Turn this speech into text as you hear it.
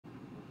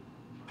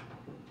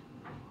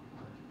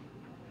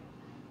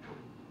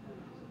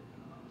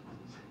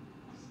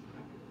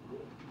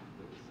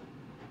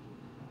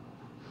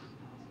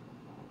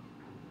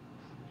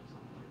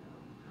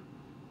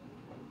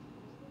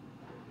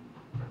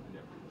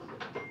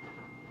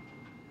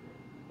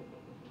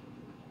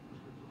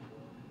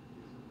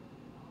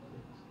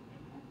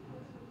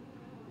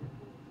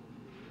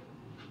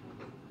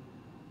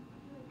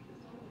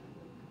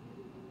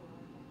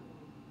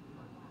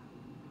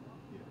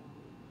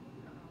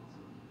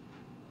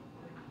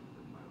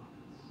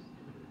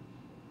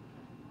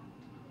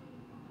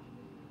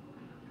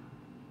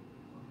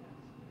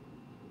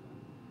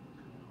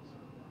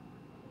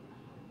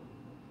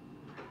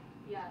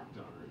Yeah.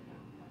 daughter.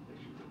 Like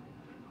she was in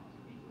the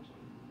hospital for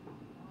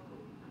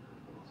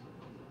like also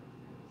in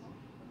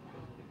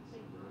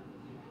December and then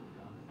we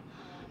got it.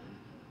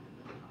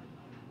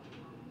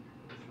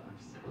 I'm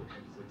just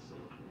like so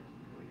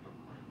like I'm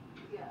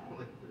Yeah.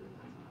 like during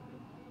that time.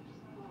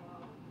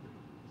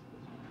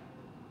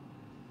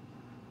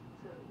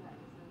 So that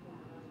was something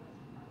that I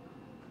was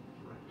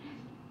Right.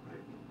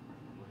 Right.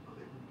 Like oh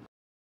they were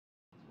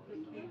But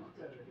you can't.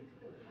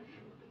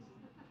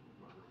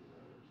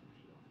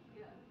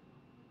 Yeah.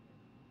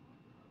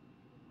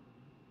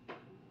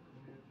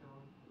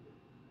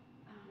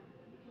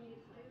 You can either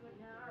do it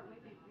now or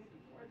maybe right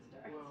before it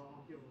starts. Well,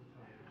 I'll give them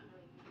time.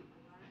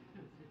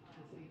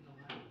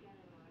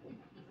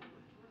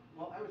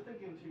 Well, I was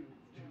thinking to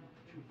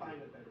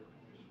find a better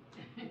position.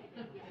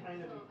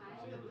 Kind of.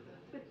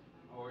 But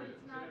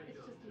it's not. It's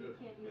just you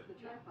can't use the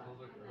tripod.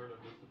 Sounds like I heard I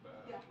missed a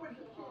bat. Yeah. But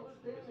you can't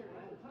stand there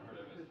all the time Heard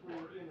I because missed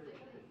we're 40.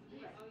 entertained.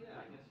 Right. Oh yeah,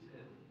 I guess you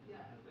did.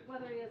 Yeah.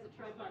 Whether he has a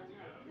tripod or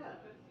not. Yeah.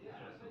 Yeah.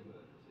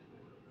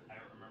 I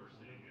remember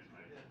seeing it and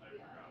I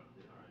forgot.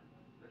 Alright.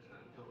 Next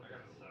time. I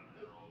got a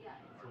 7-year-old Yeah.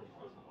 who's already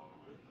crossed a lot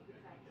of lines.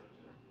 Exactly.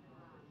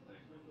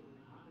 Thanks.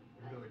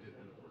 Even though it didn't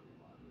end up working a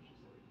lot, it was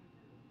just like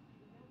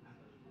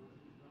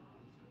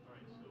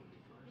Alright, so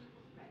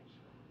Right.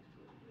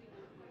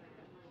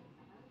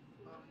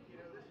 You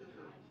know, this is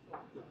a.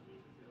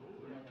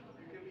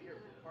 You can be here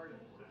for part of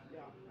it. Yeah.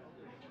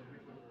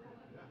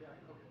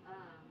 Yeah. Okay.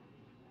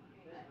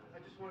 I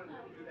just wanted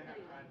you to have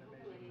time to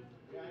maybe.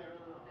 Yeah.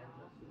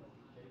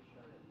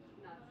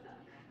 Not stuck.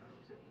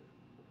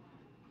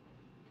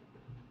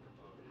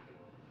 oh yeah, and now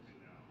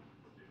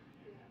State of the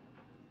Union. Ever? Yeah.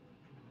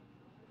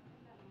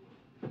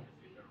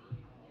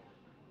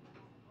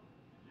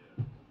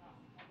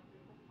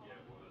 Yeah,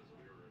 it was. We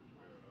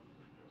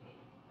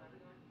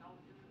were up for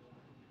Joe.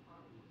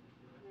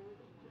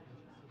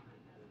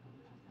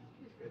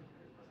 He's good.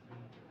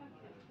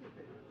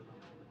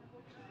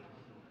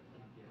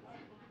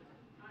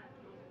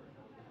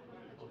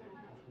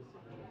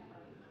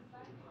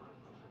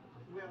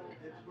 Well,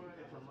 it's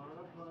a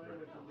monopod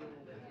with a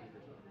little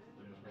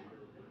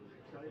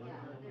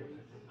tripod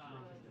case.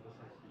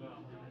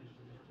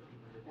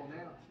 Well,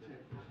 now it's two.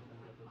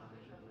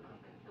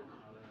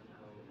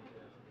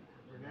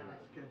 Or now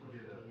it's scheduled get for a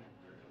the.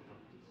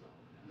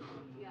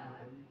 Yeah.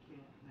 You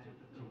can't have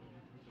the phone.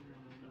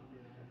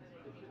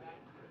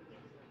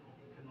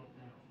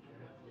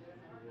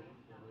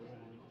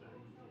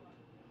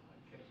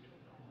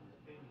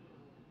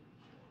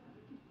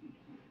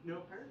 No,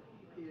 apparently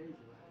EPA's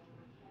allowed.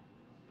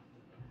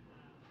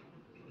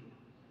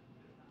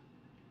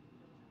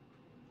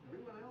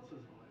 Everyone else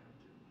is allowed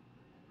to.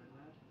 And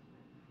that,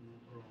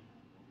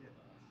 yeah.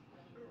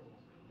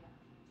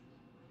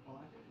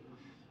 Well, I think it was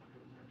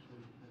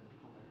actually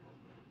Palmer.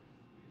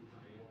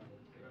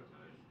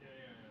 Yeah.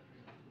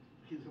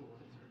 He's a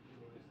wiser.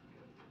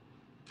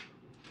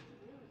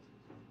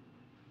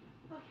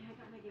 Okay, I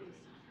got my games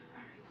done.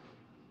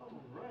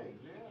 All right,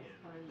 now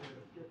it's time to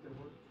get the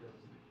work done.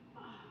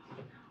 Oh,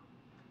 no.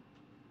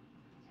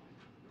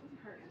 It's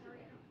hurting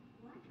today.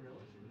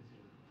 Really?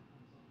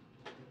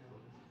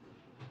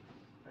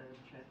 Bad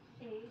check.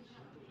 Age. Did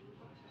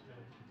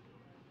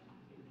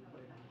you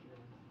play hockey?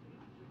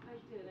 I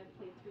did. I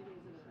played 3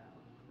 days in a row.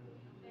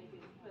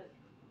 Maybe, but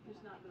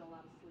there's not been a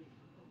lot of sleep.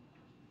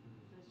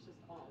 It's just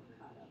all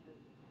caught up. And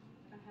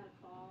I had a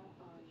call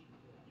on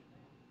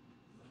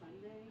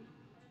Sunday,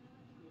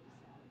 maybe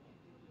Saturday.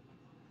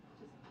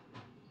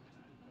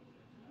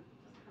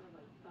 Just kind of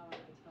like fell on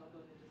my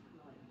tailbone and just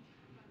kind of like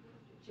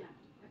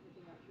jacked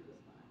everything up through the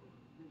spine.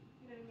 You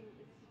know what I mean?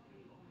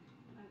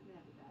 I've been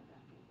having bad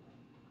back anyway.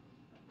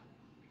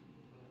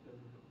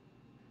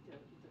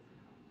 It doesn't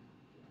help.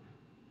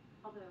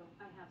 Although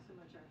I have so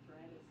much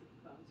arthritis and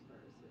bone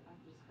spurs, I'm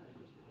just kind of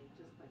thinking they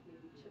just like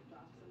maybe chipped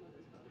off some of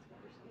those bone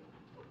spurs.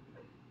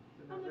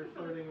 So now they're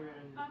floating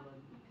around your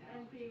blood.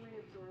 And being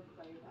reabsorbed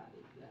by your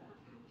body, yeah.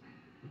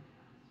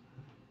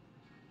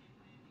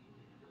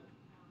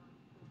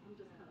 I'm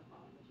just kind of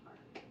falling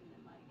apart. And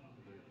then I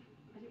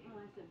didn't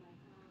realize that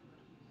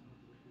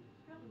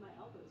apparently my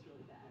elbow is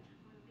really bad.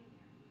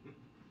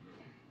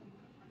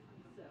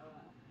 So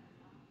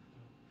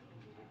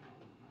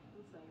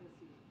I guess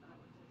he's the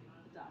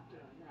doctor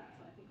on that,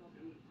 so I think I'll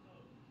be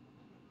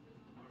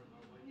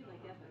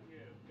like Evan.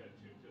 Yeah, we got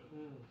 2 to.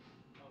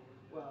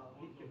 Well,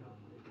 he can help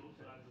me. Both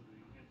sides of the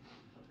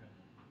entrance. Okay.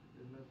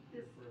 There's no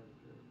cure for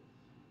arthritis.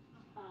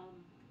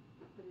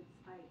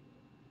 But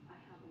I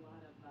have a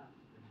lot of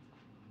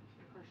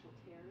partial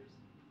tears,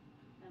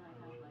 and I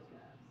have like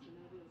a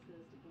synovial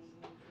cyst, a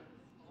ganglion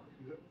cyst,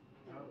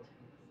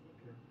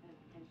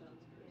 and bone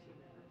spurs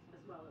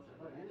as well as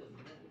arthritis.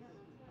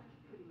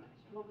 Pretty much.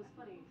 What was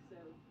funny, so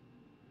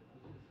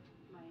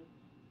my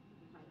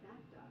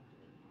back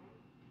doctor,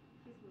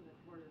 he's the one that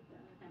ordered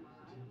the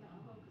MRI on my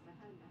elbow because I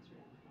had an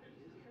X-ray on it 5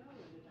 years ago,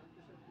 and the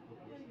doctor said,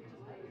 "Yeah, you just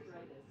got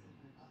arthritis."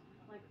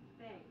 Like,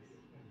 thanks,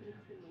 but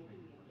it's been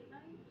waking me up at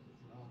night.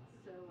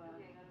 So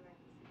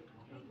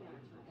he emailed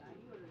it to the guy.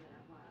 He ordered an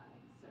MRI.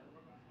 So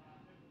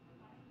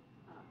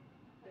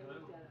they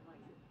looked at it and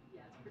like,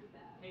 yeah, it's pretty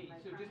bad.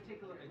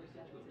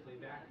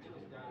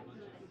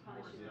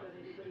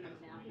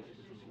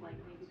 like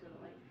maybe go to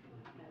like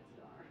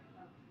MedStar.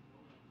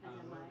 And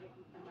then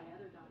my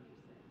other doctor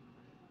said,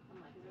 I'm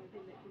like, is there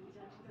anything that can be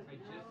done? She's like, I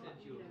just no, sent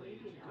you a maybe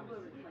page. an It told elbow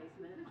me-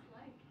 replacement.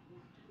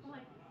 I'm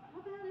like,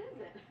 how bad is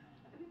it?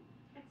 I mean,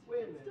 it's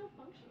Wait a minute. still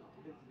functional.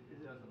 Is it the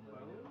Doesn't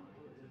let me bone know.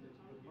 or is it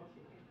the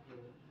muscle?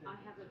 I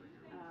haven't,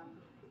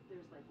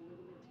 there's like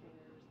ligament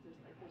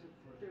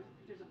tears,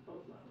 there's a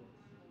boatload.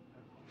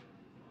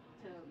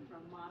 To,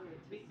 from moderate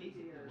to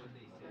Basically, severe. what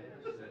they I said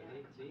is that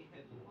understand. they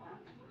had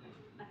locked in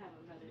I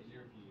haven't read an it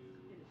interview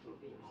in a few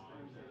weeks, but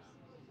on there's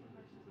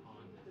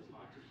the a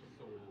bunch of shit.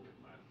 Soul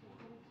platform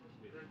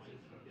with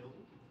Mike Hill,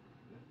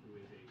 who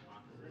is a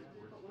boxer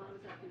sports But when I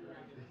was at the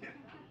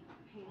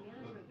pain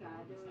management guy,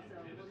 there was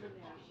a woman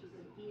there, she's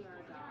an ER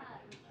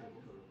doc,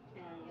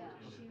 and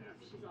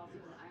she's also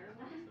an Iron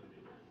Woman,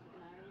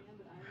 but Iron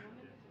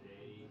Woman,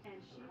 and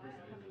she was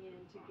coming in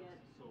to get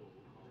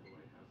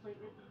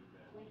platelet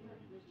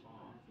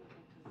plasma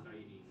and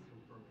citing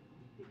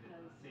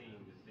because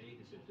saying that they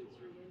had she been keeps told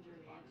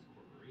re-injuring Fox it.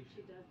 Corporation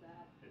She does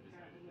that, had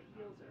apparently decided it that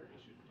heals her. they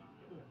shouldn't be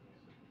doing it.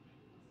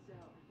 So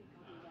I think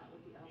I'll do that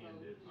with the elbow. And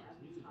that Even Fox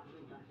Evan's News talking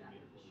about that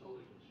with the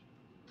shoulder.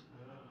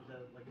 Is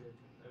that like an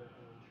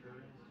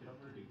insurance to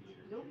covered? do the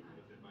interview Nope.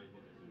 because it might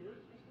have been a Nope.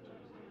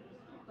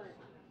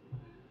 supervisor.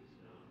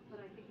 But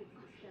I think it's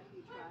the step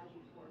you try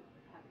before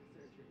having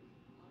surgery.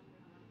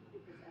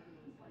 Because Evan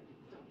was like,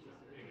 don't do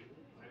surgery.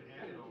 I've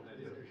added all that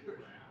into the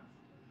graph,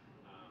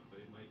 but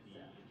it might be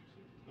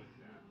interesting to take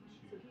that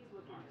to So he's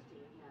looking Fox at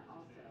doing that and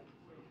also.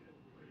 say,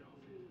 what y'all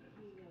He think that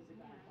is. knows a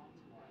guy in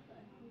Baltimore, but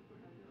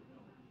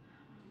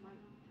my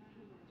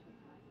pain management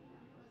guy in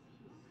Minneapolis,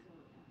 he's so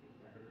effing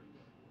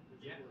good.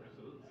 Yeah,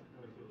 absolutely.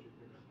 Oh, he gives you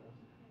good stuff.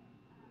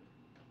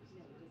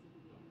 No, he doesn't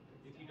give me any good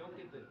If stuff. you don't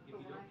get the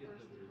But when I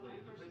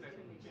the first was respect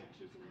getting we make, injections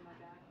just into my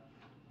back,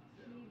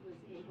 he was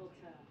able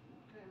to,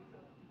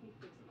 he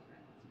fixed my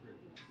back.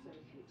 You know,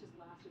 so it just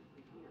lasted for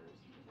years.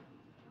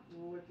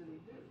 Well, what did he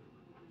do?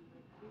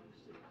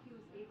 He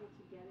was able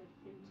to get it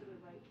into the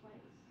right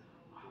place.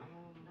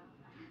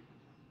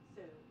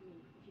 So, I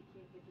mean, if you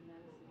can't get the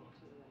medicine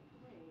into the right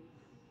place,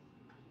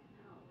 you can't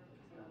help.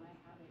 So when I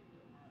had it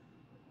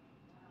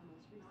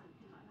most recent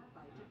time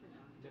by a different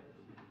doctor, it did.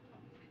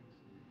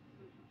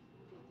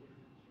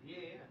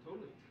 yeah,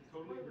 totally.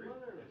 Totally My agree.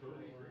 mother I for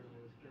a totally agree.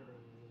 while was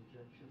getting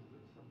injections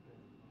of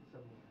something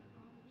similar.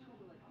 Kind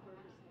of like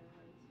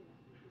corticosteroids, you know.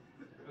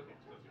 Okay,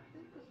 so I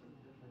think this is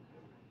a different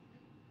thing.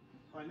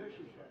 Well, I know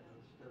she's gotten a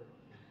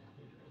steroid.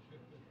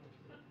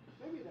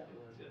 Maybe that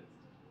was it.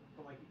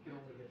 But like you can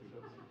only get so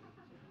many.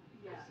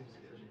 Yeah. In a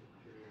certain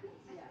period.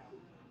 Yeah.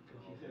 And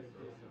she said it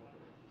did help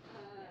her.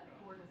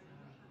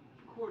 Cortisone.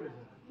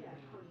 Cortisone. Yeah,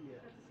 Yeah.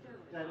 that's a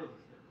steroid. That is a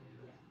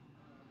steroid.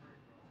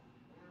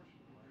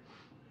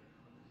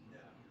 Yeah.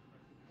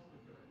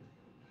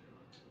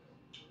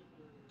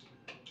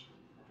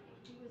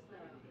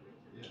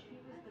 He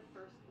was the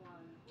first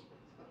one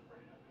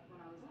when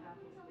I was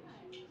having some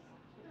issues.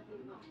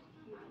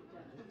 He looked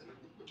at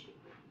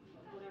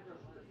whatever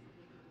it was.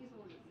 He's the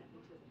one that sent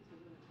me to the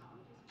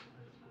rheumatologist for the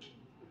first time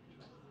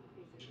because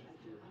basically I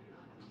do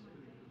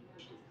rheumatism,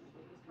 which is my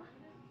biggest part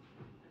of it.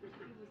 But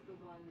he was the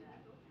one that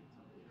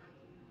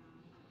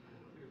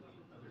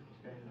clearly other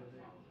people Expanded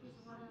it. follow he's this.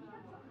 the one, you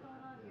got something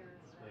going on here.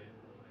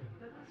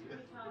 Go to this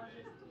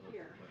rheumatologist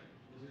here.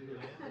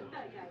 And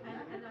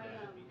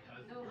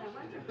I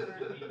went to her.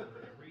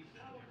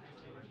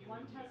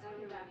 One test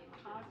came back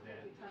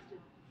positive. We tested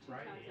 2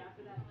 times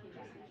after that, came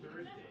back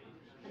negative.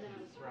 And then I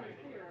was pretty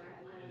clear,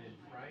 and then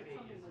Friday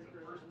something is was the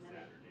brewing, first and then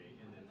Saturday,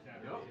 and then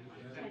Saturday is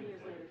the 10 second years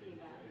later Saturday. came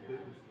back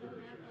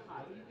At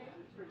positive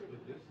for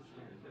different things.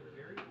 the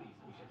very least,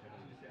 we should have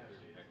 2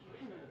 Saturdays. Extra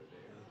Saturday.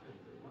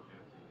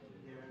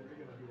 Yeah, they're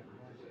gonna be a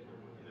mess.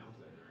 And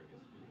outside there, I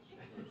guess.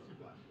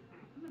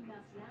 I'm a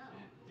mess now.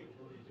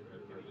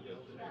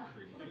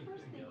 Well, the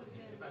first thing would have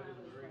been when I was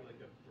like, like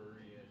a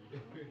furry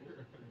like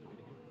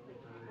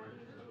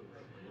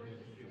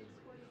 46,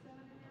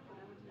 47 in there, when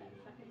I went to that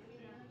second pain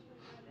management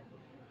guy that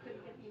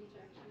couldn't get the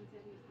injections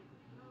in. He was like,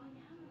 well,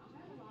 you have an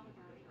awful lot of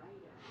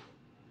arthritis.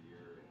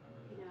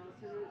 You know,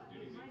 so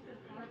it might have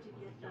been hard to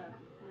get the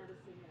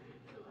medicine in.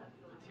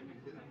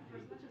 For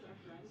as much as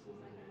arthritis as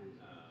I have,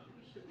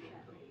 you should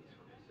have sat me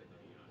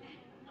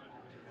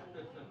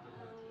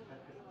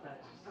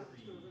That's up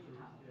to a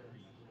rheumatologist.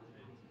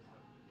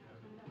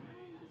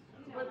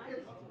 But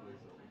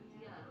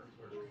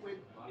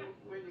it's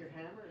when you're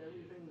hammered,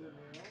 everything's a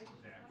nail.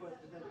 But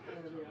that's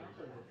kind of the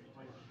opposite.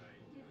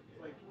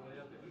 Like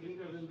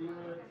needles and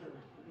dealers and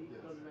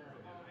it doesn't matter.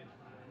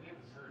 We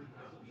haven't heard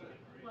this meeting,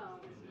 right? Well,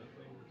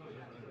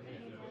 the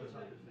pain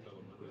management,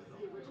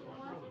 the original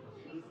one,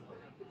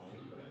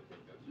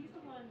 he's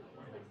the one,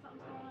 he's like,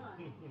 something's going on.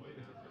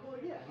 Well,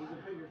 yeah, he's a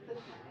bigger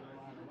fish than a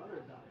lot of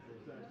other doctors.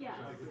 Yes,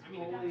 It's I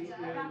fully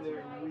in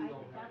their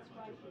wheelhouse. that's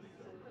why he's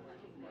so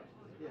fucking good.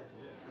 Yeah.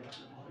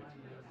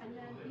 And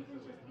then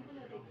even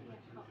though they can't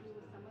help me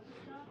with some of the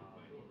stuff,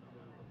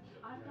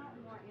 I've gotten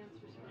more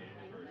answers from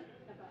him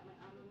about my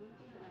autoimmune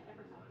thing than I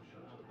ever have from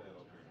him.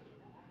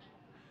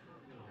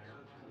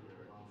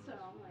 So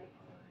I'm like,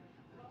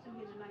 I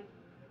mean, and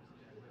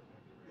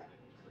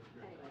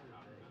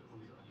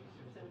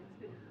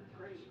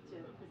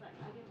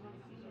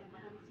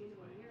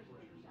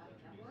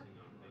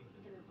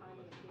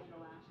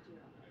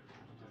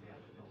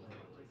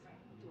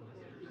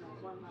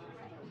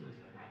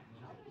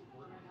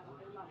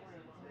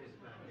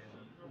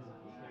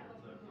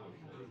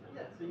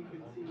Yeah, so you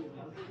can see your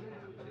husband,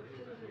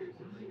 you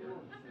can see your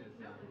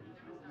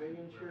big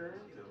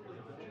insurance,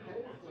 okay,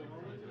 so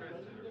all of your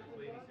benefits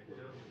are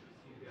doctor.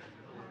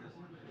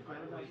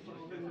 Find out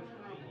something.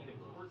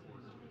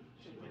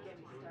 So they get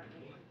me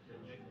started.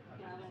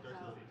 Now that's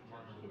how,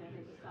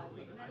 they decide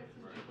what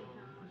medicines you can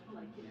have,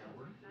 like,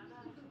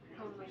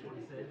 one of my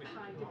things is to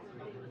try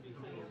different things,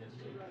 and so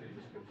she wrote a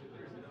prescription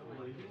for this, and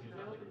like,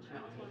 nope,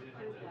 insurance won't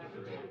approve that,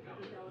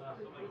 but they'll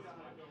approve this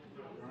one.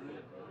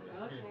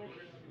 Okay.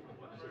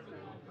 She's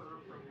like,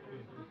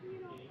 how come you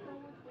don't go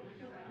with what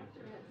your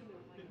doctor has,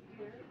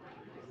 they're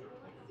doctors, they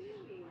don't see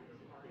me.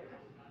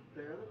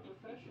 They're the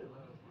profession.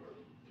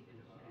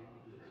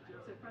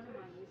 So a friend of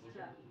mine used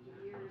to,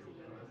 years and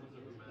years and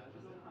years ago,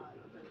 this is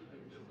probably 30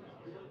 years ago,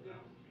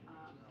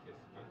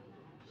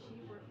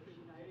 she worked for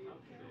United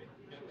Healthcare.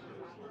 She was a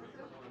social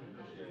worker.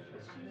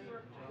 But she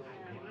worked for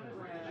them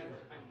where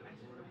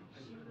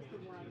she was the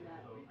one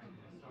that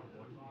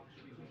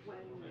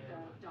when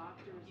the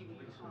doctors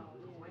would call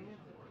in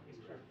to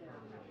get their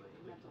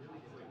mental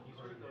health stuff,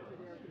 or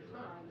there would be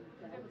time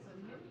that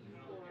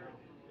for,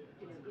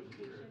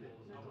 inpatient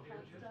mental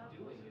health stuff.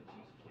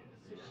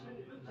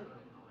 So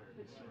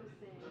but she was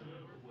saying,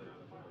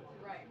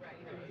 Right.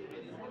 the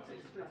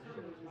incentive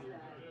structure was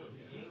that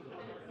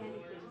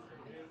anything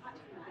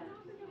to prevent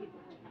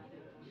people from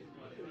having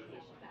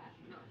inpatient.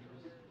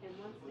 And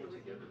once they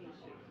were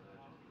inpatient,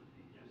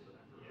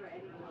 for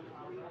anyone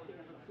re-upping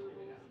of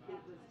approvals, it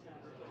was to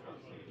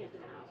get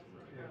them out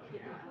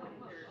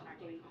of their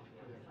state.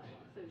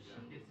 So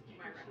she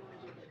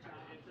only did that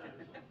job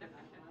for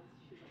 9 months.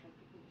 She's like,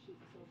 she's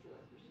a social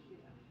worker,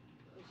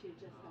 and she had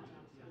just gotten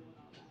out of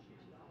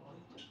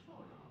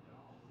school and all that.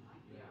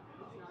 And she's like,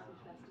 it's not in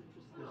the best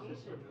interest of the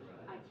patient.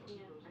 I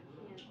can't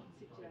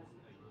suggest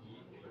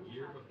A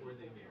year before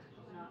they married.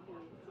 not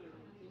being seen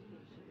an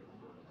inpatient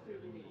who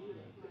really need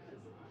it because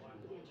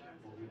the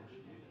insurance doesn't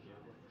cover it.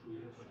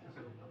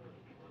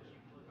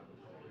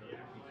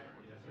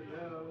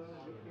 No,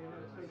 we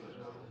can't take it.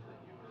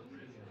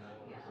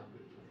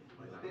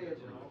 Instead,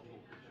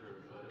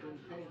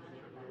 intense.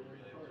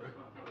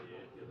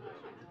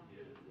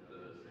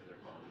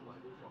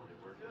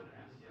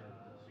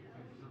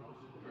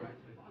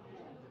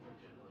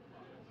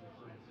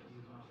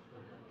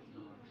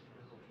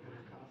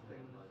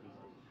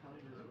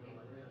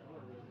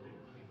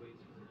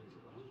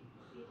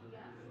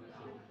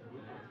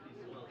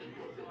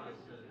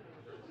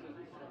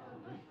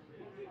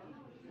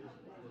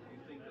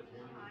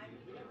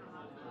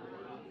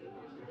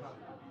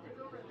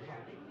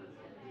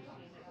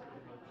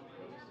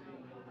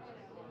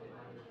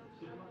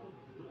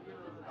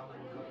 And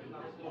costing hundreds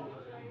of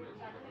dollars.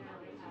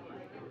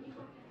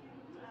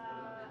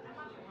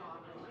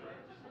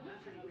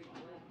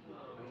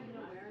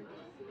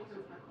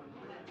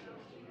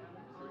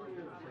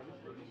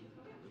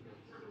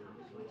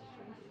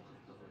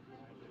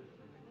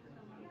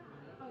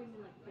 Oh, you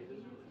mean like the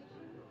Union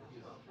Station?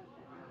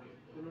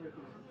 Okay.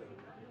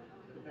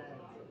 The bad.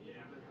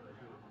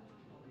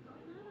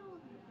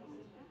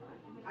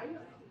 I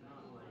used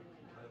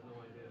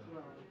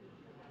Well,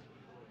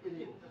 it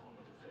is.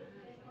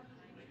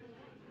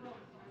 Well,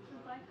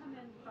 since I come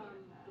in from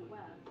the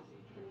west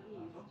and the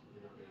east,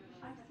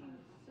 I've seen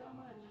so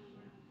much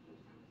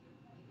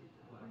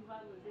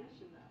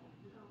revitalization though.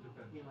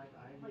 You mean like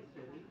Ivy Like,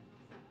 City?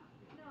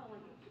 no,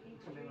 like H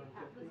Come in Street, on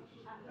 50?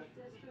 Atlas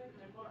District,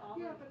 all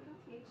Yeah, of but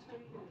that's H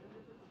Street and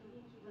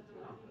what's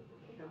what?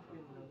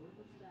 Kempton Road.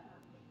 What's that?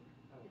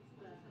 Oh.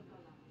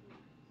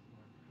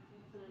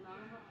 It's an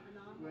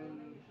anomaly.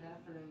 When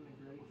Catherine the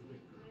Great was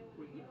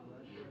Queen of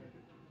Russia,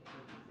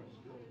 everyone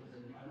told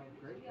her how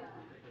great it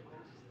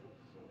was.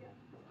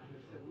 And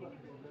they said, look,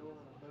 we'll go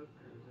on a boat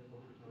cruise and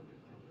we'll talk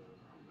about it.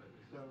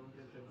 So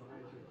his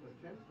advisor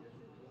Potemkin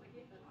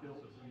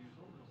built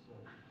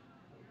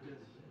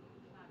this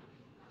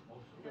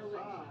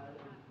facade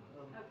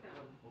of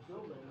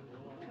buildings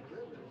along the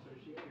river so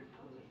she could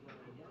go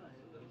flying by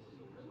it and see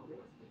how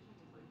great it was.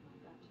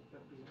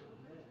 But beyond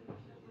that,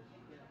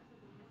 yeah.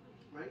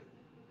 Right?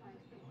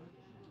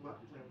 What?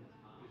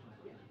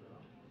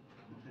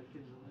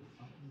 Potemkin Village?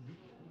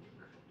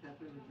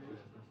 Catherine the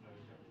Great?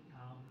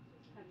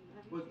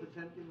 Was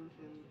Potemkin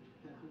in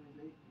Catherine the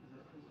Great? Is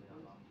that who it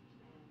was?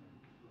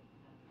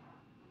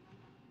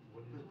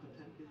 Was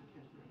Potemkin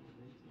Catherine the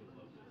Great?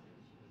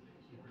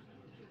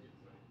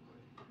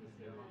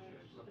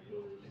 Have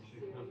you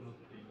seen the Hulu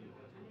series?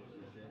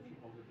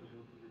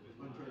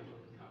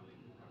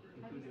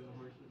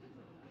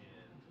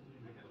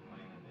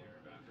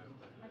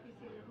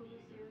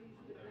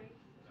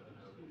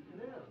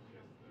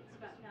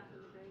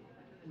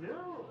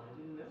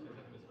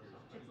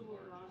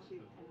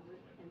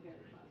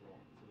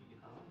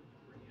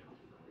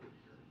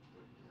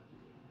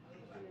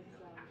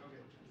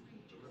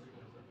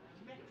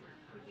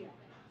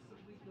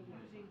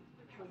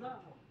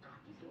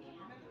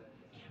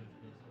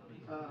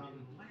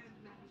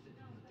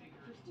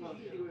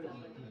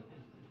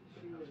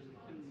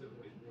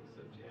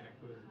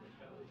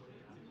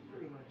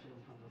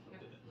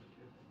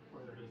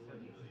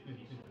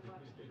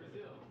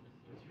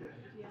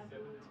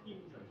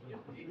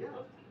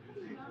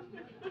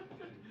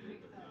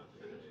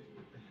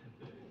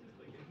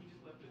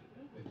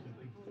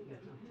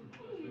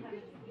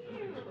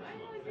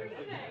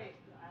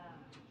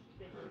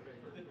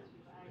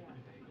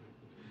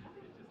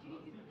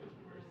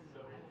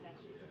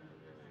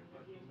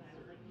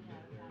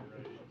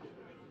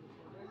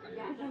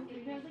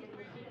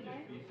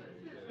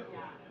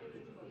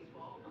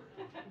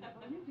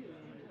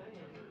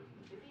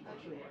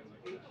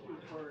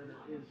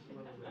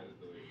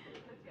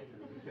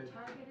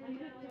 targeted, you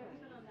know,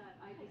 even on that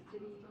Ivy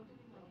City.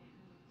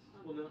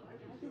 Well, no, I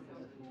Is was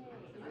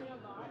it a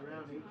lot?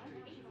 around 8th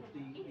Street,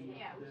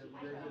 Yeah.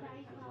 the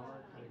residents of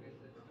our kind of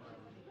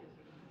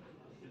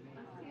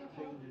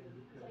changing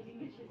because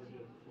people were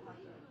doing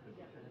forced access to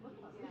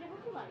taxes.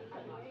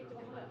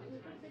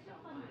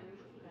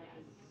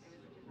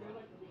 They're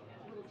like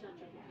little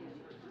gentrification.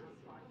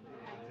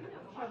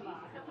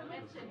 Someone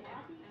mentioned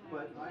him.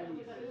 But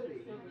Ivy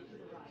City,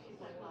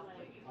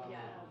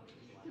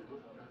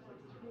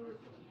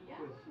 Yeah.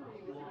 was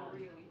long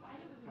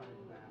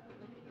coming back,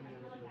 and then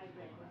it was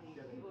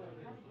getting done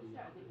in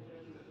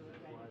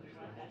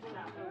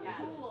Yeah.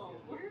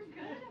 You're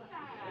good at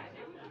that.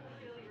 It was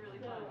really, really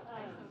fun.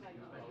 I'm so glad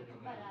you liked it.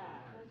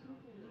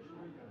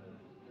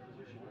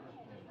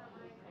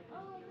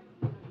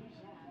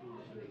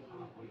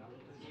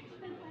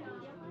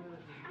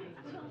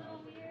 It's a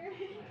little weird.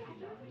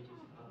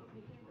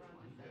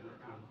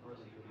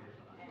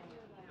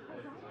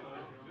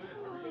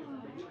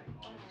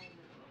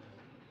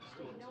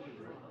 Still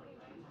two, right?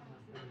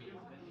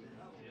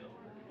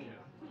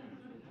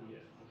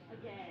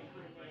 Again,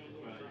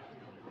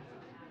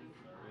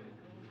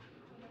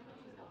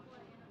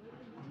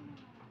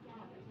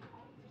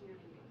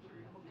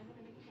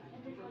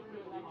 and then like the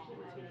election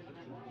was gonna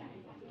be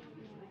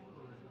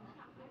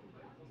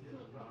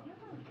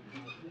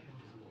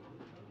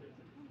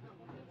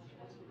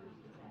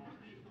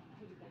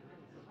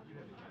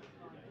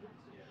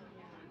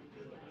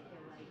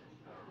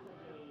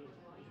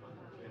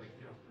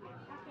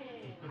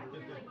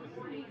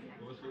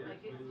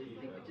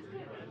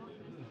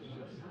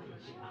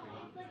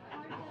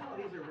Oh,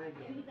 these are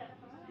regular.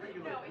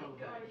 Regular No, it's code.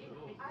 good.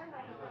 I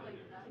like it like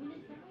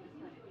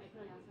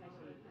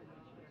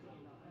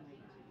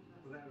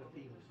Without a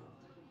theme song.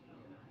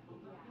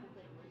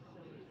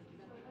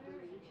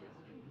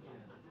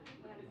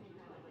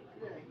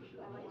 Yeah, he should.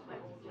 I like my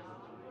old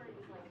job where it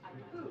was like I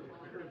got to Ooh,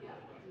 like I heard do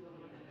that.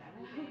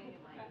 everything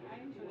and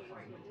like do it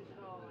right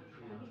digital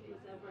and when he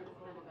was over in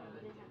Senegal,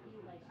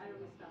 I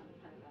always found the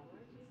kind of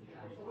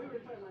Well, we were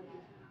talking about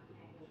this.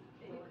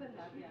 you could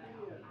have, yeah.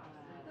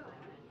 No,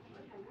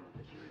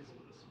 Curious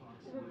what a Spox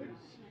so Blues.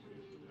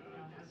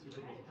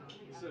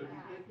 So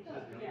you think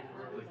that? Yeah.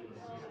 like in the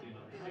 60s.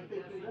 I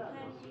think he does.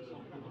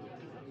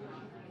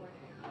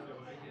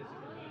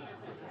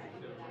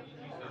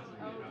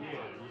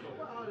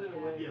 Well, in a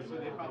way. Yeah, so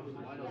they probably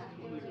why does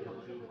He was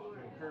supposed to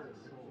concur.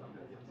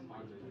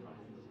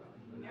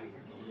 no,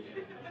 you're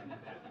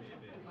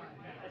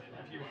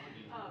If you want to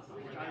be,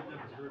 which I've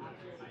never heard of.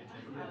 I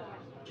never heard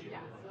of.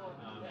 yeah.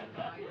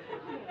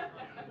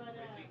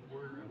 I think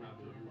we're about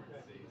to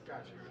say.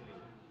 Gotcha.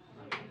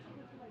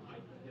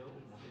 Mike Hill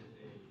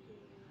is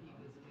he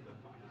was in the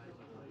Fox.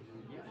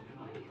 Yeah.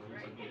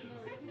 Right.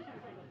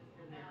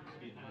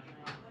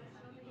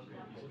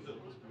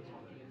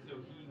 So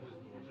he was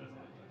the one that's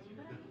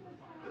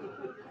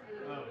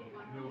oh,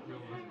 no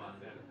response.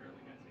 That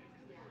apparently got taken.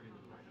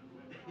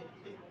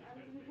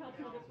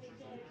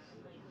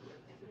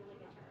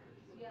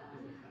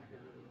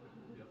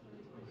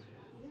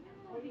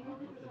 Well, because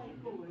it's like,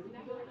 oh, when you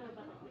go to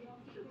the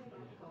should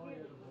stop calling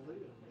it a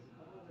balloon,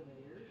 call it an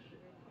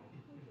airship.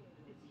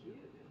 It's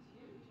huge, it's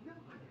huge.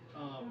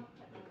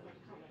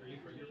 Are you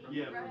from your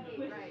Yeah, from right,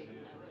 the- right.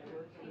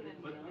 Even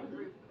But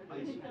group. I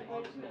used to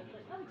talk to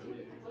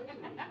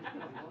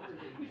Longer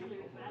than people.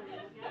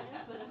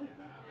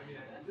 I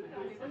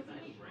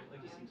mean, right?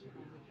 Like it seems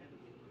pretty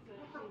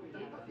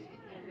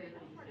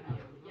That's part of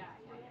you. Yeah,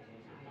 yeah, yeah,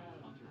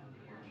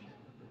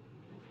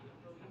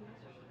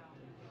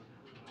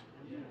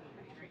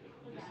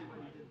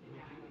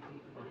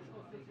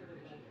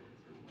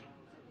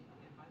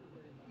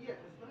 Yeah,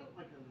 it's not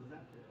like a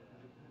Zeppelin.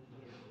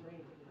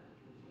 Plane.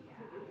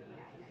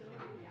 yeah,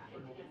 yeah.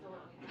 It's a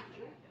little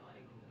catchy, I feel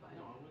like, but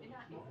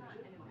it's not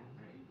an impact,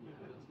 right?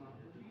 It's not.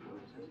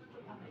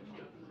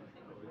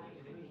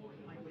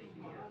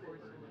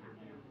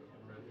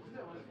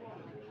 No, it's not.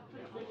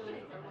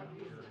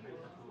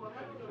 Well,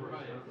 I don't know.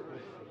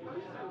 I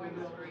used to win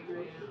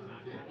illustration.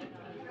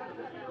 You got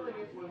the feeling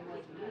it was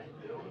like this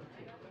big.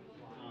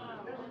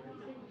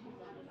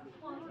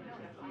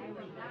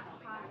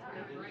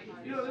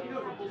 You know,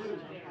 the balloon.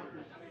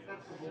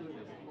 That's the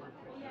balloon.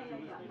 Yeah, yeah,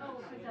 yeah.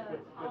 Oh, for the,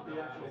 But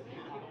the actual.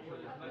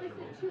 they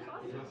said two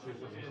buses.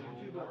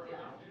 Two bucks.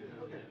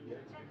 Okay.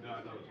 No,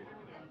 I thought it was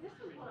And this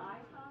is what I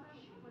thought of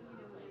when, you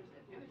know, when it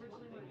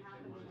originally when it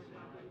happened, we were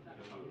talking about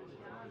shutting it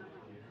down. I'm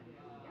like,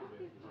 what if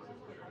these just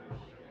were like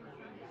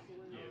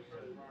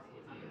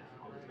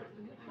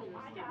Oh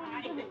my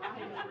God.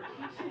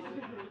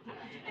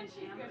 and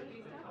she's gonna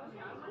be stuck with me.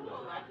 I'm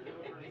gonna laugh it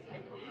over.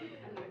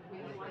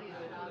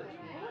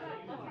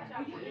 We'll catch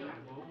up with you. I'm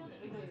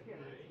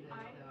here next week.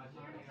 I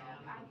think that's like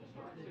half 3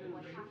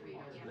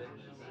 p.m.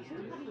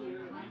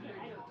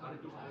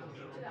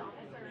 To the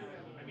office or to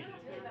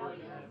the Valley?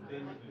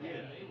 then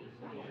yeah.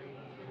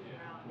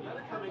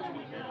 That's coming to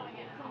me now.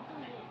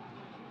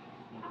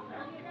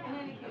 In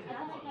any case,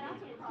 that's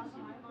what crossed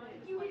my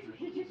mind. You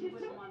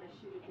wouldn't want to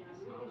shoot it down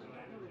because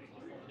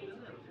you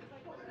don't know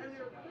what's Well, and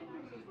there are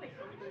pictures of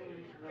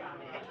something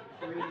Got it.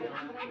 created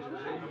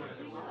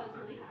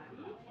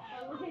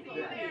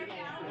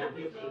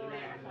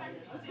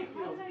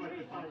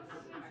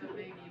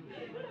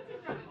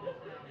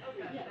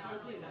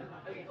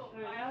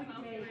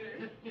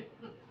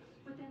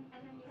But then,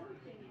 and then the other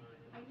thing,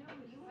 I know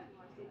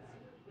it's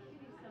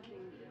hitting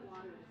something,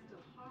 water is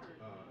still hard,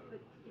 but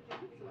if it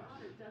hits the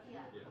water, doesn't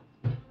it? Yeah.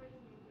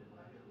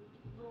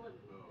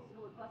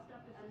 Will it bust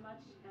up as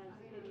much as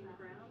hitting the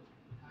ground?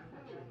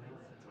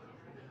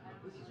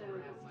 So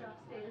the stuff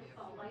stays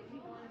slightly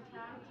more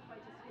intact by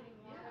just hitting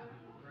water?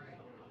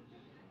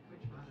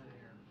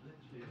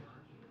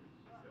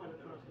 But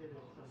it's not hitting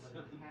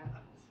somebody's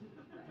house.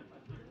 Right.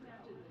 Just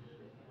imagine that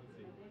when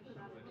they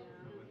shot it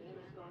down, it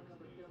was going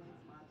over Billings,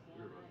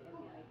 Montana,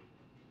 and like,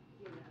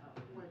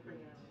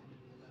 Wiping out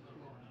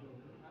small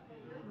children.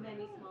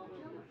 many small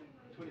villages.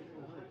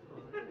 24 months.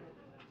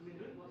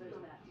 Well, there's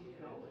that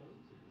going.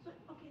 But,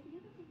 okay, the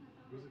other thing I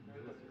thought was,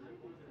 why do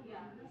they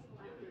say missile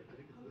after it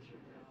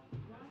punctured?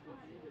 Why not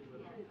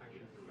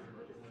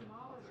with a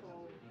smaller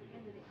hole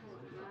and then it kind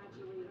of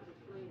gradually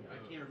deflated? I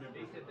can't remember.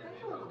 They said that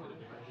it was gonna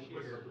be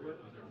shared with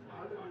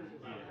other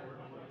Yeah.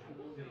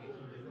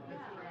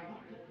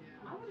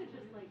 I would have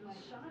just like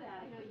shot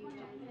at it, you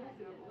know,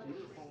 let it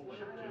explode.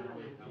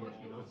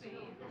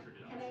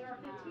 An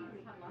AR-15, we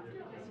have lots of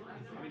those.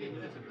 I mean,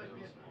 even if it's a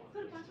small.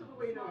 Put a bunch of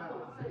We little know small how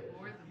to holes. say it.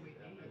 More than we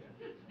need.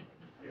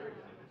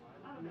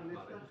 I don't know.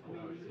 It's not, we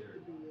used to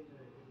be in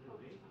a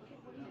Okay,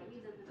 well, you know,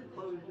 to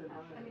closed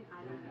I environment. mean,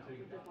 I don't know,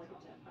 just like a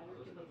jet fighter,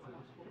 can they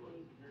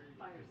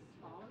fire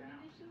smaller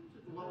munitions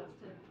as opposed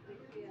to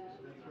bigger? Yeah.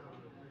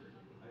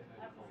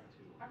 That's,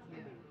 I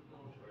mean,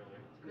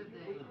 Could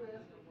they?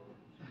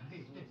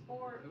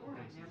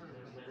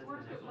 or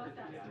if it was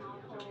that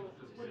small hole,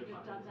 would it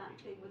have done that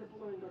thing with a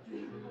balloon that's.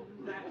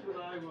 That's what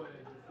I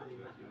wanted to see.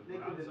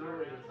 Making the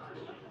noise.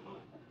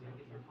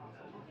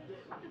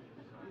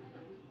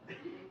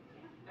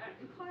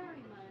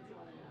 Inquiring minds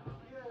want to know.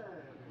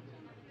 Yeah.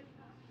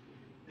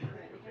 All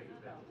right, I guess it's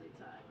boundary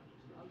time.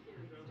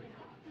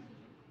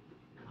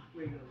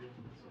 Where you gonna be?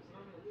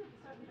 We have to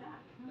start in the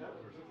back. Oh,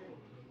 okay.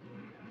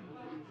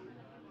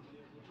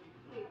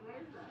 Wait,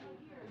 where's the?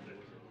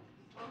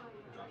 Oh,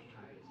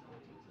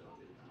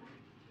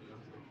 yeah.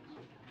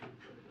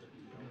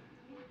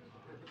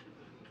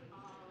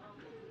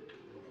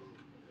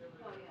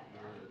 Oh, yeah,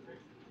 yeah.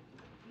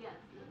 Yes.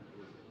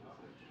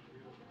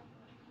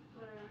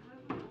 But I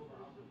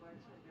remember the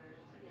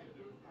bartender, yeah,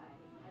 those guys,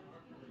 I was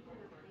speaking to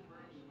them in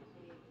English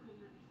and they couldn't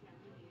understand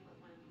me, but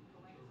when the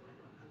white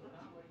server spoke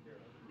to me,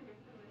 they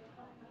were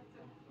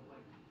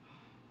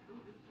so we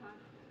just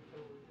talked.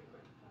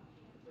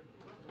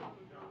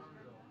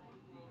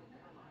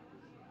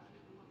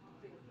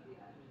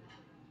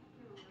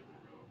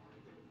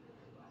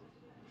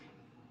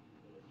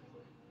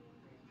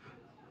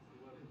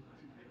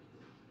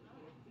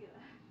 Yeah.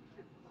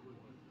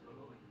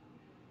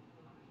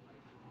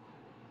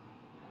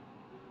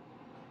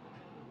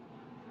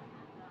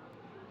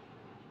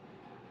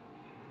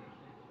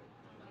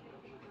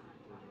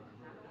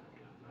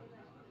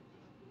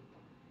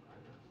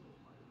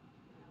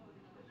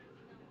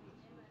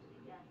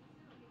 Yes.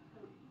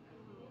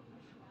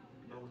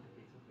 Oh, with the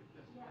pizza?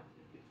 Yeah.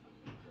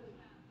 If you could,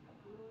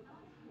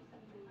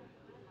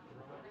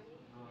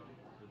 lower the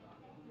percentage.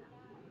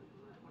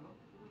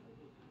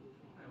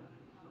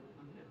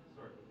 I'm here.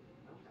 Sorry.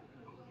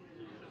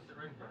 You should sit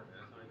right there, man.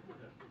 That's how you do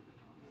that.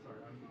 Sorry,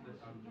 I'm saying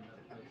that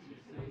address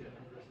to you.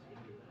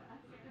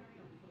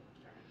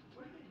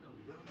 What do they know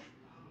me?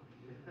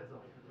 That's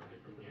all. Are they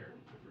from here?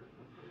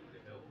 The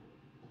Hill?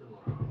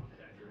 Oh,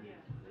 Okay.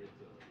 it's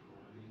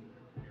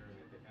Hearing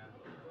at the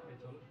Capitol. Hey,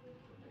 Tony.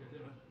 You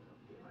good, man?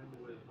 I'm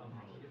with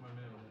I'll get my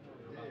mail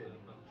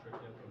about the trip.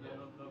 Yeah,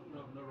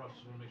 no rush.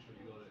 Just want to make sure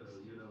you go there. So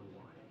you know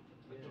why?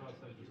 That's what I was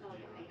saying. Just Oh,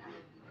 yeah, yeah.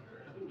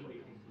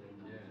 Waiting then.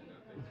 Yeah, no,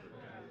 thanks for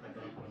that.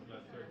 I'm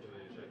glad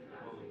circulated that.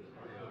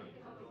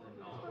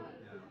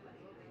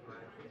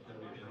 It's gonna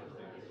be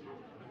interesting.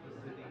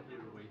 Sitting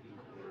here waiting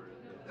for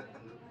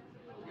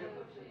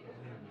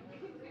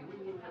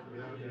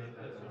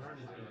that's what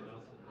Harney's doing.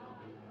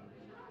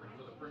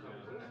 So the person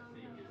who's in that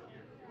seat is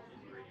here.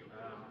 He's radio.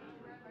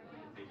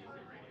 It's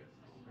ABC radio.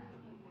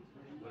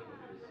 what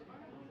about this?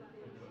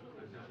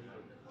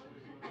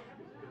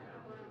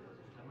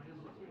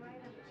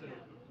 I'm not sure.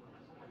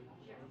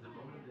 The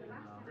moment they're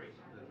not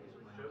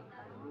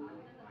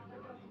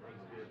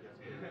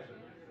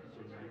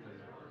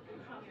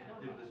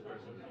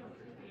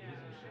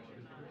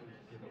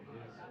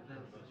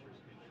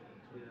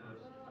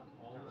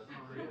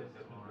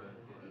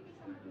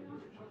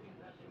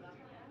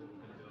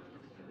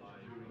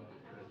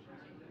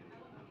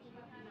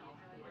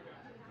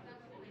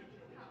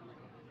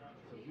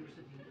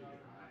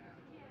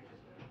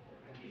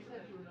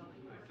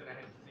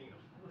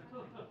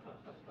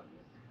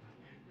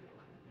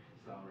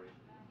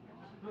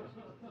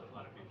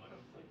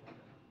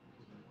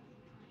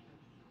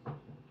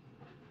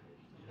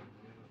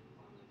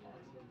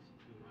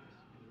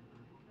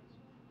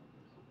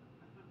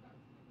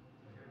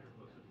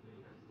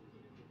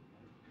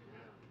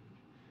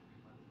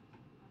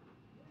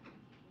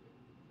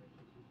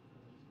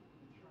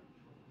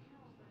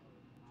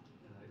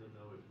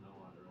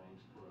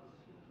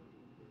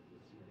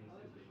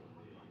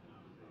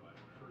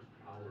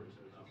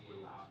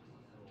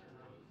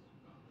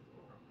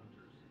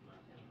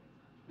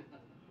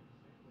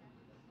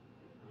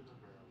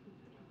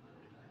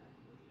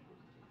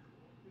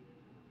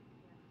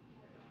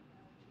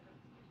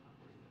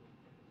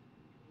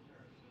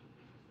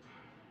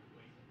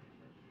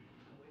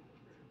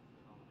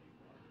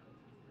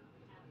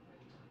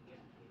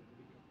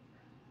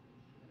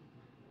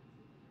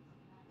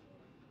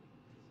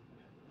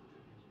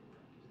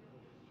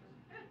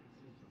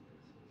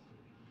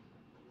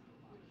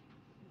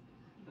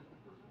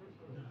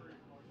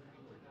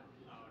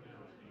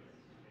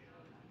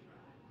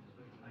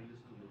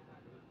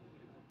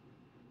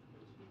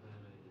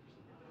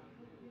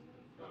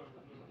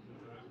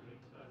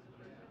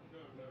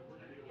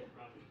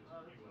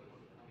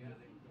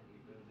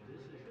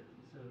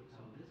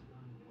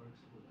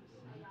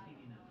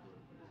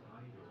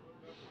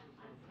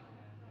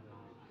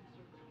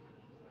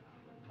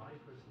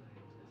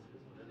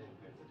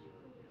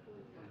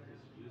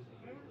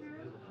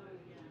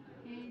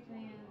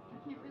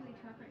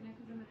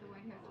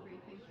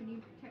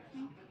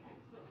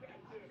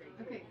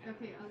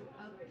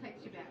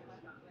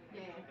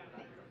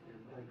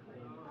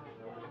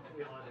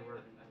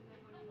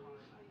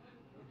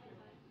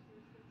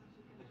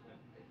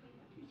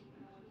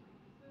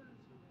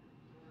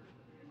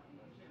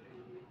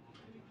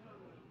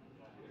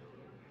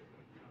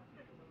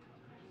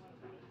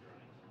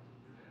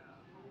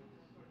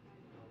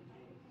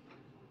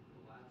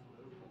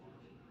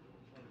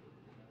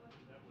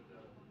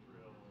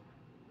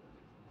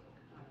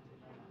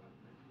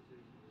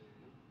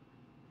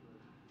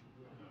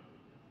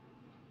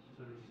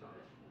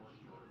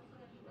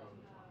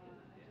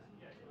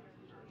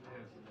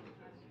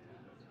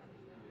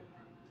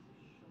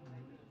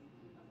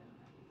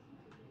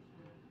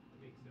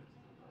Makes sense.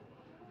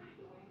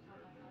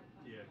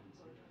 Yeah,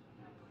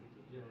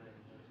 I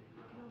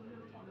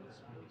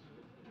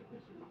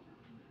can see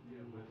that.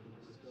 Yeah, with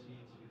the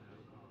seats, you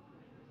know,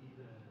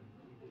 even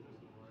people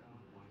who aren't in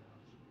the White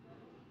House,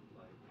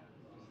 like,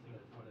 just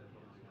think of what it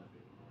looks like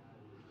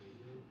over the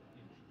radio.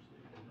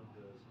 Interesting. You know,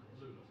 the signs.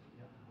 Lula.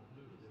 Yeah.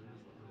 Lula's There is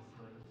nice. the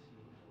signs.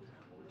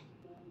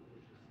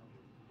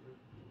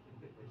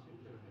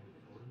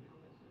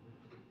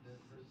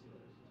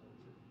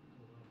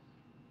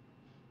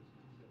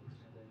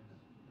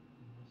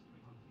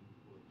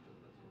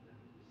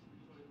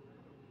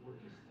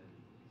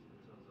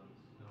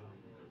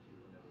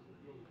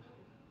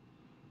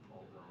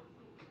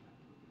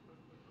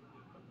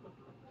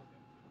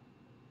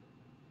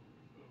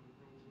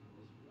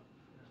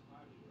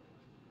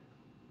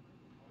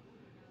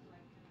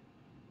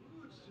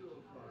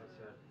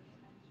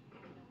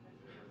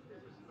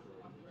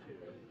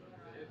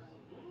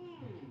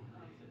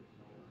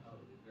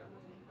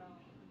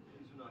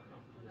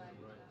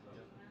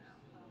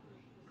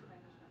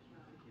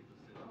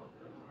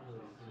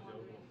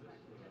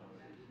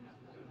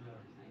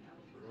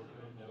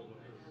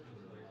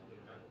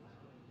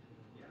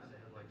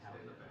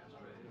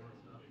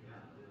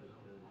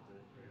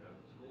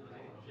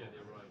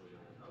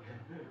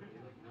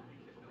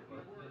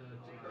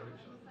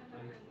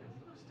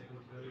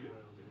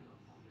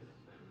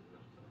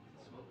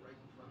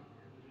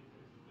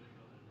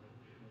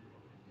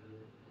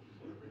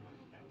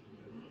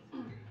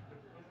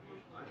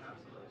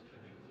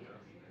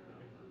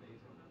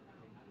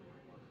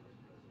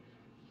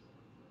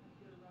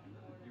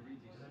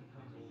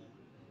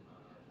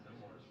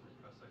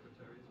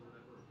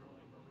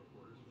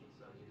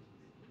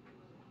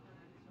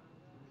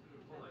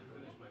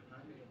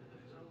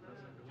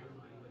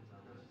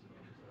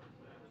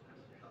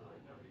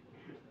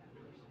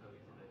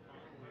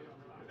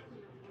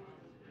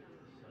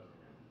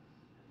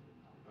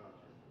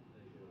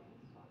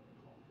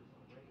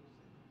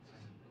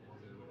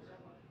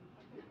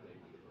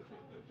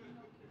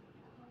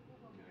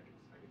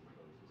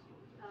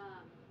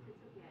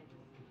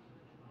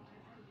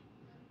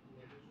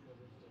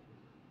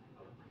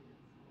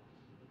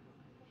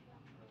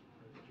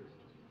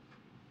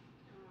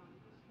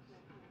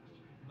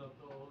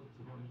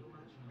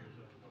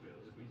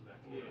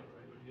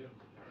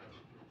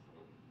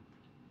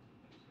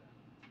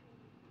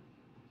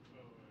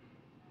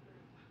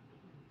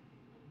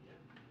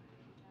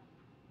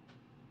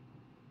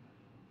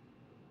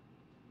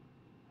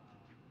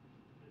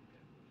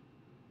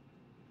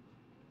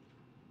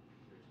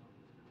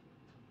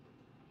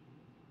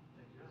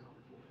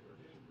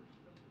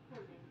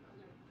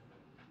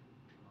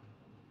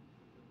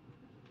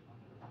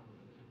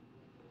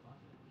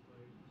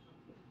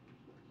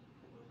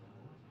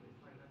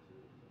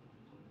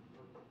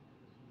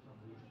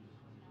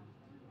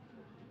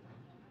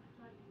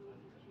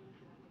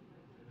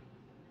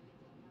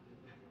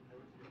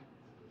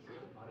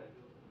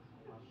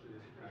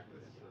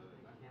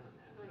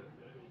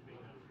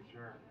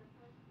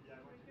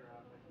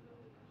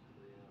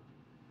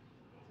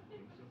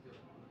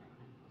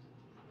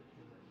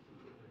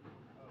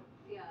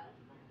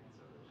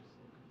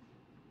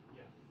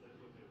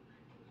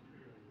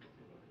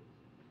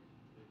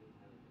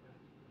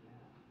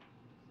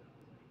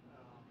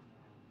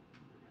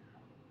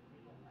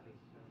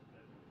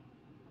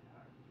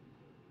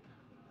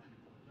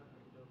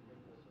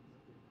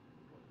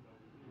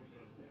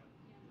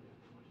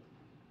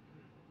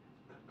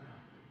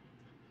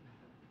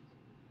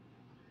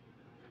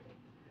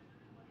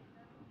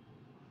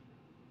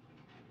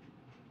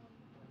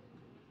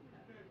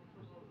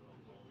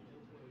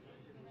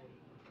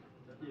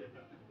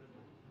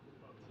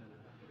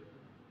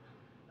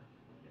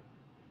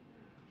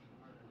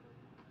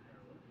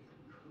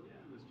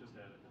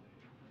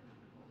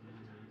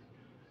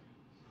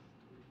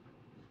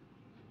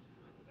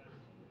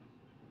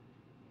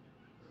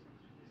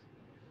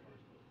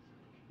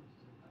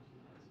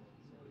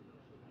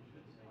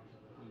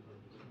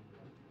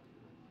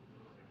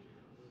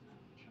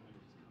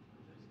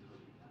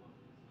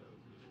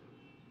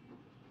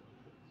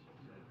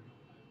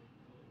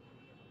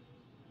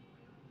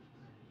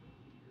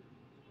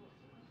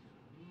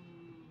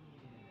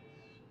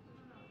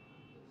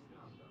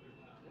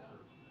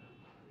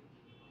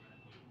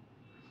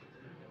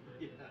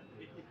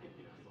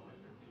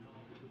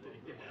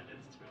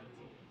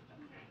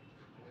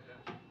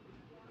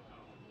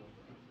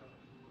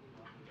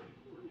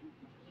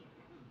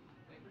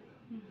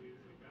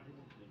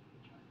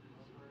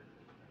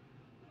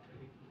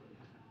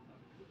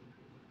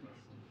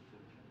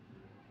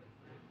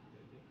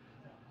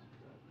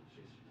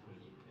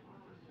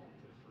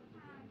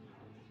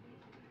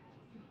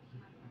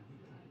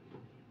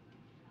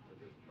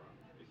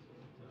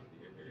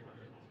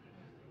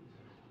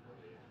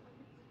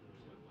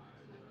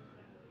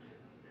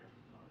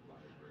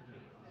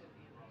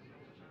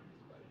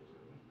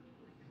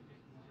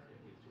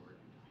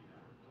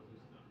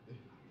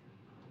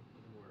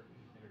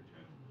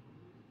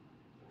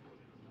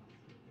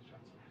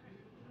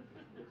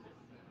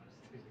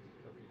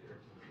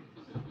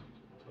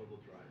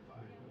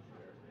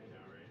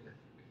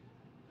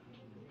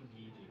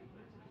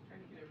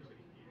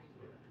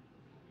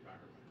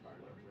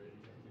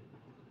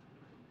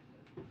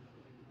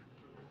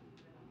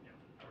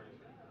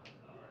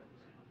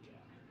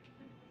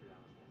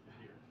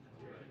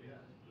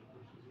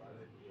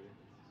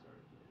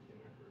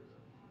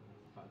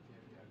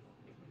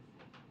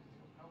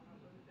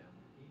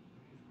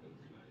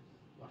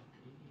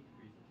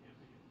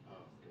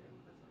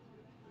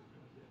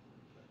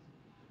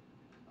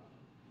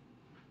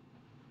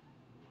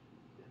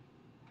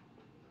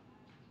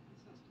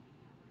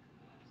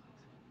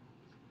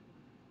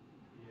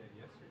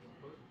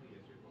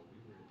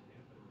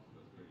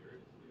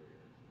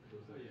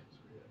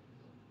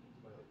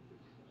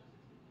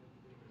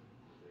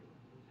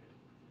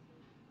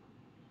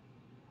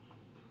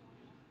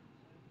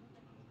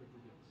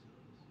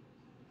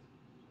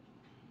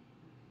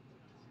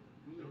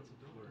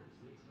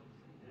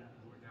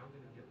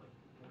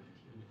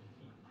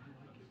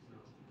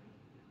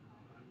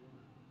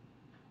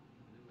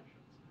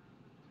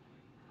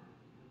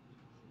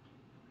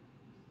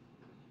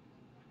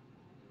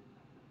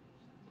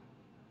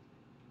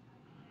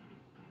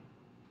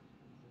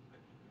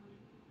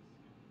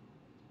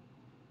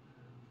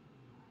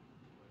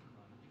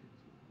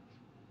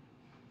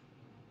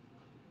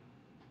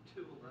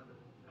 211.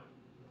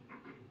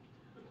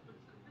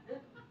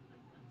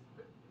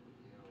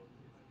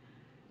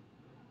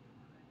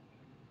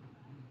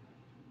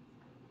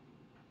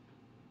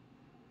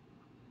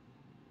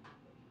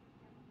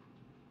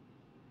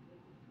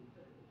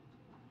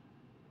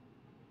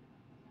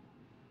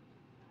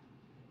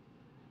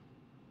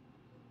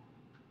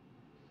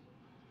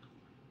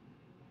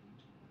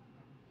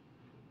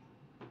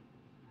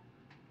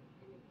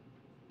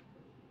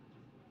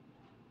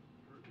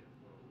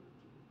 Well,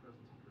 the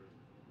presence of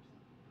Caribbean,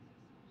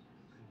 of course,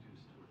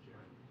 conduced to a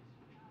charity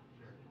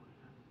like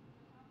that.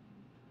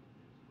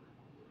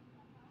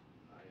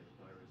 I, as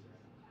virus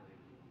act, claim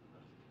being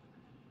president.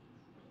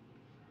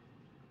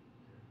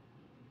 Okay.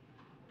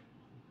 So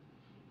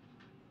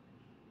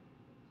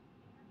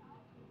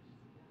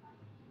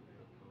we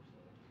have a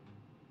post-election.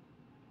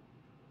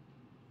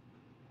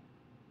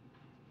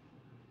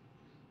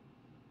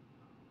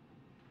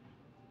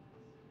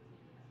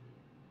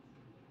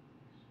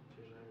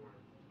 See you in the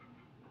morning.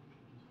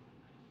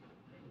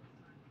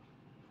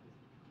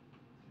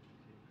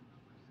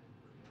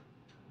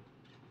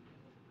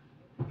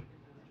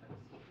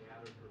 Has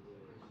gathered her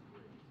rulers.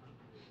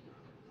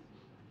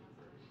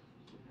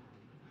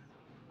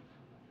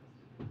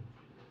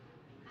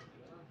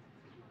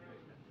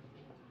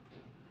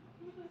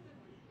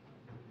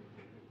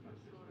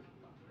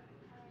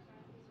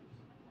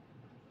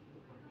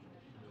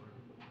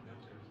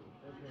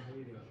 Okay, how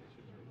you doing?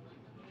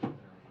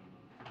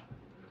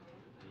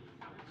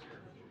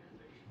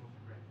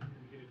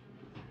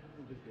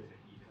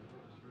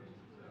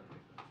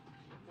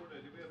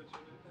 Fortnite, do we have a 2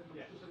 minute?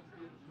 Yeah.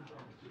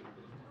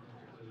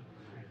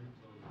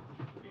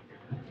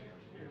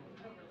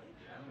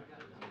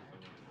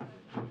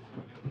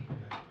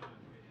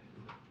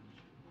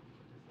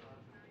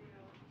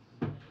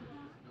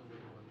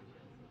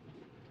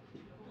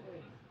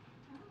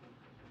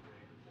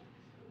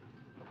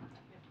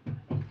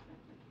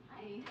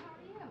 Hi, how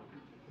are you?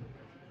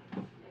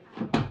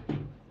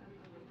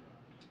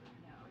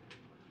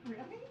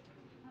 Really?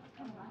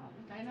 Oh, wow.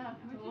 I know,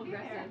 it's a little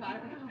aggressive, I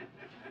don't know.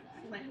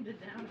 Slammed it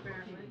down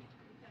apparently.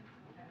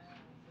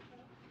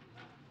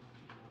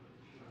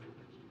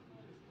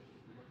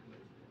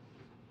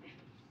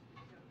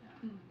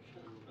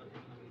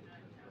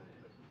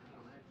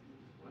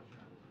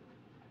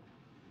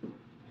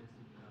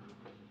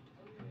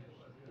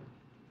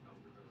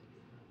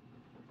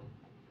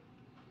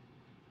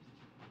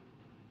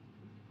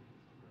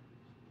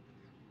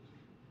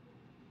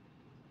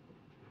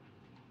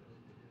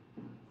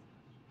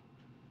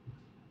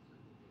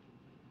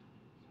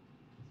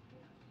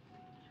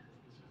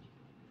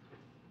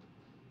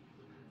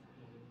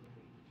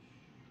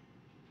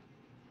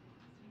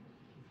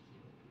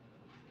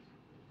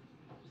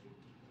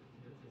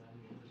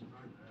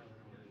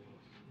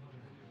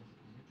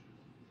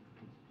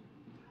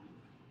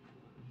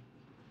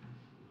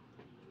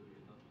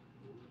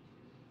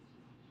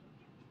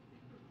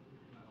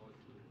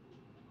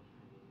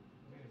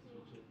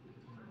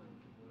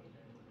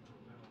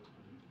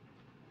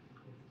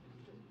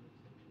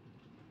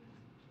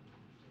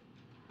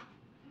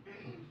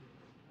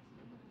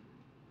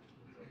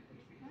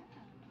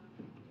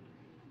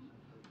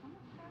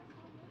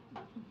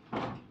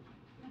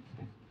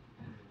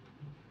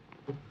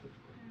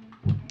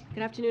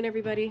 Good afternoon,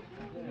 everybody.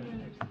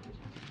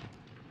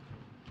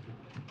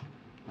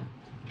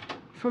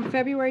 From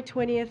February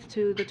 20th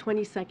to the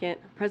 22nd,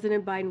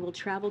 President Biden will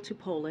travel to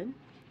Poland.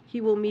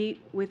 He will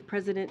meet with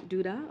President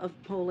Duda of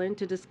Poland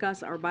to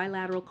discuss our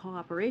bilateral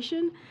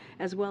cooperation,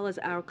 as well as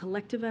our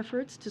collective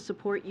efforts to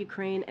support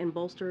Ukraine and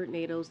bolster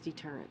NATO's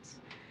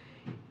deterrence.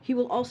 He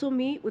will also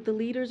meet with the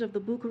leaders of the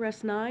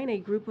Bucharest Nine, a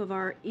group of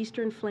our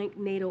Eastern Flank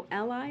NATO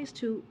allies,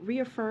 to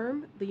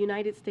reaffirm the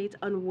United States'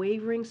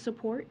 unwavering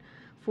support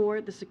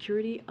for the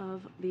security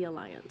of the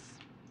alliance.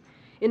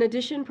 In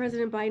addition,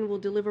 President Biden will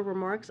deliver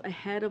remarks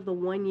ahead of the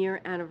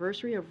one-year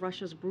anniversary of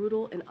Russia's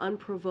brutal and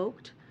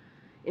unprovoked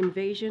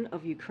invasion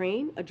of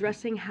Ukraine,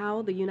 addressing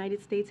how the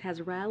United States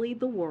has rallied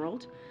the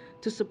world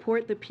to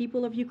support the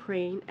people of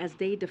Ukraine as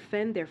they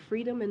defend their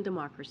freedom and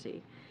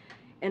democracy,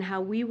 and how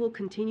we will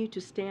continue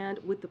to stand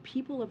with the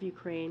people of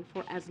Ukraine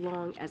for as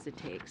long as it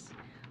takes.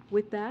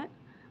 With that,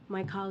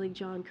 my colleague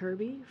John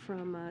Kirby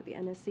from the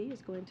NSC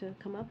is going to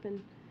come up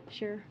and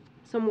share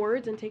some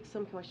words and take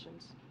some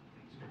questions.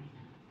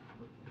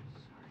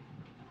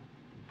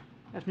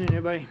 Afternoon,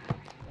 everybody.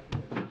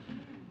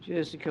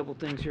 Just a couple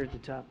things here at the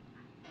top.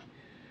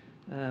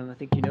 I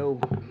think you know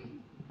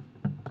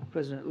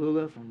President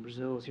Lula from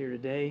Brazil is here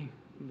today.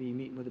 We'll be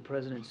meeting with the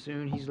president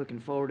soon. He's looking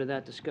forward to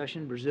that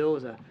discussion. Brazil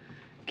is a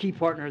key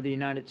partner of the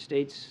United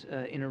States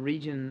in a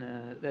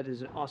region that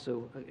is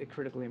also a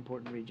critically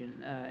important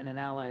region and an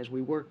ally as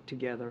we work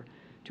together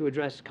to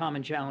address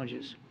common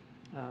challenges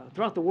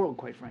throughout the world,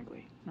 quite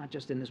frankly, not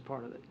just in this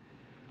part of it.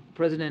 The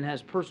president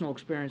has personal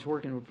experience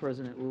working with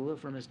President Lula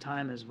from his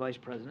time as vice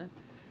president,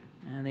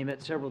 and they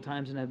met several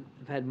times and have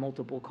had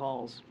multiple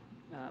calls.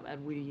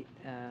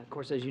 Of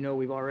course, as you know,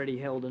 we've already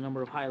held a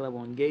number of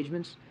high-level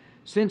engagements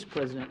since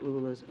President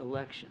Lula's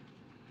election.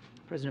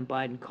 President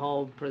Biden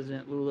called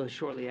President Lula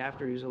shortly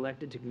after he was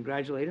elected to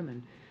congratulate him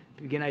and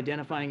to begin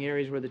identifying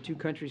areas where the two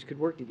countries could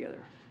work together.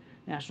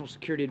 National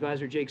Security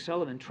Advisor Jake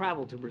Sullivan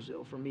traveled to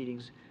Brazil for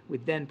meetings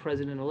with then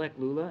President-elect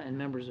Lula and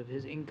members of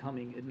his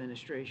incoming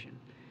administration.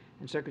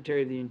 And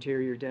Secretary of the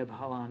Interior Deb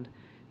Haaland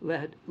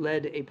led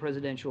a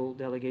presidential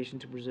delegation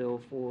to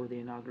Brazil for the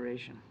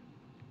inauguration.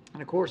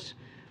 And of course,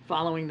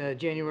 following the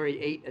January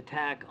 8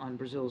 attack on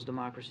Brazil's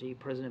democracy,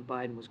 President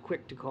Biden was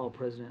quick to call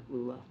President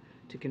Lula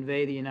to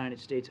convey the United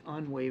States'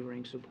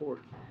 unwavering support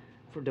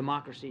for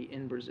democracy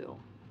in Brazil.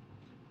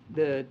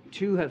 The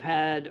two have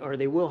had, or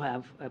they will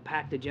have, a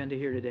packed agenda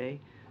here today,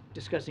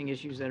 discussing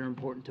issues that are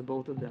important to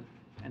both of them,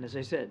 and as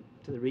I said,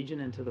 to the region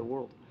and to the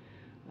world.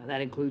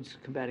 That includes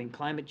combating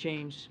climate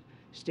change,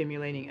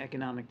 stimulating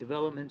economic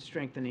development,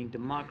 strengthening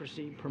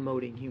democracy,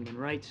 promoting human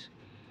rights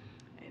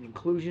and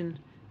inclusion,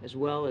 as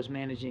well as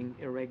managing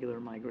irregular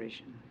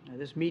migration.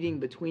 This meeting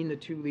between the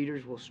two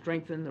leaders will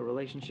strengthen the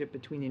relationship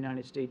between the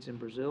United States and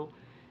Brazil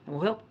and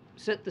will help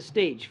set the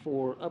stage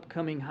for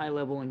upcoming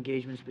high-level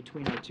engagements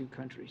between our two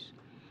countries.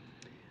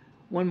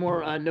 One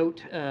more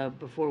note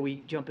before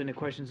we jump into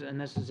questions, and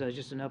this is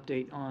just an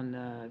update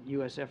on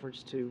U.S.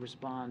 efforts to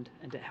respond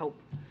and to help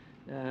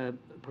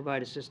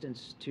provide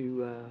assistance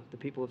to the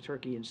people of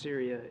Turkey and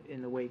Syria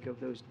in the wake of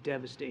those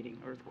devastating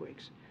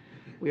earthquakes.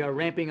 We are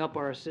ramping up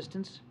our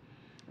assistance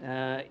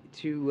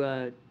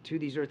to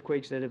these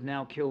earthquakes that have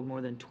now killed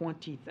more than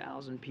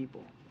 20,000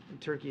 people in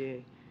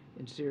Turkey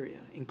and Syria,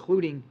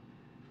 including,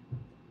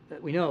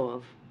 that we know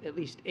of, at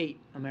least 8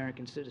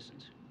 American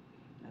citizens.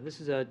 Now,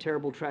 this is a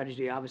terrible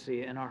tragedy,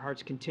 obviously, and our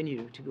hearts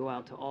continue to go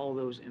out to all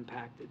those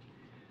impacted.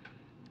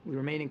 We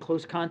remain in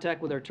close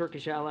contact with our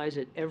Turkish allies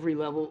at every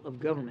level of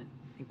government,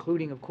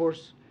 including, of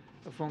course,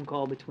 a phone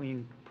call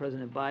between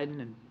President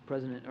Biden and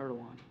President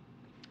Erdogan.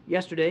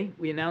 Yesterday,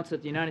 we announced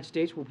that the United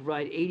States will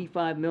provide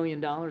 $85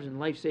 million in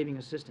life-saving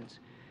assistance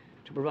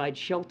to provide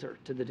shelter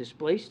to the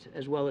displaced,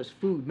 as well as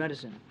food,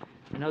 medicine,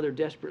 and other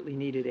desperately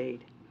needed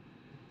aid.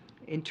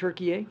 In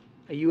Turkey,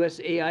 a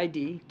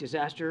USAID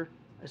disaster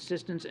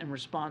assistance and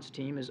response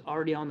team is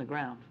already on the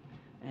ground,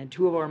 and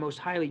 2 of our most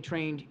highly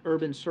trained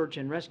urban search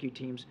and rescue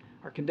teams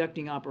are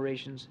conducting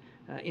operations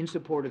in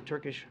support of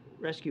Turkish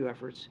rescue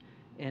efforts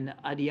in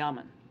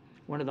Adıyaman,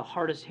 one of the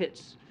hardest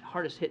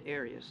hit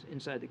areas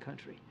inside the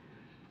country.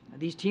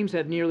 These teams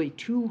have nearly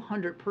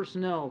 200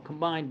 personnel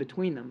combined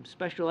between them,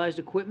 specialized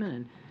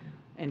equipment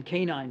and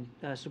canine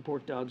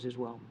support dogs as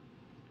well.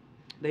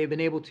 They have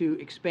been able to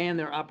expand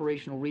their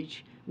operational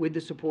reach with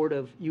the support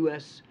of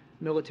U.S.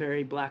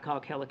 military Black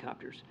Hawk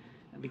helicopters.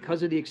 And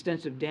because of the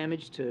extensive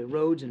damage to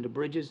roads and to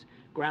bridges,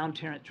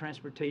 ground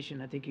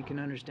transportation, I think you can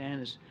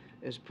understand,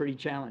 is pretty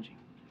challenging.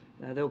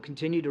 They'll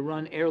continue to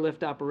run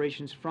airlift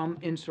operations from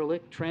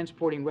Incirlik,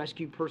 transporting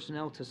rescue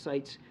personnel to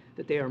sites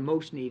that they are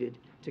most needed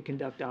to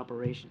conduct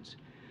operations.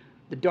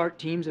 The DART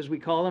teams, as we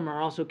call them,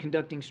 are also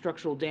conducting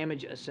structural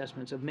damage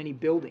assessments of many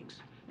buildings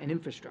and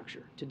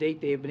infrastructure. To date,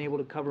 they have been able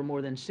to cover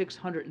more than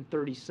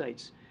 630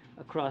 sites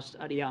across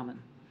Adıyaman.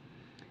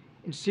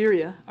 In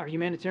Syria, our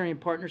humanitarian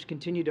partners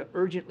continue to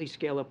urgently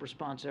scale up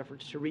response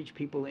efforts to reach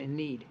people in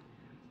need.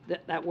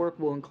 That work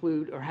will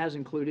include, or has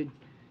included,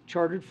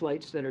 chartered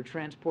flights that are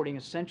transporting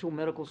essential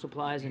medical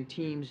supplies and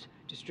teams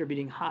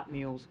distributing hot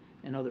meals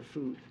and other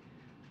food.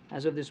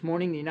 As of this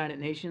morning, the United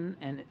Nations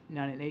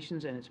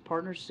and its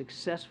partners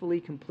successfully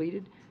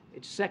completed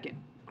its second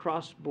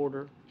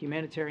cross-border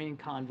humanitarian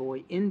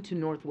convoy into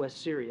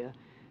northwest Syria,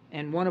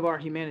 and one of our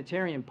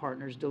humanitarian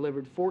partners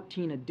delivered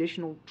 14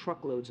 additional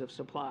truckloads of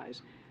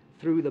supplies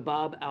through the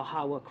Bab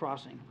al-Hawa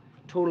crossing,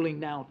 totaling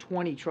now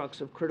 20 trucks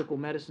of critical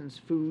medicines,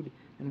 food,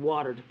 and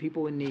water to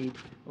people in need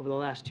over the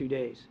last 2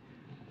 days.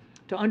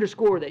 To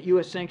underscore that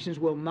U.S. sanctions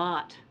will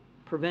not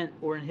prevent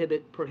or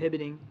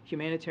prohibiting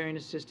humanitarian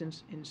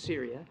assistance in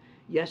Syria,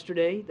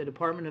 yesterday the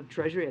Department of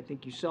Treasury, I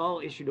think you saw,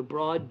 issued a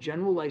broad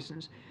general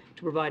license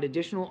to provide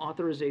additional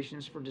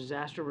authorizations for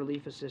disaster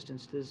relief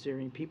assistance to the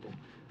Syrian people.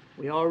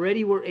 We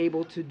already were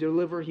able to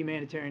deliver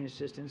humanitarian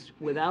assistance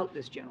without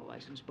this general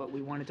license, but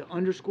we wanted to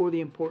underscore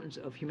the importance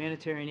of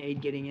humanitarian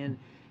aid getting in,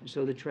 and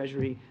so the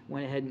Treasury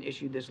went ahead and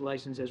issued this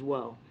license as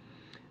well.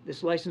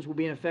 This license will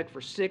be in effect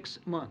for 6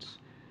 months.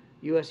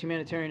 U.S.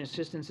 humanitarian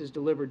assistance is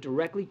delivered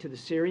directly to the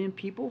Syrian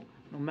people,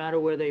 no matter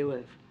where they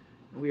live.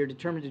 We are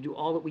determined to do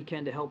all that we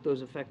can to help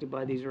those affected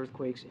by these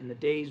earthquakes in the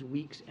days,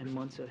 weeks, and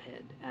months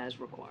ahead, as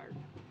required.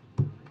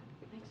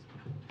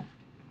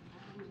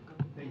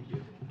 Thank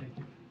you. Thank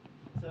you.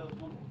 So,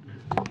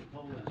 on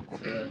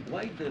Poland,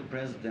 why the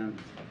president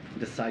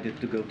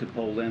decided to go to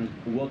Poland?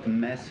 What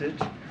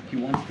message he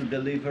wants to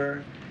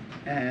deliver?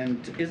 And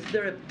is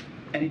there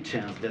any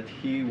chance that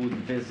he would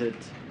visit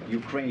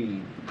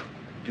Ukraine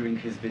during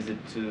his visit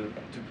to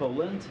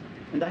Poland?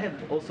 And I have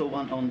also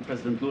one on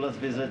President Lula's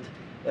visit.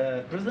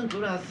 President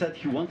Lula has said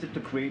he wanted to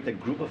create a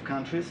group of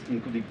countries,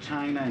 including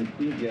China and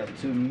India,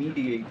 to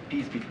mediate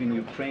peace between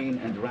Ukraine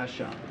and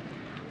Russia.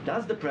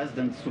 Does the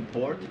president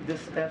support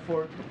this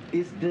effort?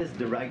 Is this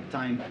the right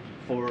time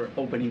for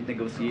opening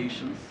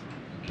negotiations?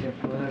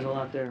 Well, there's a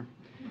lot there.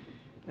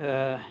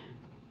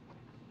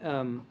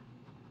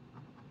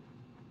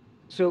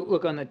 So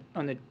look, on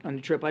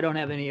the trip, I don't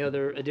have any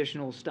other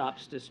additional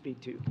stops to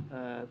speak to.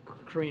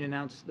 Karine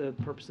announced the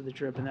purpose of the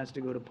trip, and that's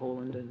to go to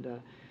Poland.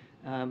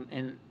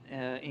 And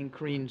in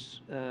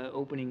Karine's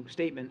opening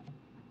statement,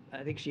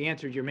 I think she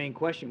answered your main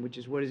question, which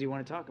is what does he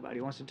want to talk about? He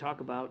wants to talk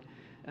about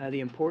the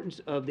importance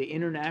of the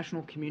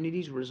international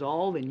community's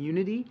resolve and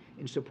unity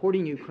in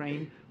supporting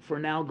Ukraine for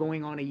now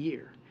going on a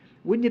year.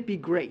 Wouldn't it be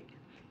great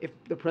if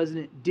the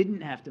president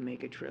didn't have to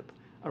make a trip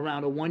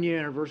around a one-year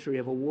anniversary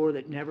of a war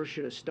that never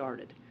should have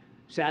started?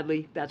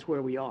 Sadly, that's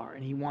where we are,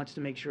 and he wants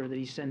to make sure that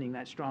he's sending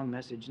that strong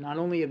message, not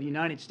only of the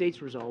United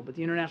States resolve, but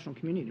the international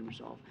community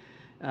resolve,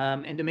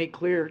 and to make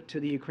clear to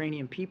the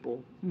Ukrainian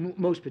people,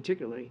 most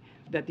particularly,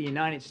 that the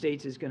United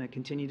States is going to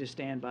continue to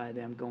stand by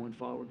them going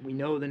forward. We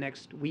know the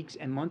next weeks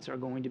and months are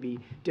going to be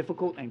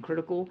difficult and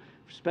critical,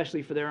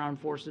 especially for their armed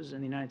forces,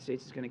 and the United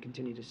States is going to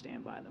continue to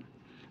stand by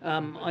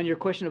them. On your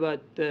question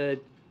about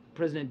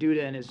President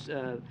Duda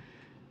and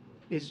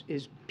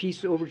his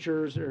peace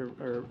overtures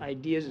or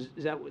ideas,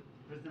 is that what?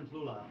 President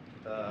Lula.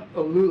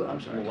 Lula,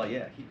 I'm sorry. Lula,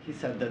 yeah. He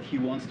said that he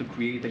wants to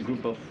create a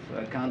group of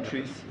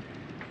countries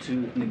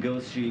to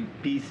negotiate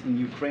peace in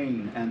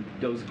Ukraine, and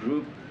those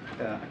groups,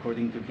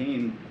 according to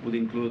him, would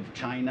include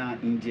China,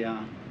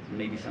 India,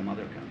 maybe some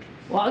other countries.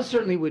 Well, I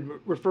certainly would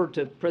refer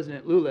to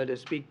President Lula to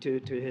speak to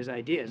his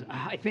ideas.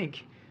 I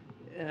think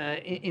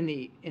in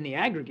the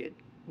aggregate,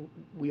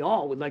 we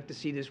all would like to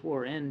see this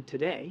war end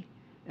today.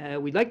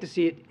 We'd like to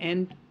see it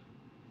end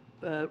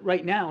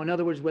right now, in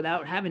other words,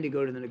 without having to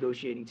go to the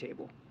negotiating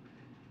table.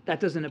 That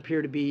doesn't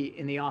appear to be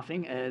in the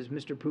offing, as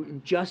Mr.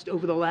 Putin just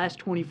over the last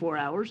 24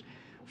 hours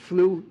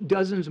flew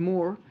dozens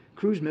more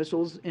cruise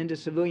missiles into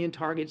civilian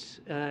targets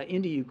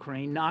into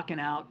Ukraine, knocking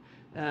out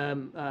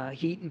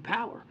heat and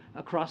power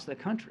across the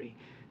country.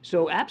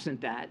 So absent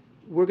that,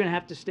 we're going to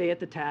have to stay at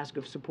the task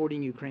of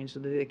supporting Ukraine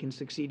so that they can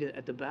succeed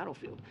at the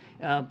battlefield.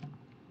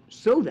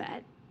 So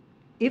that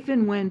if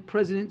and when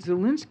President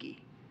Zelensky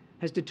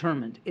has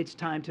determined it's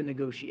time to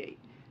negotiate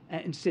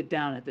and sit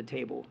down at the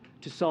table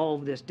to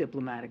solve this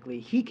diplomatically,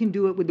 he can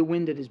do it with the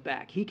wind at his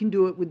back. He can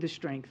do it with the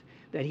strength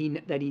that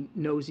he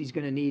knows he's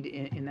going to need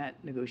in that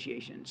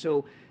negotiation.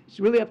 So it's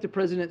really up to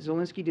President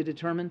Zelensky to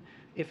determine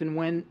if and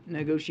when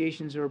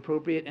negotiations are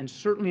appropriate, and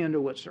certainly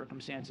under what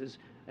circumstances.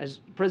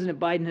 As President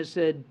Biden has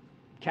said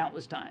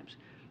countless times,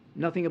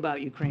 nothing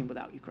about Ukraine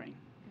without Ukraine.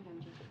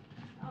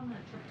 On the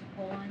trip to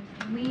Poland,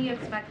 can we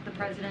expect the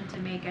president to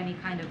make any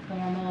kind of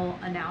formal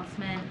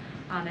announcement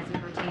as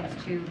it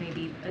pertains to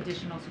maybe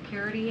additional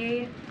security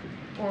aid?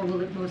 Or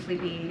will it mostly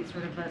be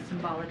sort of a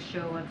symbolic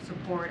show of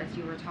support, as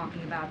you were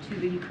talking about, to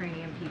the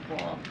Ukrainian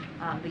people,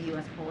 the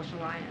U.S.-Polish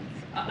alliance?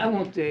 I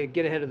won't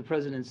get ahead of the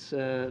president's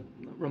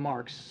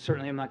remarks.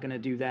 Certainly I'm not going to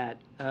do that.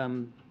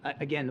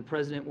 Again, the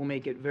president will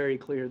make it very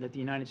clear that the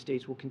United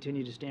States will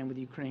continue to stand with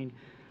Ukraine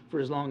for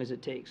as long as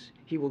it takes.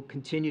 He will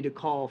continue to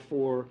call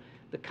for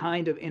the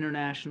kind of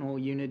international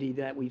unity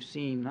that we've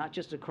seen, not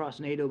just across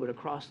NATO, but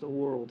across the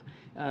world,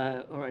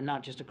 or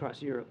not just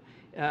across Europe.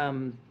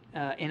 And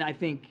I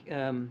think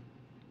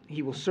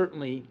he will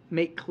certainly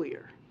make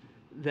clear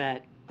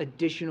that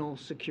additional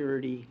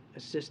security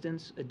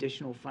assistance,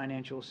 additional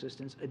financial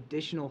assistance,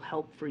 additional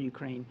help for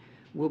Ukraine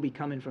will be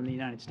coming from the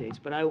United States.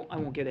 But I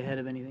won't get ahead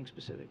of anything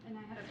specific. And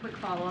I had a quick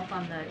follow-up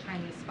on the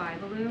Chinese spy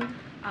balloon.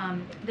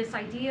 This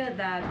idea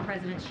that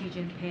President Xi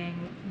Jinping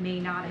may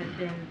not have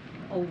been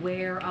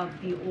aware of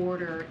the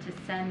order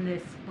to send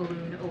this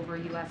balloon over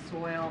U.S.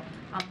 soil,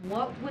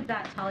 what would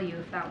that tell you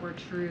if that were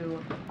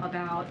true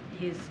about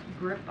his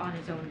grip on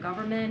his own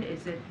government?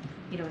 Is it,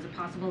 is it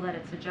possible that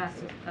it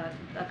suggests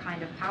a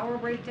kind of power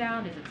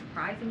breakdown? Is it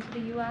surprising to the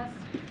U.S.?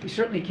 We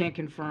certainly can't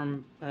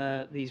confirm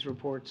these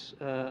reports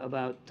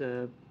about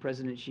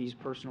President Xi's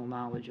personal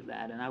knowledge of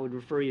that, and I would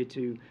refer you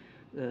to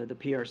the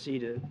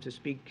PRC to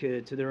speak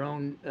to their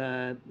own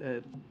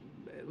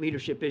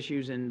leadership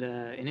issues and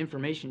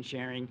information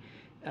sharing.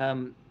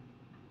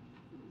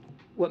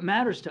 What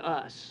matters to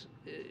us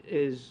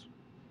is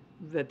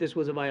that this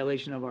was a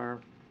violation of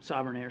our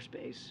sovereign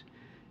airspace,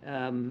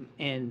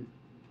 and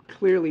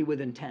clearly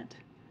with intent.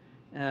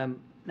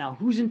 Now,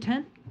 whose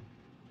intent?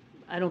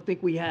 I don't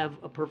think we have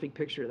a perfect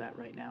picture of that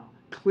right now.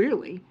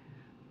 Clearly,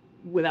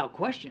 without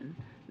question,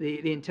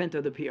 the intent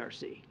of the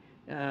PRC,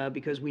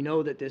 because we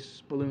know that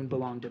this balloon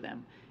belonged to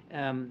them.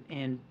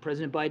 And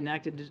President Biden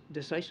acted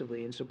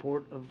decisively in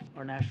support of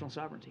our national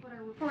sovereignty. What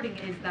our reporting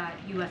is that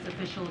U.S.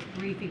 officials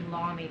briefing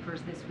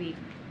lawmakers this week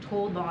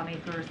told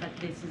lawmakers that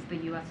this is the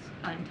U.S.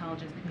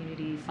 intelligence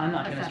community's assessment. I'm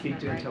not going to speak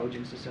to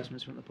intelligence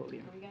assessments from the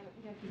podium. We gotta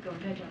keep going.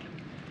 Go ahead,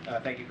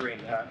 John. Thank you,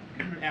 Karine.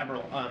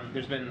 Admiral,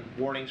 there's been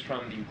warnings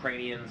from the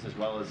Ukrainians as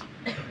well as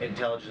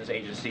intelligence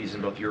agencies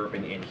in both Europe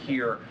and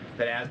here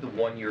that as the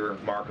one-year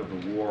mark of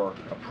the war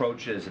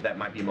approaches, that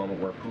might be a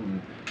moment where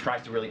Putin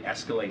tries to really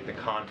escalate the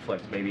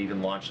conflict, maybe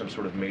even launch some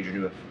sort of major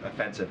new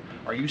offensive.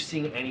 Are you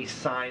seeing any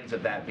signs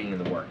of that being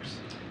in the works?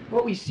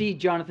 What we see,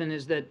 Jonathan,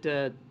 is that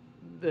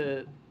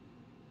the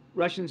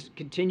Russians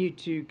continue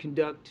to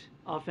conduct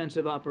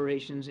offensive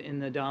operations in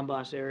the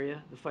Donbass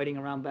area. The fighting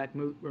around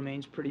Bakhmut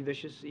remains pretty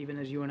vicious, even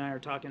as you and I are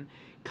talking.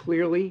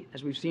 Clearly,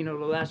 as we've seen over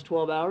the last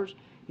 12 hours,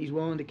 he's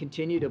willing to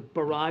continue to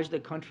barrage the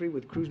country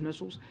with cruise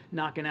missiles,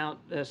 knocking out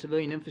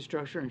civilian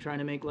infrastructure and trying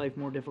to make life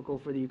more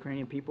difficult for the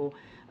Ukrainian people.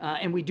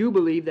 And we do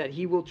believe that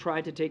he will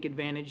try to take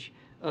advantage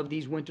of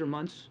these winter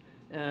months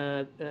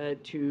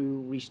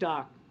to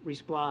restock,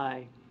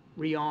 resupply,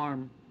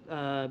 rearm,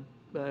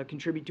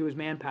 contribute to his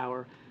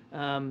manpower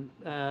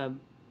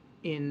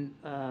in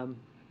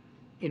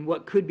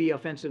what could be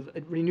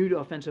renewed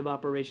offensive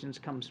operations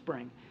come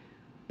spring.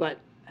 But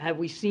have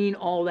we seen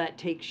all that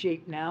take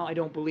shape now? I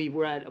don't believe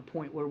we're at a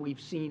point where we've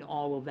seen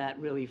all of that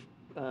really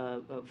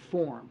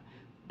form,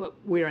 but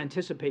we're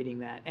anticipating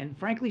that, and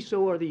frankly,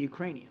 so are the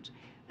Ukrainians.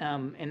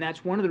 And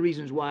that's one of the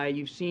reasons why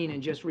you've seen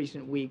in just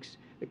recent weeks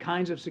the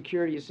kinds of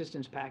security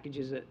assistance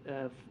packages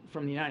that,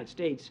 from the United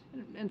States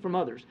and from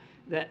others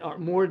that are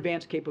more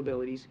advanced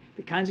capabilities,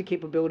 the kinds of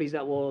capabilities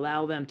that will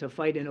allow them to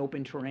fight in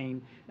open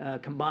terrain,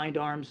 combined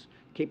arms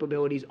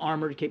capabilities,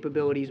 armored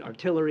capabilities,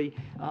 artillery.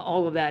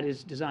 All of that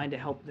is designed to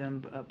help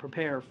them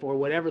prepare for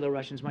whatever the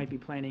Russians might be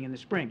planning in the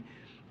spring.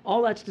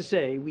 All that's to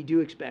say, we do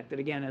expect that,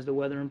 again, as the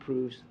weather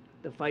improves,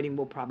 the fighting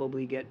will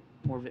probably get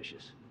more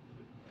vicious.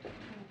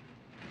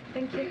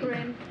 Thank you,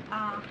 Karine.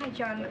 Hi,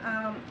 John.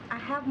 I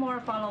have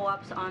more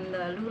follow-ups on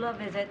the Lula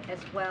visit as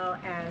well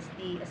as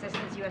the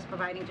assistance U.S.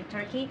 providing to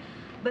Turkey.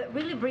 But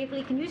really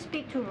briefly, can you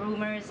speak to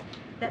rumors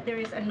that there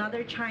is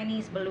another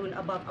Chinese balloon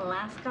above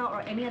Alaska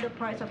or any other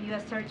parts of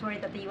U.S. territory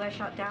that the U.S.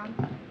 shot down?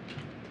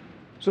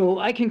 So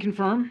I can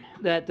confirm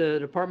that the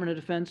Department of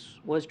Defense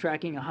was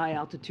tracking a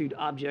high-altitude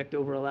object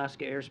over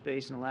Alaska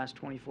airspace in the last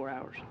 24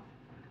 hours.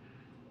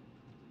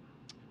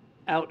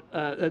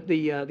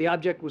 The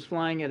object was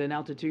flying at an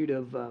altitude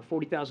of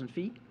 40,000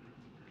 feet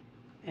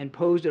and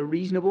posed a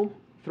reasonable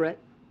threat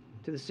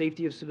to the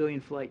safety of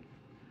civilian flight.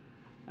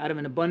 Out of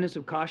an abundance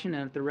of caution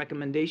and at the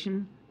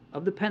recommendation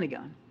of the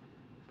Pentagon,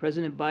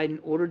 President Biden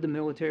ordered the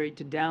military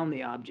to down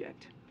the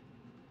object.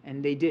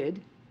 And they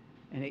did,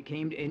 and it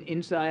came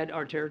inside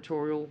our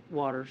territorial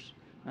waters.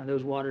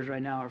 Those waters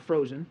right now are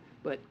frozen,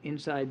 but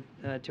inside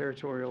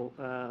territorial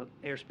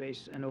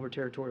airspace and over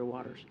territorial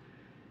waters.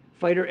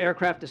 Fighter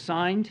aircraft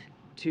assigned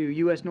to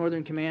U.S.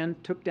 Northern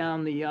Command took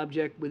down the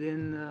object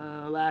within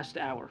the last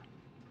hour.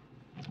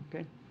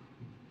 Okay.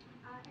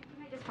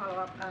 Can I just follow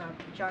up,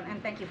 John,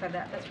 and thank you for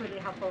that. That's really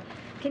helpful.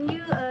 Can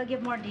you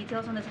give more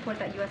details on the support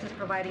that U.S. is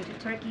providing to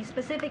Turkey?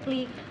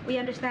 Specifically, we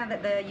understand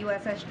that the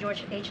USS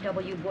George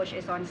H.W. Bush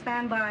is on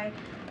standby.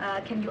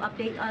 Can you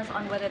update us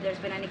on whether there's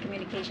been any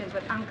communications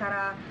with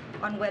Ankara,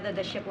 on whether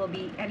the ship will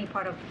be any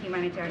part of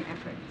humanitarian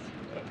efforts?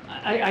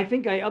 I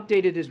think I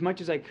updated as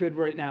much as I could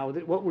right now.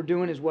 What we're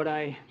doing is what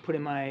I put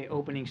in my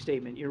opening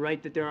statement. You're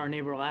right that there are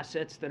naval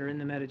assets that are in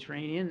the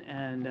Mediterranean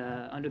and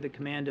under the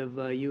command of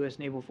U.S.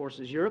 Naval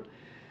Forces Europe.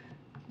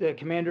 The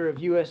commander of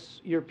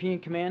U.S. European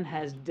Command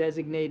has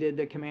designated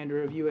the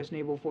commander of U.S.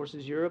 Naval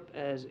Forces Europe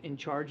as in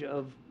charge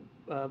of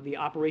the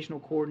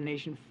operational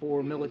coordination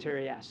for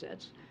military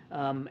assets,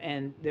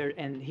 and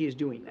he is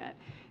doing that.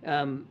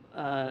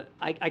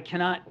 I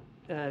cannot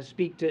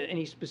speak to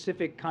any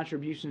specific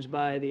contributions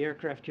by the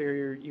aircraft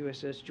carrier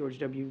USS George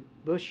H.W.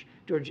 Bush,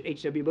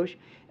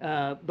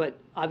 but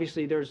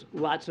obviously there's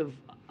lots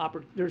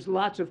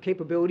of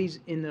capabilities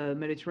in the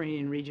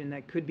Mediterranean region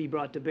that could be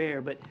brought to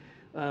bear. But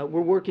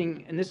we're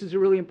working, and this is a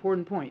really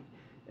important point.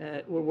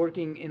 We're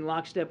working in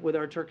lockstep with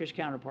our Turkish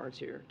counterparts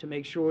here to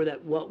make sure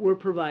that what we're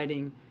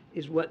providing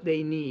is what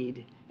they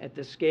need at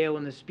the scale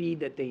and the speed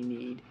that they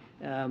need,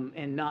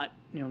 and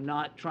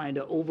not trying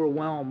to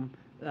overwhelm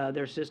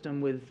their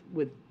system with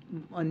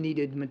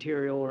unneeded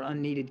material or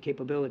unneeded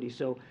capability.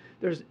 So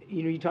there's,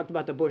 you talked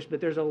about the Bush,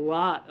 but there's a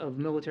lot of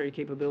military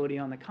capability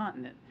on the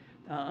continent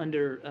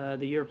under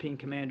the European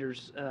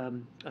commander's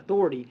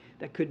authority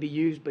that could be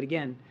used. But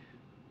again,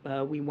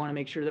 we want to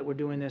make sure that we're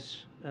doing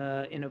this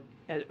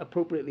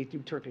appropriately through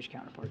Turkish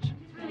counterparts.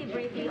 Really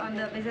briefly on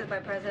the visit by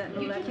President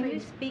Lula, can you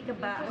speak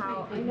about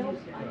how... I know,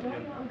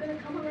 I'm going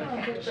to come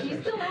around, but she's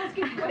still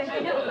asking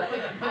questions.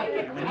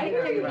 I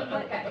hear you.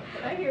 Okay.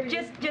 I hear you.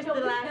 Just the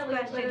last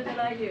question. Than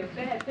I do.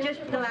 Go ahead. Just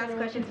the last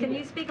question. Can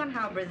you speak on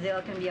how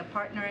Brazil can be a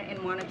partner in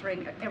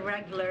monitoring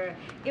irregular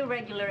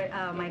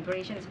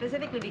migration,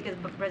 specifically because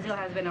Brazil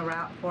has been a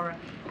route for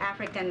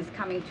Africans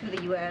coming to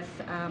the U.S.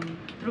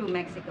 Through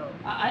Mexico?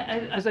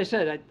 As I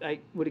said, I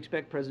would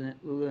expect President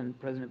Lula and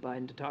President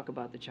Biden to talk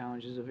about the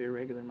challenges of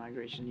irregular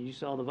migration. You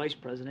saw the Vice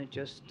President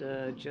just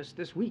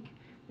this week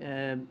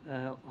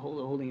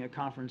holding a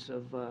conference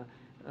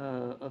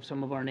of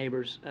some of our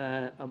neighbors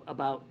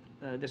about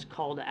this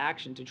call to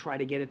action to try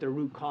to get at the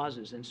root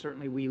causes. And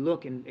certainly we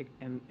look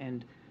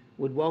and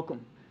would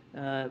welcome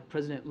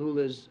President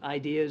Lula's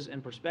ideas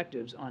and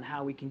perspectives on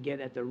how we can get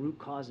at the root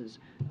causes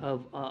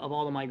of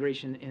all the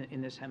migration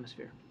in this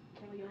hemisphere.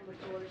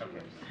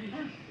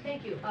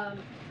 Thank you.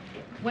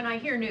 When I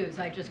hear news,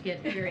 I just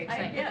get very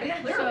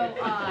excited. So,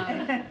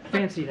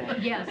 fancy that.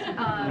 Yes.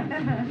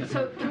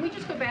 So can we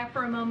just go back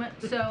for a moment?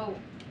 So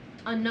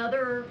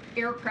another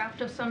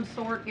aircraft of some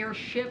sort,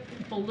 airship,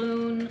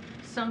 balloon,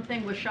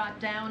 something was shot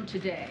down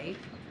today.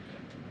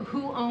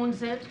 Who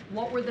owns it?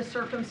 What were the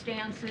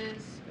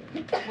circumstances?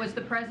 Was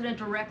the president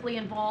directly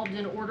involved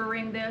in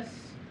ordering this?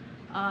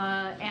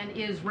 And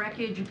is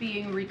wreckage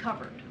being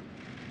recovered?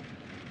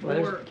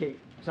 Well, Or- okay,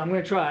 so I'm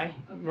going to try.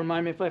 Okay.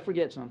 Remind me if I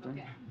forget something.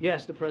 Okay.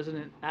 Yes, the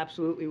president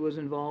absolutely was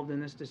involved in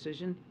this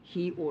decision.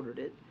 He ordered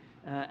it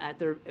at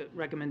the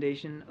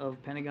recommendation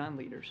of Pentagon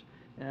leaders.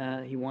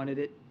 He wanted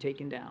it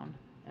taken down,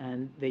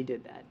 and they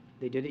did that.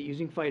 They did it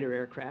using fighter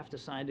aircraft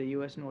assigned to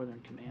U.S. Northern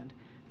Command.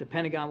 The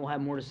Pentagon will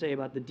have more to say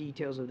about the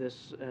details of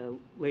this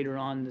later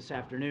on this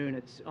afternoon.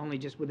 It's only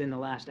just within the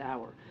last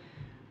hour.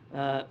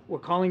 We're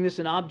calling this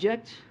an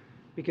object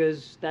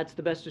because that's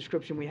the best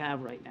description we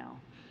have right now.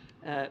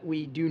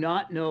 We do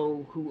not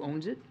know who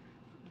owns it,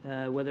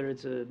 whether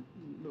it's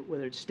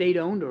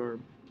state-owned or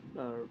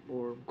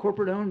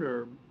corporate-owned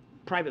or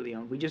privately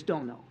owned. We just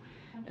don't know.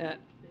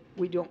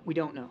 We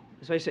don't know.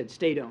 As I said,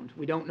 state-owned.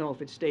 We don't know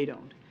if it's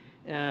state-owned,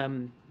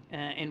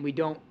 and we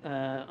don't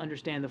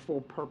understand the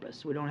full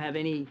purpose. We don't have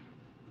any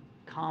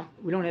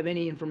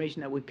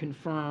information that would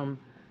confirm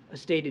a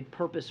stated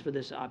purpose for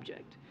this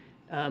object.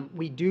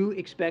 We do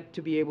expect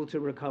to be able to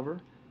recover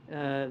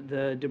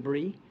the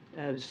debris.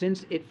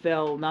 Since it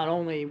fell not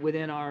only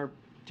within our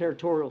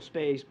territorial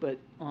space, but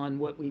on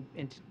what we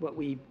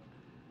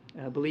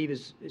believe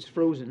is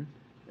frozen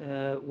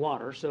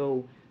water,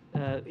 so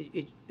a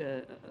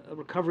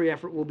recovery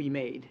effort will be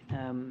made,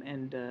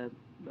 and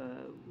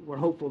we're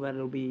hopeful that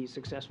it'll be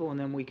successful, and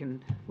then we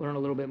can learn a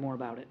little bit more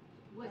about it.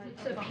 Was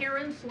its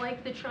appearance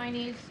like the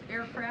Chinese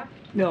aircraft?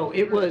 No,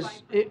 it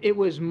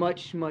was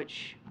much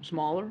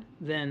smaller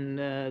than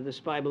the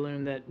spy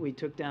balloon that we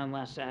took down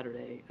last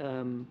Saturday.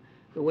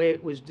 The way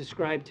it was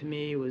described to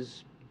me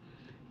was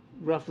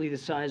roughly the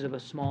size of a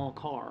small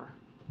car,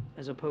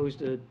 as opposed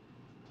to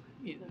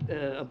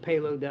a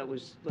payload that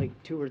was like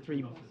 2 or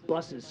 3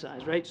 buses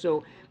size, right?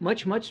 So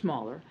much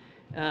smaller,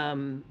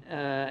 and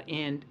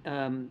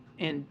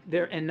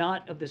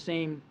not of the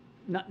same,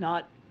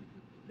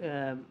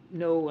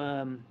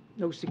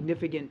 no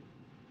significant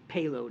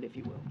payload, if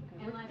you will.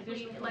 And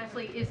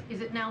lastly,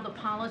 is it now the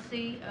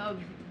policy of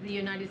the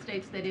United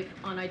States that if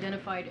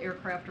unidentified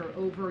aircraft are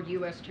over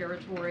U.S.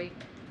 territory,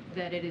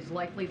 that it is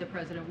likely the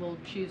president will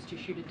choose to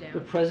shoot it down? The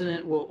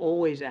president will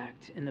always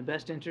act in the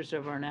best interest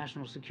of our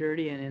national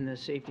security and in the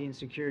safety and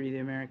security of the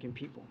American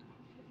people.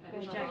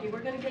 Jackie,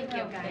 we're going to Thank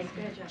you, guys.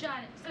 John,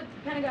 so the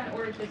Pentagon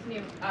ordered this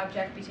new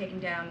object be taken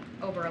down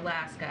over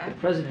Alaska. The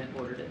president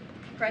ordered it.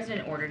 The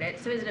president ordered it.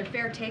 So is it a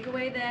fair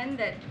takeaway then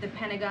that the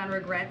Pentagon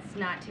regrets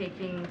not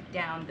taking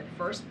down the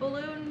first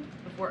balloon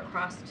before it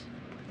crossed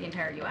the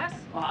entire U.S.?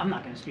 Well, I'm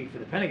not going to speak for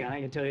the Pentagon.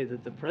 I can tell you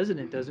that the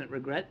president doesn't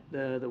regret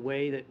the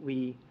way that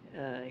we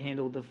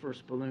handled the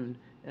first balloon.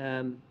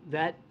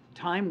 That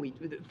time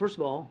first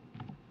of all,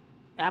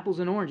 apples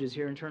and oranges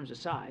here in terms of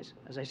size.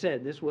 As I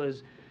said, this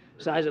was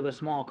size of a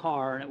small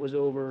car, and it was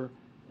over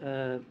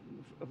a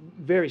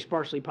very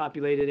sparsely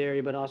populated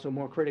area, but also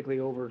more critically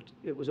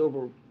it was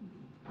over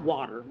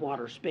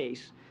water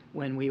space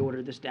when we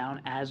ordered this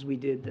down, as we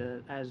did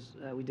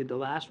the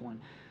last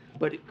one,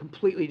 but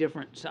completely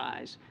different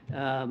size.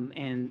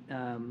 And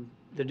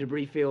the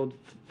debris field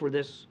for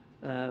this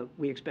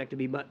we expect to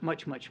be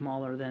much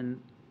smaller than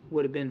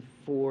would have been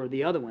for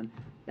the other one.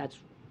 That's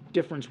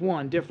difference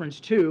one. Difference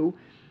two,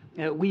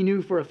 we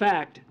knew for a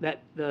fact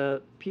that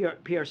the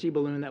PRC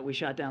balloon that we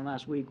shot down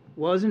last week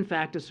was in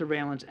fact a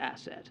surveillance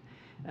asset,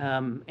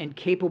 and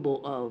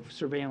capable of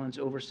surveillance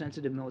over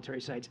sensitive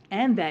military sites,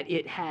 and that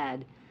it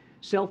had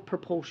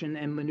self-propulsion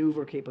and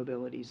maneuver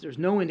capabilities. There's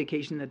no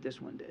indication that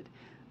this one did.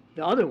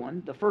 The other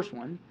one, the first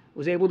one,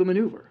 was able to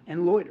maneuver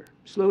and loiter,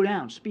 slow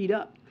down, speed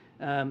up.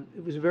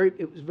 It was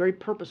very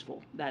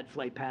purposeful, that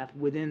flight path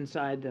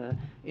inside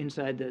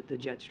the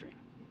jet stream.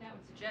 That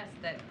would suggest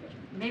that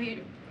maybe you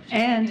should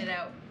And- have taken it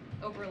out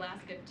over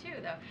Alaska too,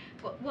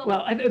 though.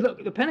 Well,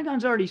 look, the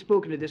Pentagon's already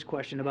spoken to this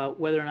question about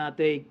whether or not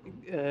they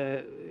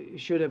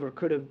should have or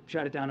could have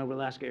shot it down over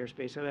Alaska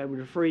airspace. I would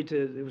refer you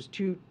to, there was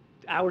 2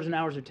 hours and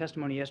hours of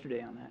testimony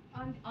yesterday on that.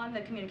 On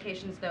the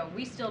communications, though,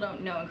 we still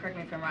don't know, and correct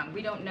me if I'm wrong,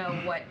 we don't know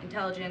what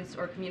intelligence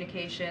or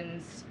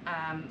communications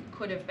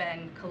could have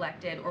been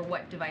collected or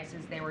what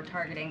devices they were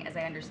targeting, as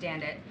I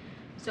understand it.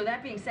 So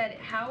that being said,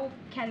 how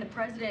can the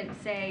president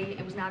say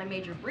it was not a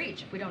major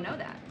breach if we don't know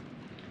that?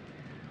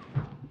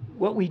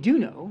 What we do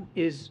know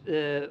is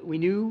we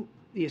knew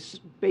the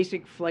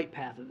basic flight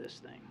path of this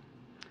thing,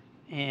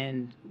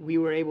 and we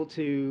were able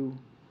to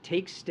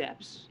take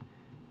steps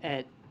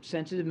at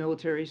sensitive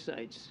military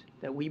sites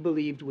that we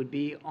believed would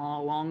be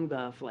along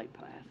the flight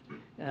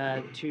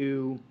path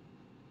to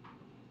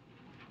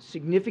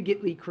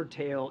significantly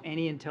curtail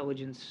any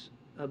intelligence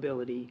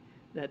ability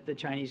that the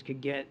Chinese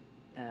could get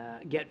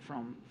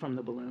from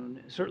the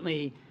balloon.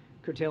 Certainly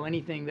curtail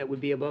anything that would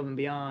be above and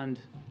beyond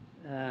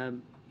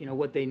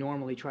what they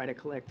normally try to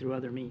collect through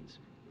other means.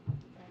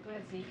 Go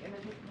ahead, Zeke, and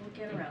then we'll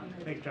get around.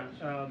 Thanks,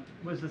 John.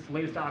 Was this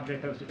latest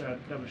object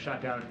that was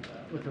shot down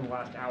within the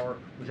last hour,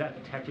 was that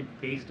detected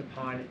based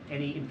upon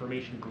any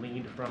information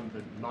gleaned from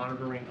the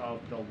monitoring of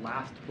the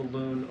last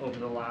balloon over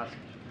the last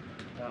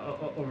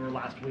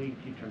week,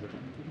 in terms of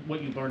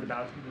what you learned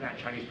about that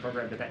Chinese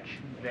program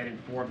that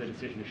informed the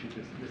decision to shoot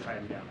this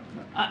item down?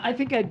 I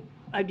think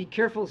I'd be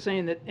careful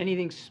saying that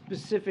anything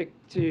specific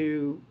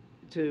to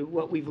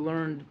what we've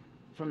learned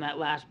from that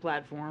last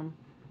platform.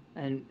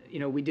 And, you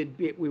know, we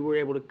were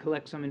able to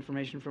collect some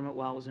information from it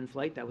while it was in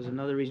flight. That was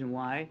another reason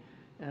why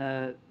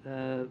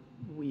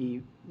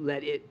we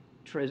let it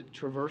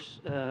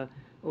traverse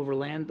over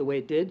land the way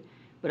it did.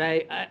 But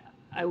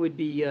I would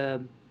be,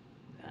 I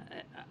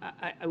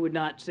would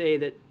not say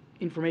that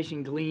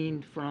information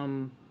gleaned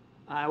from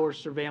our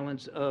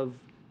surveillance of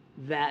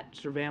that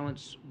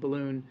surveillance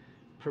balloon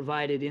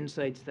provided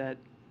insights that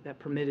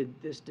permitted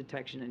this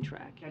detection and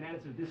track. And as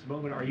of this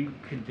moment, are you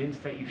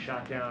convinced that you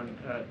shot down,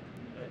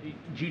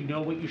 do you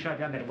know what you shot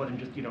down, that it wasn't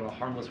just, you know, a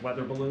harmless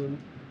weather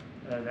balloon?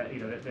 That,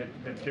 you know,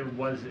 that there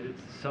was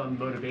some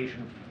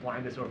motivation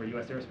flying this over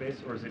U.S.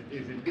 airspace, or is it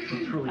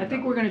truly? I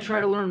think we're going to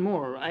try to learn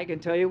more. I can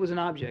tell you it was an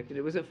object.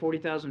 It was at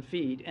 40,000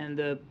 feet, and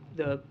the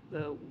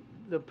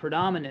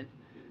predominant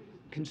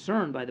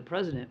concern by the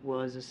president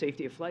was a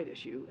safety of flight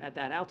issue at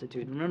that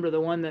altitude. Remember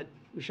the one that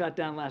we shot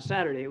down last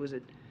Saturday? It was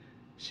at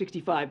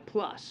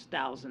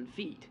 65,000+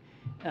 feet.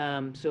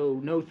 So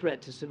no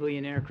threat to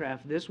civilian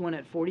aircraft. This one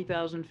at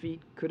 40,000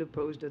 feet could have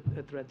posed a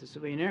threat to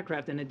civilian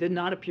aircraft, and it did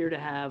not appear to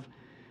have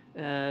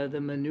the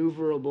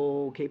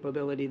maneuverable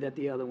capability that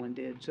the other one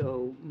did.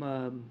 So,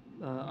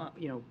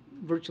 you know,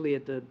 virtually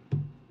at the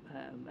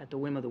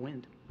whim of the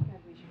wind.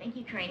 Thank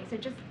you, Karine. So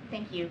just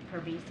thank you,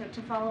 Purvi. So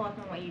to follow up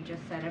on what you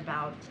just said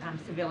about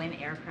civilian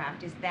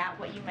aircraft, is that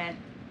what you meant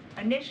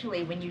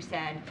initially when you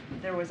said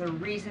there was a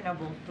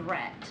reasonable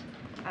threat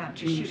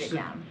to shoot it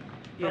down?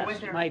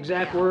 Yes, my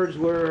exact words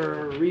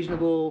were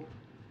reasonable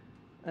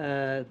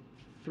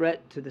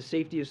threat to the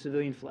safety of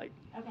civilian flight.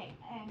 Okay,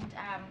 and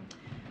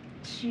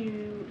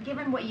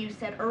given what you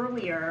said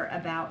earlier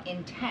about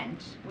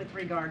intent with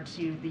regard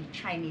to the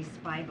Chinese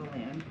spy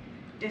balloon,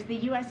 does the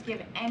U.S.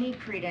 give any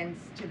credence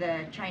to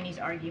the Chinese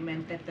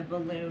argument that the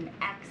balloon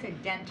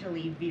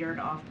accidentally veered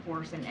off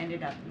course and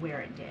ended up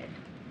where it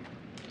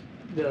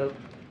did?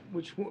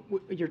 Which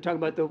you're talking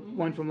about, the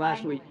one from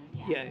last week?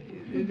 Yeah.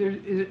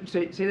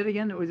 Say that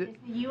again. Or is it?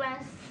 Does the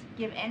U.S.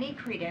 give any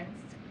credence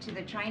to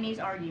the Chinese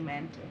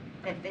argument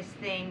that this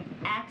thing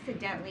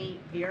accidentally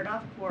veered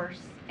off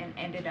course and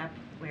ended up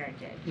where it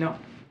did? No.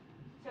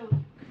 So,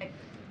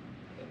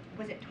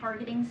 was it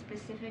targeting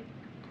specific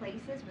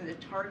places? Was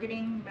it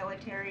targeting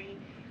military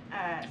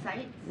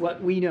sites?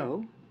 What we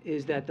know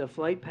is that the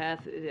flight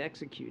path it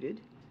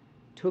executed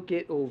took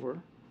it over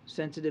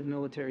sensitive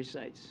military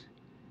sites.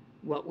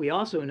 What we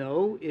also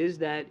know is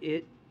that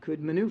it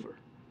could maneuver,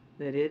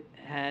 that it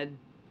had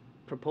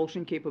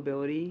propulsion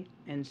capability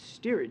and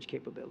steerage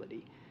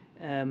capability,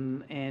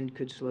 and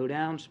could slow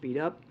down, speed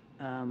up,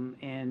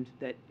 and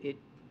that it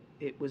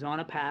was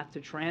on a path to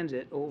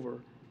transit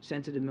over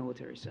sensitive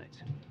military sites.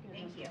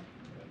 Thank you.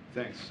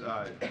 Thanks.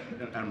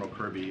 Admiral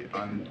Kirby,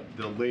 on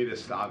the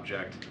latest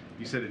object,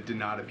 you said it did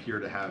not appear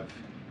to have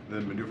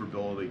the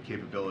maneuverability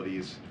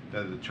capabilities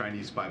that the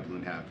Chinese spy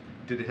balloon have.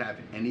 Did it have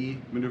any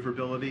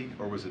maneuverability,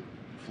 or was it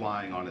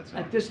flying on its own?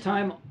 At this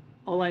time,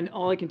 all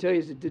I can tell you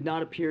is it did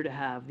not appear to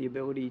have the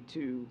ability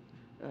to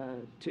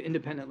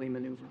independently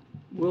maneuver.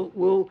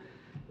 We'll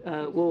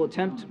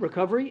attempt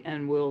recovery,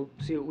 and we'll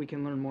see what we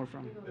can learn more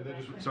from. And then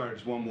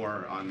just one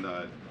more on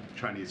the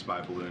Chinese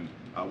spy balloon.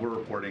 We're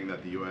reporting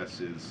that the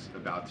U.S. is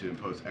about to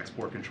impose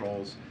export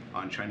controls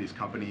on Chinese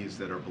companies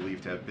that are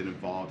believed to have been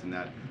involved in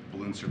that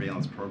balloon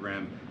surveillance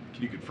program.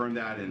 Can you confirm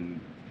that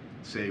and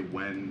say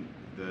when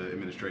the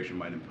administration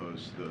might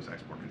impose those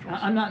export controls?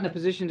 I'm not in a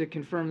position to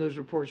confirm those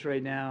reports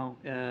right now,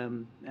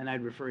 and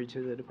I'd refer you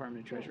to the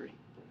Department of Treasury.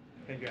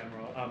 Thank you,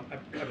 Admiral.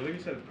 I believe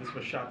you said this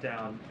was shot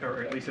down,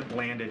 or at least it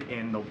landed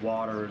in the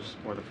waters,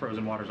 or the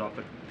frozen waters off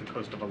the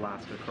coast of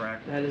Alaska,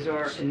 correct? That is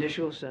our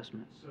initial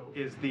assessment. So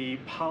is the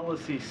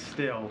policy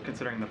still,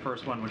 considering the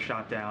first one was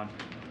shot down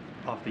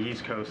off the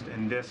East Coast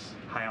and this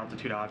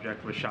high-altitude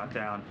object was shot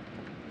down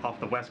off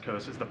the West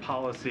Coast, is the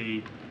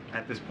policy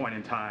at this point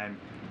in time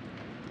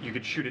you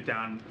could shoot it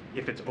down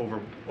if it's over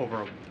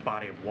a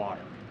body of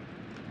water?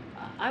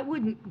 I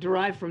wouldn't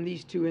derive from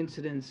these two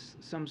incidents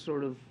some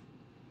sort of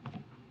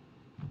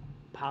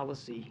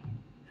policy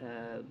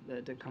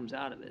that comes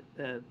out of it.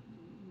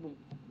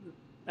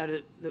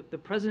 The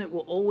president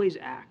will always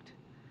act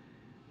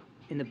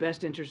in the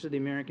best interest of the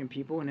American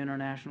people and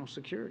international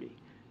security.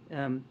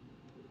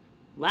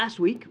 Last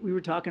week, we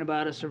were talking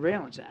about a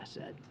surveillance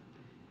asset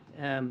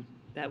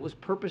that was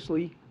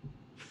purposely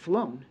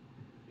flown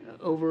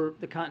over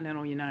the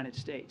continental United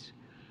States.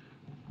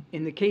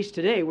 In the case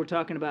today, we're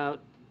talking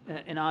about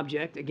an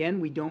object. Again,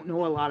 we don't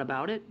know a lot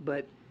about it,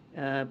 but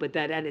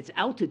that at its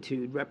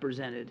altitude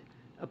represented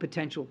a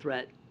potential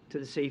threat to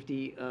the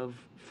safety of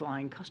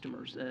flying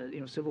customers,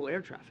 civil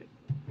air traffic.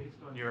 Based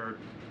on your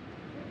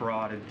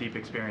broad and deep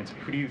experience,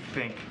 who do you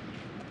think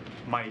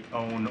might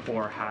own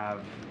or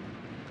have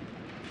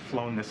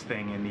flown this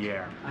thing in the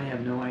air? I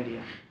have no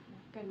idea.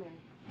 Good, Mary.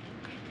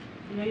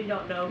 You know, you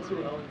don't know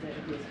who owns it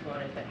or who's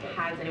flown it, but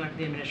has anyone from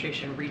the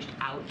administration reached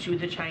out to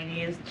the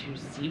Chinese to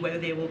see whether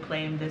they will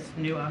claim this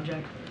new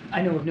object?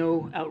 I know of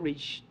no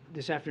outreach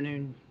this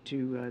afternoon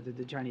to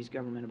the Chinese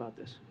government about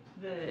this.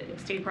 The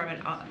State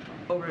Department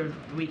over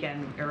the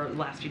weekend, or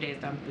last few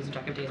days, I'm losing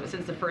track of days, but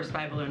since the first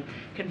spy balloon,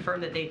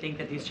 confirmed that they think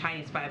that these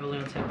Chinese spy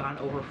balloons have gone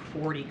over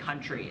 40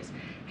 countries.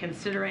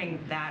 Considering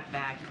that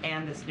fact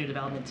and this new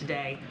development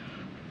today,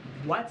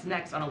 what's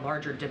next on a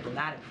larger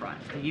diplomatic front?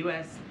 The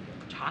U.S.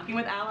 talking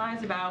with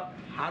allies about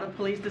how to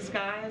police the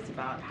skies,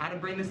 about how to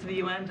bring this to the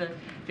UN to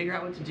figure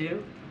out what to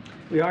do?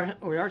 We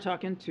are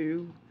talking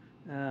to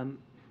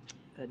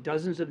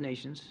dozens of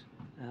nations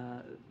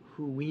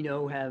who we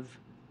know have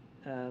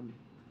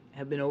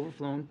been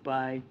overflown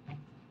by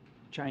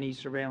Chinese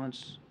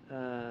surveillance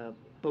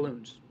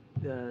balloons,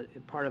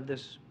 part of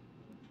this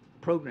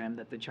program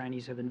that the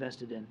Chinese have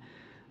invested in,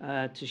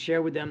 to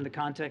share with them the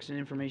context and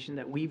information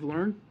that we've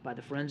learned by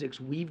the forensics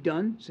we've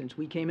done since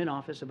we came in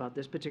office about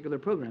this particular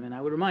program. And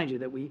I would remind you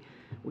that we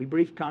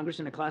briefed Congress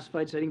in a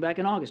classified setting back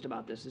in August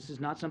about this. This is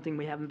not something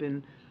we haven't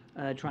been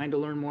trying to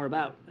learn more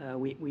about.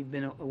 We've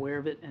been aware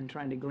of it and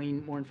trying to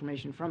glean more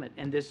information from it.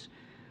 And this,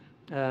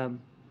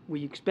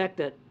 we expect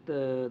that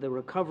the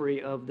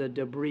recovery of the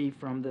debris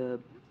from the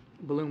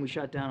balloon we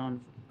shot down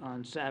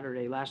on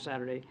last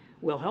Saturday,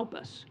 will help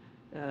us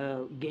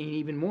gain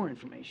even more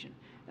information.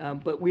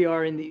 But we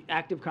are in the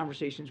active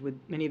conversations with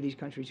many of these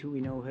countries who we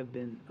know have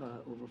been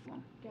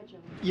overflown. Gotcha.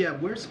 Yeah,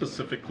 where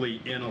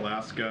specifically in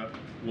Alaska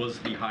was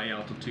the high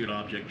altitude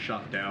object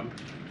shot down?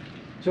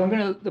 So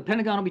the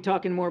Pentagon will be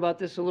talking more about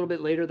this a little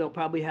bit later. They'll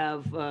probably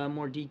have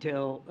more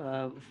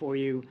detail for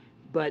you.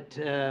 But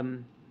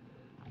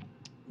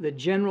the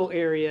general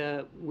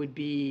area would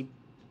be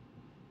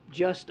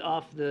just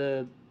off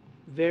the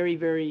very,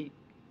 very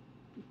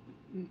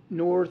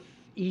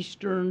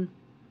northeastern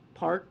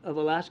part of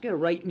Alaska,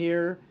 right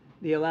near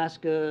the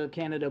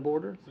Alaska-Canada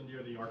border. So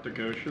near the Arctic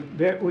Ocean?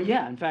 Well,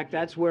 yeah, in fact,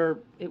 that's where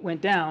it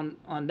went down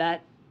on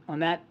that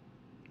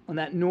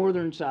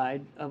northern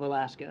side of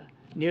Alaska,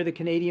 near the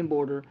Canadian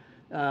border,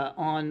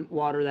 on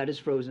water that is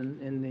frozen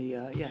in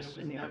the yes.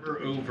 It was never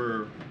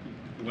over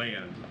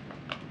land.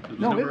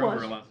 No, it never was.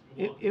 over Alaska.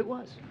 It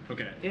was.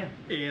 Okay. Yeah.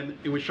 And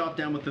it was shot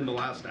down within the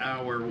last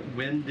hour.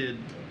 When did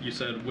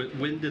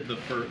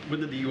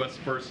the U.S.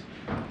 first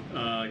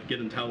get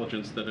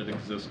intelligence that it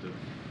existed?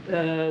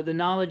 The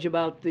knowledge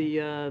about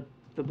the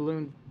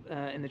balloon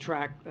in the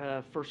track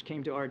first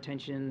came to our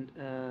attention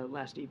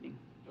last evening.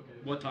 Okay.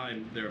 What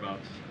time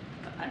thereabouts?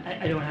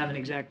 I don't have an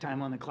exact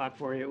time on the clock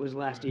for you. It was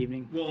last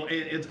evening. Well,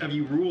 have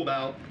you ruled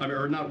out,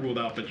 or not ruled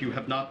out, but you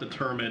have not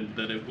determined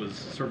that it was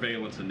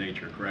surveillance in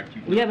nature, correct?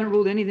 We haven't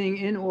ruled anything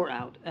in or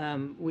out.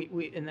 And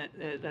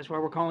that's why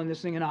we're calling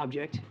this thing an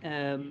object.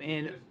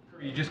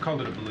 You just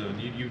called it a balloon.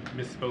 You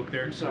misspoke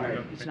there. I'm sorry.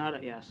 It's not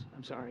a, yes,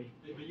 I'm sorry.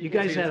 You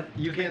guys have...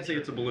 You can't say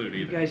it's a balloon either.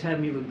 You guys have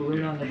me with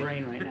balloon on the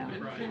brain right now.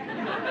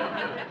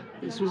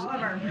 This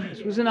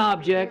was an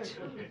object.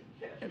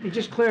 Let me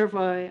just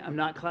clarify, I'm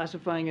not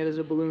classifying it as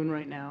a balloon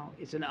right now.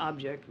 It's an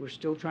object. We're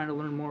still trying to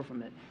learn more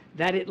from it.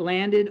 That it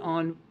landed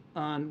on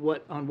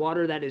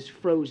water that is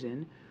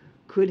frozen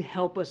could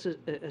help us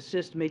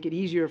assist, make it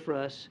easier for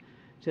us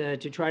to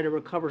try to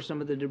recover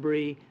some of the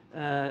debris.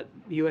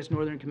 U.S.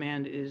 Northern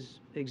Command is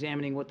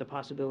examining what the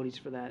possibilities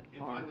for that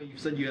are. Finally, you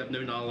said you have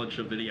no knowledge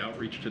of any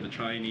outreach to the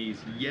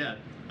Chinese yet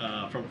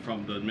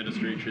from the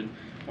administration.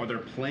 Are there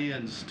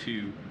plans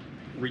to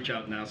reach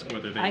out and ask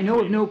whether they... I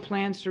know of no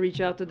plans to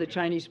reach out to the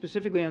Chinese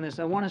specifically on this.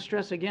 I want to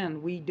stress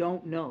again, we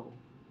don't know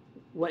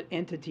what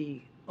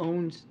entity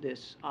owns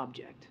this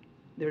object.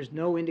 There's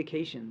no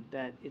indication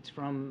that it's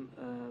from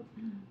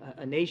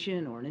a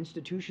nation or an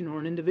institution or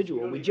an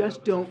individual. We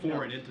just don't know.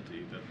 Foreign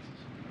entity, that's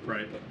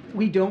right.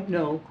 We don't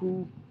know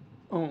who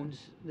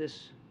owns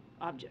this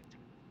object.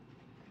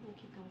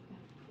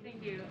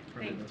 Thank you.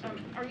 Thanks.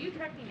 Are you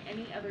tracking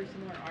any other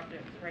similar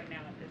objects right now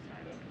at this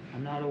time?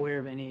 I'm not aware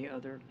of any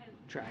other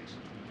tracks.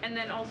 And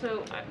then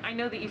also, I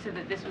know that you said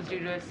that this was due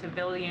to a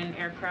civilian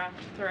aircraft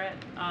threat,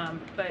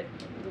 but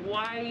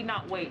why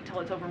not wait till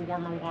it's over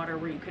warmer water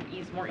where you could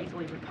more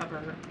easily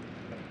recover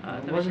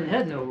It wasn't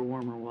heading over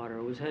warmer water.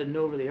 It was heading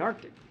over the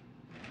Arctic.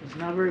 It's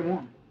not very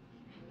warm.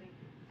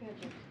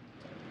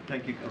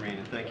 Thank you, Karine,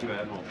 and thank you,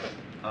 Admiral.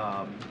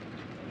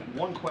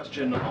 One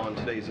question on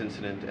today's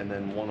incident and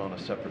then one on a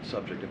separate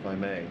subject, if I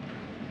may.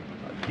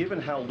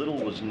 Given how little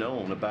was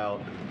known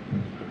about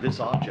this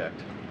object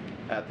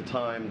at the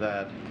time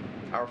that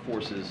our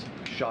forces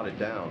shot it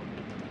down,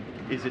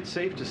 is it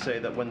safe to say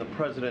that when the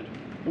President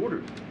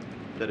ordered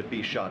that it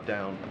be shot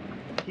down,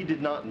 he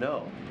did not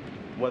know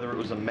whether it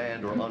was a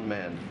manned or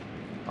unmanned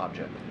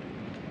object?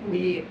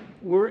 We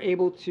were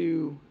able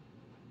to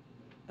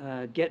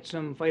get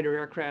some fighter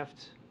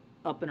aircraft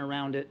up and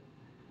around it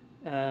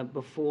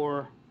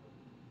before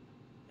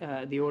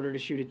the order to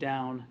shoot it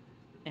down,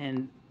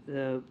 and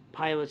the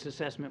pilot's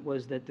assessment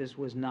was that this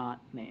was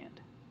not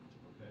manned.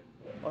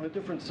 On a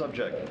different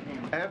subject,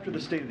 after the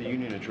State of the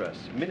Union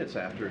address, minutes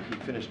after he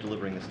finished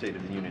delivering the State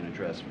of the Union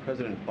address,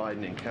 President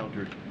Biden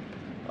encountered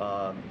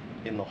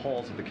in the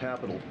halls of the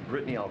Capitol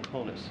Brittany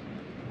Alconis,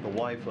 the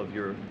wife of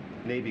your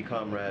Navy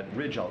comrade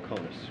Ridge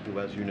Alconis, who,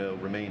 as you know,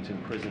 remains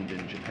imprisoned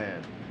in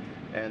Japan.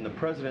 And the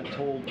President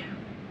told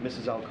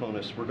Mrs.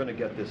 Alconis, "We're going to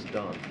get this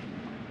done."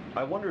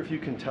 I wonder if you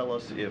can tell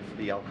us if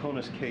the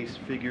Alconis case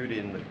figured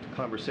in the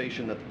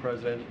conversation that the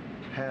President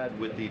had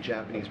with the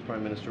Japanese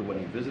Prime Minister when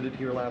he visited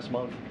here last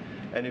month,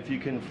 and if you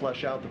can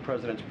flesh out the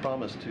President's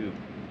promise to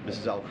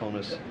Mrs.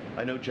 Alconis.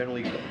 I know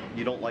generally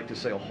you don't like to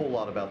say a whole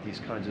lot about these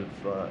kinds of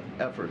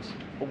efforts,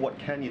 but what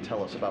can you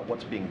tell us about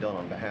what's being done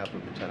on behalf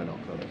of Lieutenant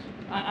Alconis?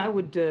 I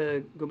would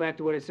go back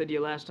to what I said to you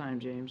last time,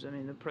 James. I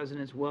mean, the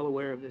President's well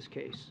aware of this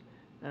case.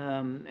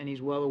 And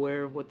he's well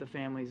aware of what the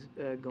family's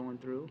going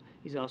through.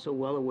 He's also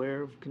well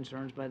aware of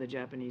concerns by the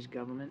Japanese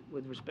government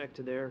with respect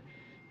to their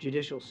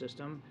judicial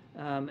system.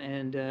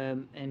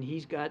 And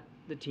he's got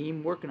the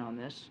team working on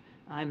this.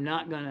 I'm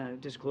not going to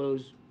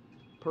disclose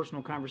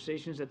personal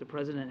conversations that the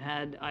President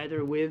had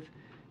either with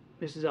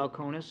Mrs.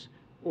 Alconis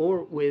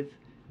or with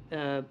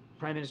Prime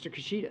Minister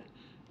Kishida.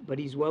 But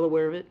he's well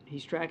aware of it,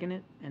 he's tracking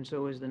it, and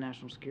so is the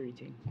National Security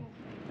Team.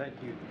 Thank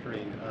you,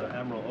 Karine.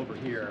 Admiral, over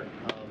here,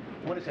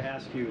 I wanted to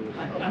ask you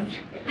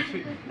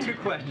two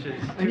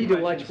questions. I need to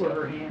watch for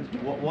her hands.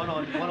 One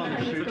on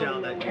the shoot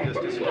down that you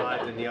just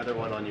described, and the other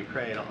one on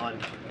Ukraine.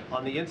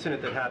 On the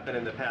incident that happened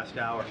in the past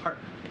hour,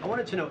 I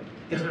wanted to know,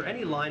 is there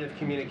any line of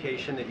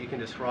communication that you can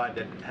describe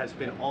that has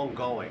been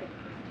ongoing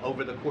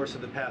over the course of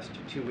the past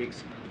 2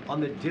 weeks on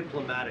the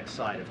diplomatic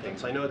side of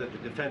things? I know that the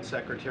Defense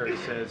Secretary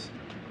says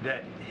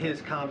that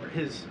his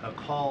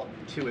call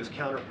to his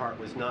counterpart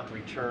was not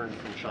returned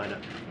from China.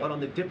 But on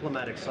the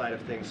diplomatic side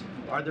of things,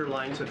 are there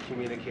lines of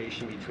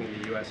communication between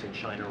the U.S. and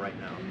China right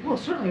now? Well,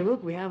 certainly.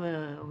 Look, we have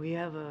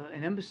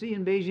an embassy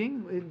in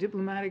Beijing.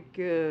 Diplomatic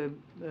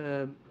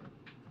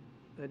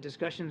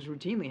discussions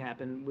routinely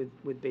happen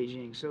with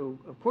Beijing. So,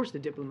 of course, the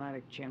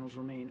diplomatic channels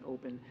remain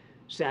open.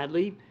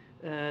 Sadly,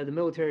 the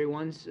military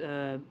ones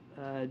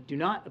do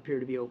not appear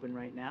to be open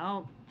right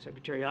now.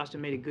 Secretary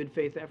Austin made a good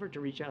faith effort to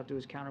reach out to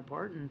his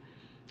counterpart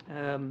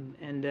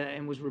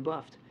and was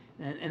rebuffed.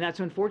 And that's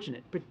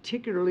unfortunate,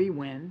 particularly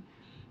when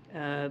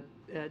at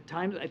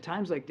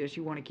times like this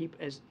you want to keep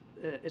as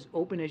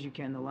open as you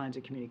can the lines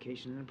of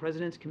communication, and the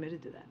President's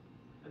committed to that.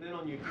 And then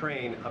on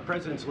Ukraine,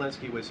 President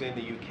Zelensky was in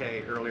the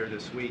UK earlier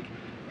this week,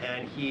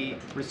 and he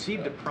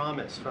received a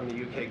promise from the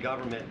UK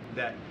government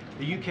that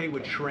the UK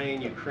would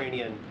train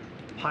Ukrainian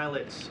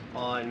pilots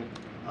on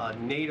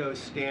NATO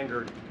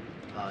standard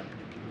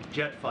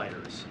jet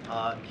fighters.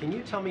 Can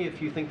you tell me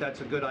if you think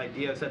that's a good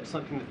idea? Is that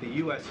something that the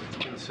U.S. is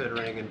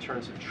considering in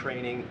terms of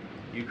training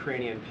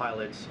Ukrainian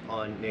pilots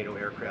on NATO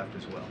aircraft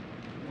as well?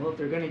 Well, if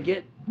they're going to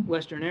get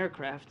Western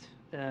aircraft,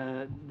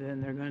 then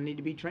they're going to need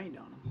to be trained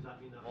on them. Does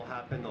that mean that will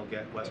happen? They'll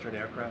get Western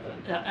aircraft?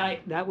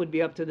 That would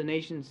be up to the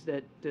nations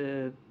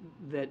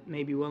that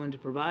may be willing to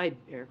provide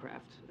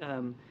aircraft.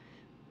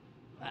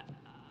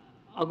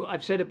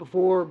 I've said it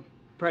before.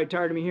 Probably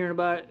tired of me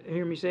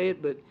hearing me say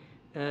it, but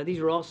these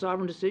are all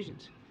sovereign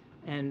decisions.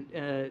 And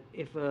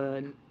if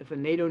a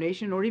NATO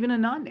nation or even a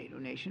non-NATO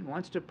nation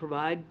wants to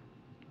provide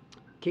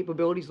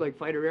capabilities like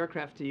fighter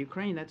aircraft to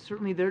Ukraine, that's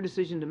certainly their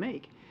decision to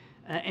make.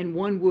 And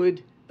one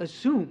would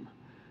assume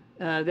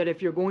that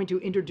if you're going to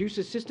introduce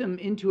a system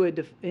into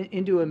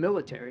a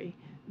military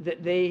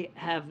that they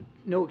have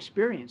no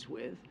experience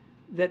with,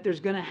 that there's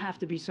going to have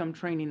to be some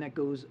training that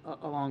goes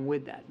along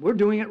with that. We're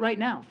doing it right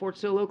now. Fort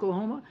Sill,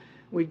 Oklahoma,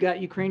 we've got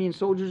Ukrainian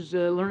soldiers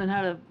learning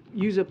how to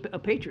use a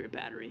Patriot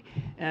battery.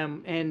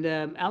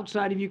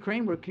 Outside of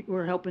Ukraine,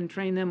 we're helping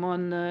train them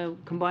on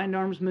combined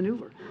arms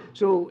maneuver.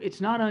 So it's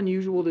not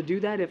unusual to do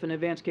that if an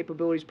advanced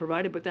capability is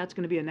provided, but that's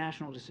going to be a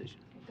national decision.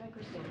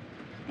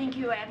 Thank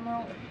you,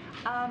 Admiral.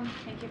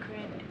 Thank you,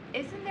 Karine.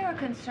 Isn't there a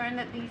concern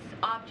that these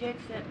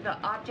objects, the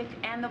object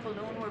and the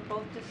balloon, were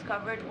both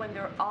discovered when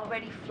they're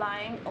already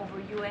flying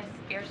over U.S.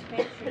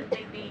 airspace? Shouldn't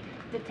they be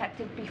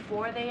detected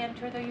before they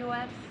enter the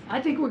U.S.? I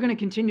think we're going to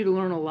continue to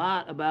learn a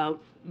lot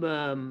about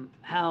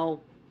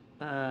how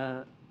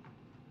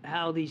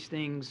these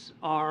things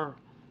are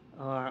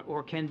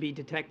or can be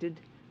detected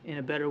in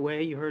a better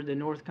way. You heard the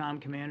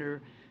Northcom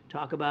commander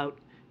talk about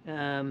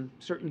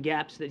certain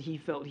gaps that he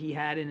felt he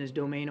had in his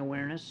domain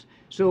awareness.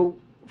 So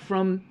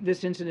from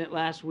this incident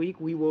last week,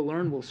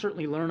 we'll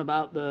certainly learn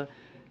about the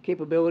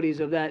capabilities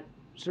of that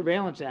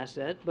surveillance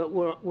asset, but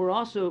we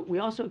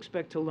also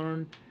expect to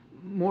learn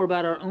more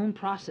about our own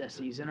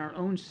processes and our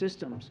own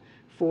systems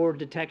for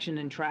detection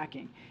and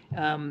tracking.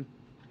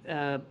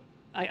 I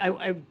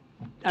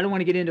don't want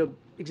to get into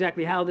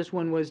exactly how this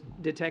one was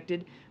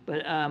detected,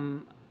 but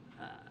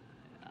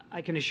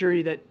I can assure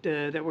you that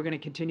we're going to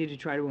continue to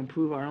try to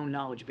improve our own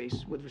knowledge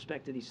base with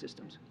respect to these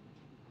systems.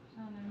 Just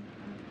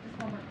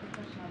one more quick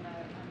question on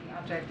the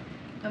object.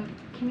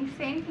 Can you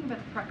say anything about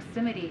the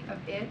proximity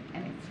of it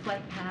and its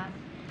flight path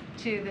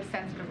to the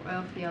sensitive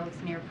oil fields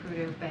near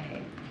Prudhoe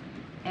Bay?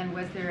 And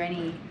was there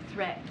any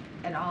threat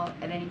at all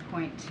at any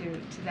point to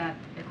that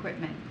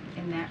equipment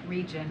in that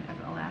region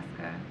of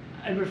Alaska?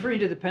 I'd refer you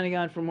to the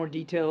Pentagon for more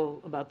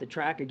detail about the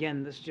track.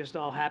 Again, this just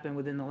all happened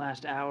within the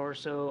last hour,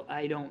 so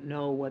I don't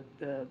know what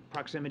the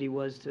proximity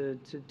was to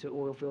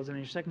oil fields. And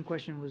your second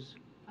question was?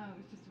 Oh, it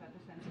was just about the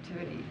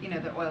sensitivity, you know,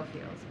 the oil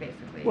fields,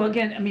 basically. Well,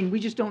 again, I mean, we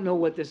just don't know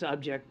what this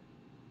object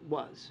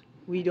was.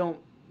 We don't,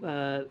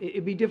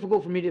 it'd be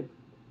difficult for me to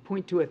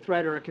point to a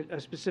threat or a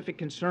specific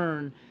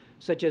concern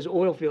such as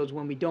oil fields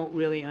when we don't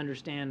really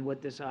understand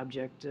what this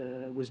object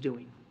was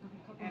doing.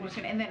 I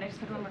understand. And then I just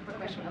have one more quick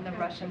question on the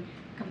Russian,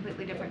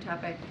 completely different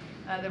topic.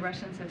 The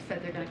Russians have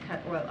said they're going to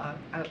cut oil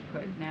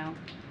output now.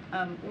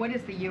 What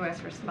is the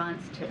U.S.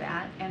 response to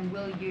that? And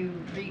will you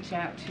reach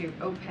out to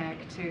OPEC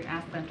to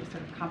ask them to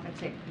sort of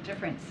compensate the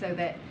difference so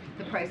that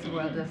the price of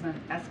oil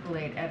doesn't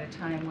escalate at a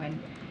time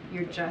when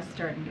you're just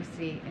starting to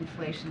see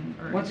inflation?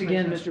 Once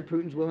again, Mr.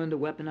 Putin's willing to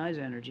weaponize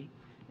energy.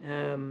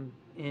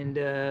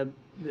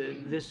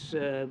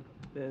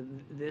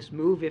 This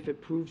move, if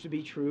it proves to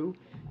be true,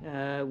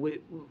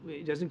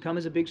 it doesn't come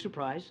as a big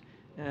surprise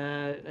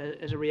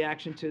as a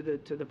reaction to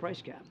the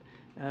price cap.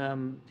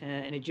 And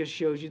it just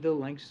shows you the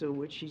lengths to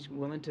which he's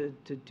willing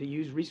to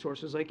use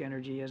resources like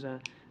energy as a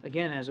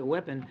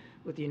weapon.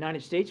 What the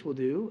United States will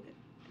do,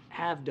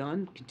 have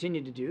done,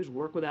 continue to do, is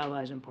work with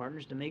allies and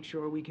partners to make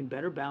sure we can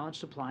better balance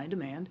supply and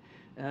demand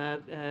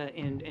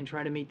and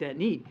try to meet that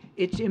need.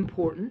 It's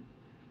important.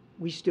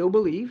 We still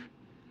believe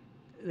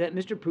that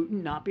Mr.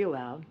 Putin not be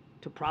allowed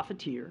to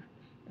profiteer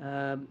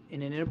in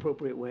an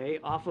inappropriate way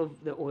off of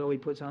the oil he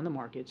puts on the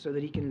market so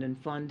that he can then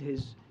fund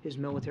his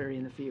military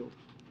in the field.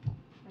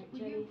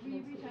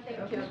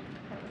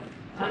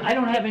 I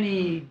don't have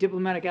any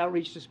diplomatic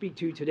outreach to speak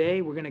to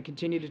today. We're going to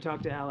continue to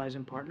talk to allies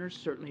and partners.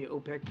 Certainly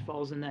OPEC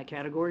falls in that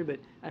category, but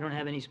I don't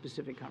have any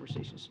specific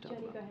conversations to talk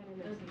about.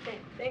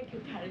 Thank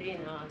you,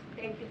 Karine.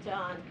 Thank you,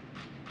 John.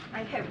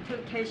 I have two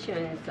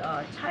questions.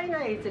 China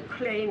is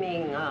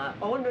claiming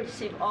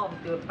ownership of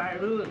the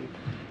balloon,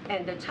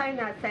 and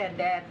China said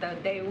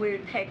that they will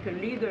take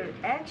legal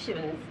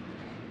actions.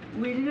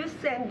 Will you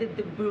send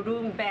the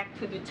balloon back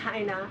to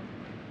China?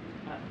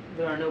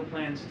 There are no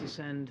plans to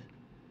send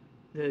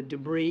the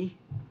debris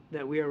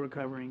that we are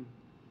recovering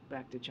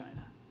back to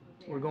China.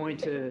 We're going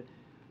to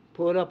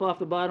pull it up off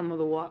the bottom of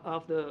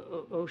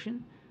the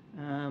ocean,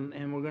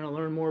 and we're going to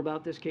learn more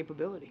about this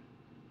capability.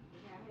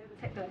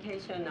 Second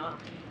question,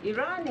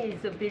 Iran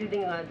is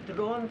building a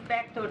drone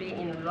factory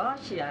in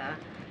Russia,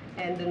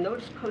 and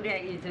North Korea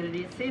is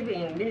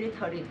receiving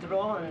military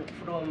drones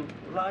from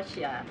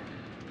Russia.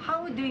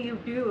 How do you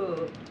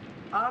view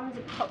armed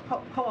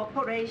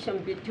cooperation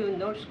between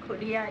North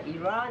Korea,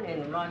 Iran,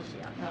 and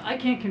Russia? I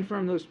can't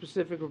confirm those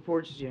specific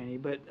reports, Jenny,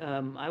 but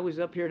I was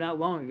up here not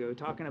long ago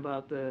talking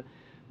about the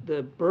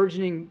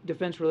burgeoning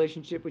defense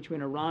relationship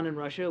between Iran and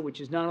Russia,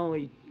 which is not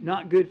only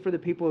not good for the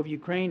people of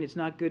Ukraine, it's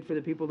not good for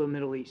the people of the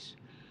Middle East,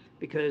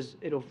 because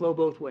it'll flow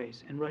both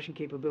ways, and Russian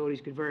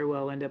capabilities could very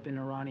well end up in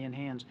Iranian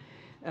hands.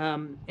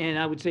 And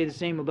I would say the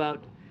same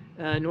about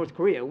North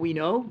Korea. We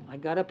know, I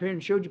got up here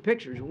and showed you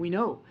pictures, we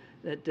know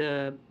that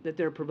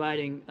they're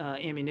providing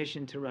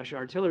ammunition to Russia,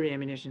 artillery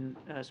ammunition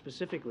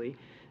specifically.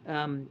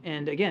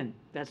 And again,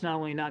 that's not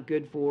only not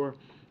good for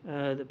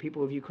the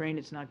people of Ukraine,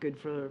 it's not good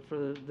for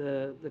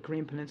the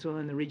Korean Peninsula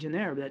and the region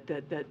there,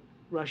 that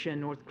Russia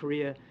and North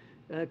Korea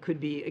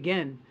could be,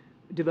 again,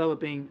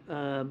 developing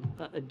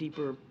a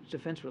deeper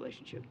defense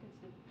relationship.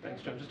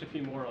 Thanks, John. Just a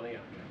few more on the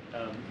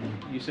object.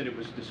 You said it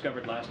was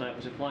discovered last night.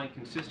 Was it flying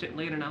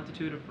consistently at an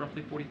altitude of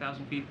roughly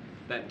 40,000 feet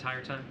that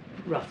entire time?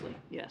 Roughly,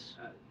 yes.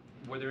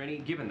 Were there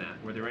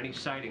any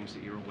sightings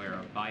that you're aware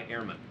of by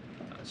airmen,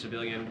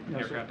 civilian No,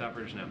 aircraft sir.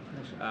 operators? No. No,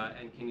 sir.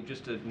 And can you,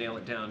 just to nail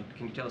it down,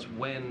 can you tell us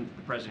when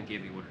the president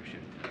gave the order to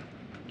shoot it down?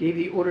 Gave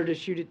the order to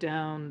shoot it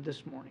down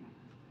this morning.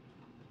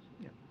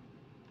 Yep.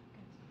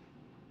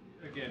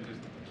 Again, just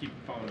keep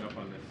following up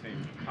on the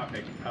same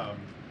topic.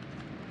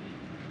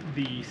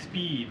 The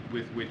speed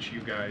with which you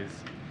guys,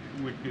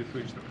 with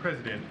which the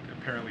president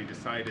apparently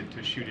decided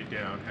to shoot it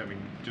down, having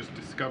just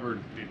discovered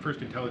the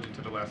first intelligence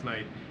of it last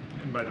night,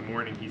 and by the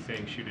morning he's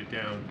saying shoot it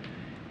down.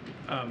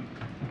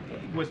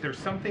 Was there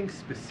something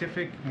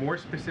specific, more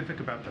specific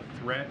about the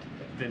threat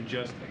than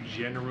just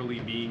generally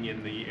being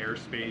in the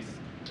airspace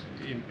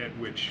at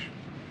which,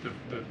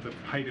 the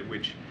height at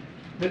which?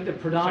 The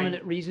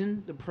predominant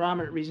reason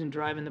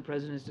driving the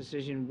president's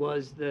decision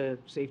was the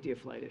safety of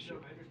flight issue. No,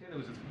 I understand it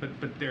was,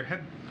 but there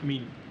had, I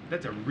mean,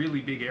 that's a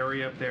really big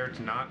area up there. It's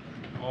not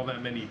all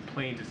that many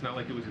planes. It's not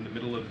like it was in the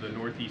middle of the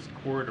Northeast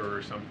Corridor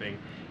or something.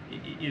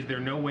 Is there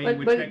no way in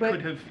which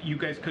you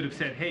guys could have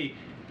said, hey,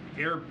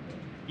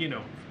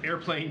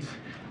 airplanes,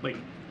 like,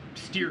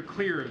 steer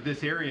clear of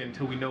this area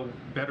until we know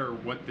better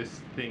what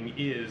this thing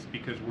is,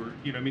 because we're,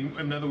 I mean,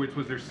 in other words,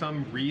 was there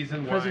some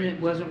reason why? The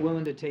president wasn't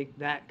willing to take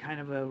that kind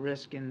of a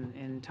risk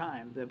in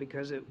time,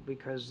 because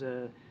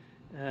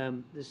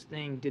this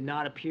thing did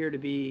not appear to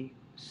be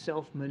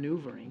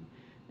self-maneuvering,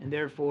 and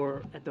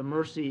therefore at the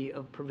mercy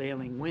of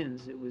prevailing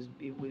winds. It was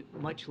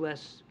much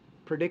less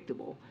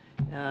predictable,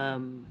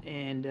 and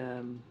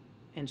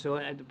And so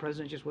the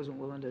president just wasn't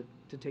willing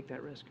to take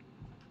that risk.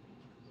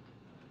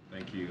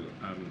 Thank you.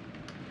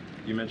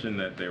 You mentioned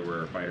that there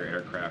were fighter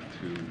aircraft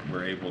who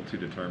were able to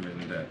determine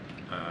that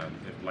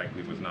it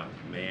likely was not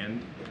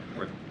manned.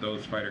 Were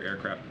those fighter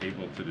aircraft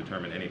able to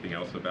determine anything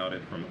else about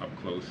it from up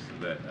close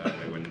that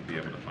they wouldn't be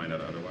able to find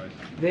out otherwise?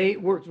 They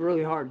worked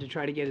really hard to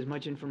try to get as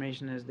much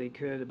information as they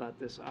could about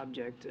this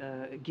object.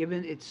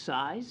 Given its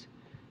size,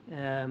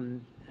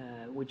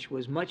 which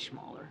was much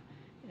smaller,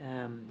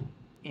 and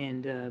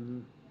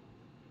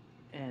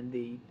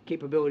the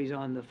capabilities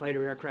on the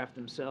fighter aircraft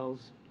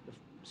themselves, the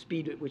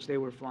speed at which they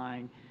were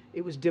flying,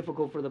 it was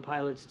difficult for the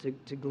pilots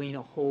to glean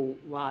a whole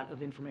lot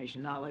of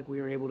information. Not like we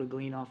were able to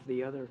glean off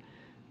the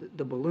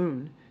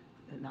balloon,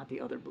 not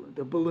the other balloon,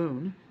 the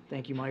balloon.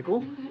 Thank you,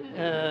 Michael.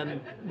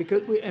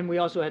 Because we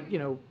also had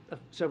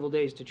several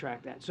days to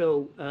track that.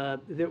 So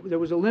there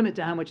was a limit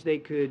to how much they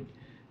could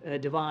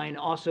divine.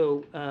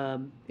 Also,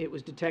 it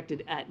was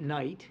detected at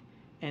night,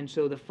 and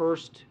so the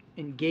first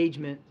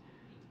engagement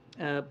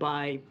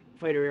by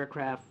fighter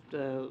aircraft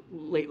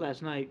late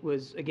last night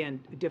was again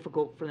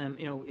difficult for them.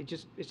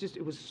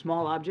 It was a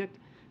small object,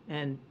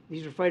 and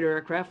these are fighter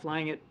aircraft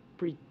flying at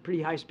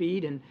pretty high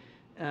speed, and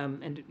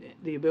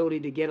the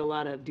ability to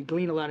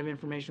glean a lot of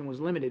information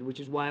was limited, which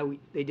is why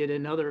they did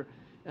another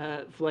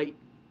flight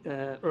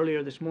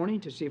earlier this morning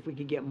to see if we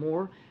could get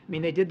more. I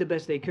mean, they did the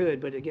best they could,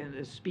 but again,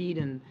 the speed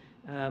and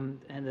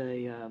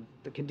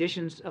the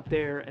conditions up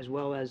there, as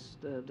well as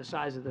the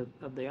size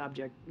of the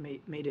object,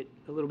 made it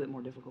a little bit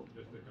more difficult.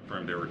 Just to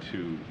confirm, there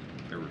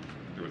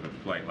was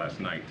a flight last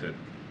night to There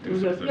do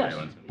was some a-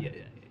 surveillance. yes.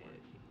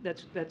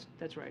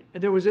 That's right.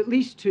 There was at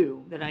least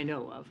two that I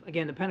know of.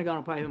 Again, the Pentagon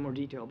will probably have more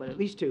detail, but at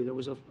least two. There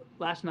was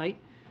last night,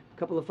 a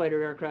couple of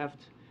fighter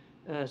aircraft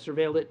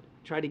surveilled it,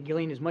 tried to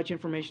glean as much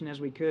information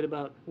as we could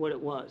about what it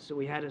was, so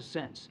we had a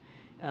sense.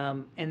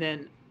 And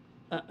then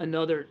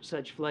another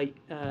such flight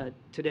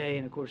today,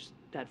 and of course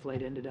that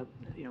flight ended up,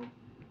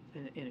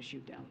 in a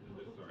shoot down.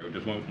 Sorry,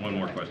 just one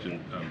more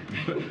question.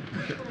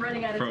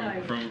 Running out of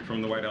time.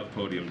 From the White House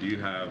podium, do you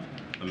have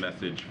a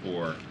message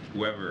for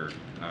whoever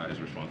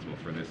is responsible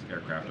for this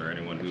aircraft, or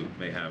anyone who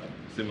may have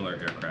similar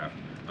aircraft,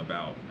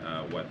 about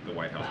what the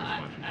White House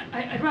response should be?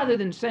 I'd rather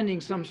than sending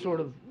some sort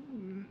of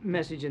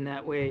message in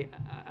that way,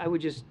 I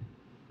would just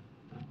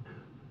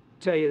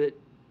tell you that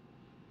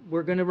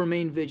we're going to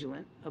remain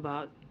vigilant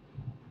about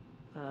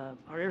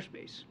our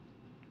airspace.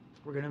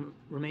 We're going to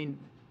remain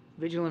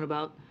vigilant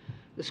about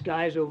the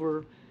skies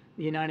over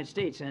the United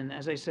States. And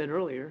as I said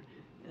earlier,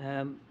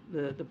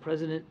 the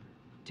president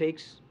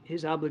takes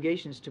his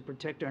obligations to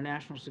protect our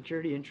national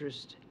security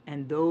interests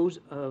and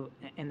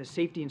and the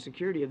safety and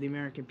security of the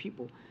American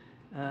people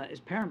is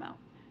paramount.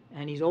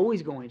 And he's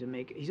always going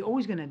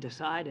to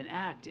decide and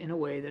act in a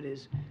way that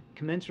is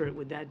commensurate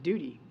with that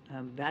duty.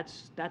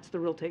 That's the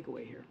real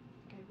takeaway here.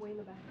 Okay, way in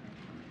the back.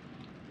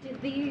 Did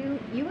the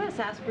U.S.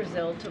 ask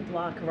Brazil to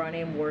block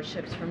Iranian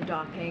warships from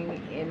docking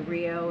in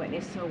Rio, and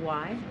if so,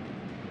 why?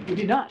 We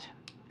did not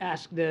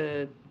ask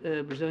the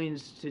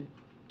Brazilians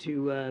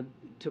to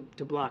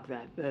block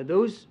that.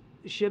 Those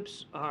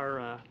ships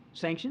are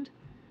sanctioned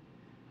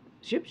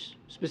ships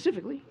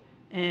specifically,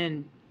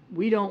 and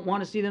we don't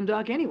want to see them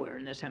dock anywhere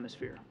in this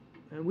hemisphere.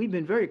 And we've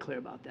been very clear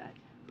about that.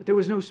 But there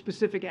was no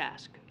specific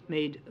ask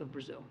made of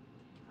Brazil.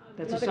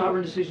 That's a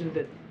sovereign decision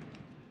that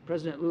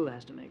President Lula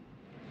has to make.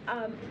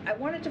 I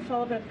wanted to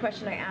follow up on a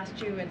question I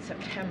asked you in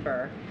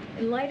September.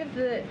 In light of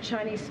the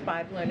Chinese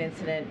spy balloon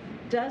incident,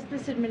 does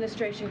this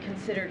administration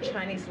consider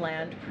Chinese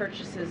land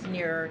purchases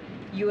near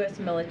U.S.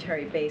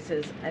 military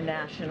bases a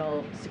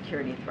national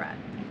security threat?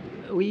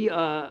 We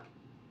are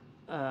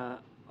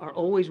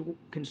always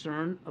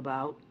concerned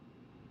about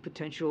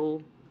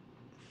potential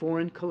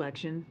foreign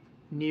collection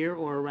near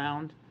or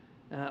around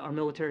our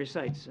military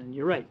sites. And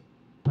you're right,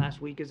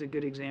 last week is a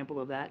good example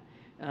of that.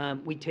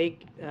 We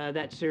take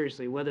that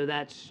seriously, whether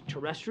that's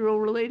terrestrial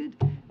related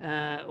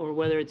or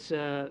whether it's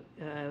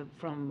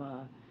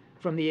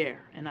from the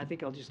air. And I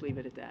think I'll just leave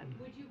it at that.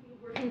 Would you be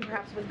working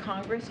perhaps with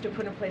Congress to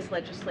put in place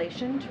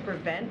legislation to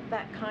prevent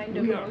that kind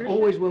of We are ownership?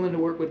 always willing to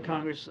work with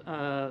Congress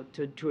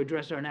to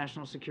address our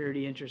national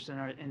security interests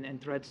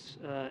and threats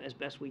as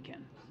best we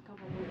can.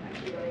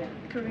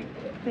 Karine.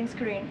 Thanks,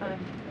 Karine.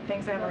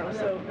 Thanks, Admiral.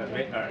 So,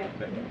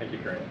 Thank you,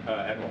 Karine.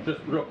 Admiral, just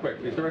real quick,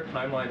 is there a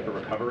timeline for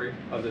recovery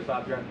of this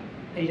object?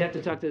 You'd have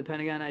to talk to the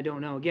Pentagon. I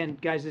don't know. Again,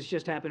 guys, this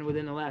just happened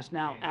within the last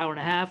hour and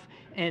a half,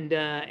 and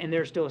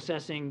they're still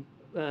assessing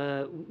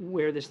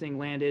where this thing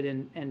landed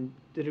and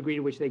the degree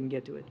to which they can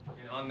get to it.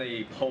 And on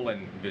the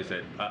Poland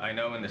visit, I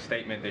know in the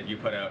statement that you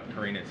put out,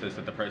 Karine, it says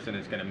that the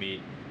president is going to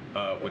meet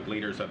with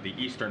leaders of the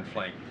eastern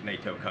flank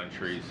NATO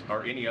countries.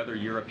 Are any other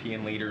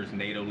European leaders,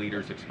 NATO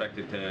leaders,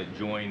 expected to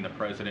join the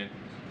president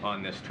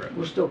on this trip?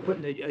 We're still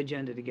putting the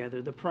agenda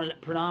together. The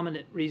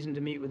predominant reason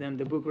to meet with them,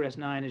 the Bucharest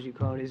Nine, as you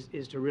call it,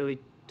 is to really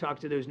talk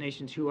to those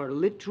nations who are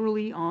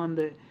literally on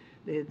the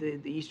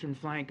eastern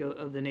flank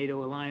of the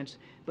NATO alliance.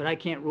 But I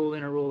can't rule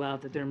in or rule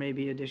out that there may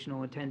be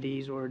additional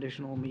attendees or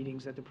additional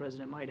meetings that the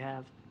president might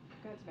have.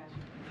 Go ahead,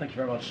 Sebastian. Thank you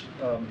very much.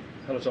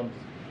 Hello, John.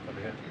 Over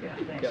here. Yeah,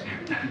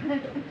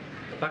 thanks.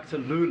 back to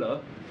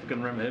Lula, if you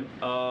can remember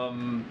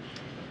him.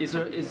 Is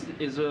there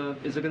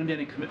going to be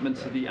any commitment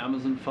to the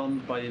Amazon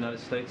fund by the United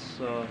States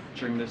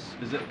during this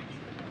visit?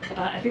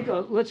 I think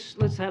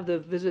let's have the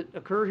visit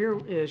occur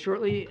here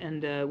shortly,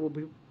 and we'll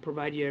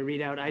provide you a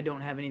readout. I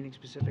don't have anything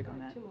specific on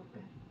that.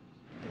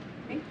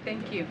 Okay,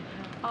 thank you.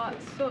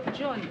 So,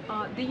 John,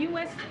 the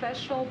U.S.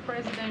 Special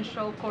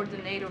Presidential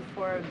Coordinator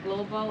for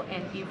Global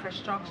and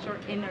Infrastructure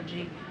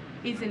Energy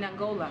is in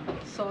Angola.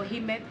 So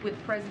he met with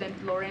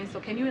President Lorenzo.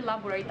 Can you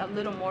elaborate a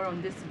little more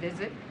on this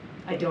visit?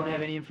 I don't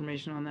have any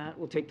information on that.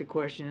 We'll take the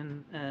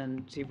question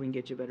and see if we can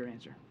get you a better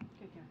answer.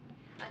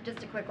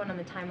 Just a quick one on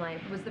the timeline.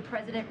 Was the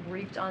president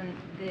briefed on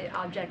the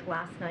object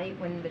last night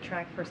when the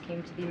track first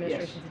came to the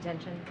administration's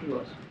attention? He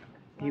was.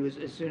 He was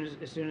as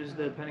soon as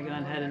the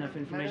Pentagon had enough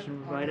information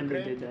to provide him,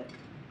 they did that.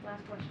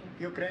 Last question.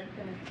 Ukraine.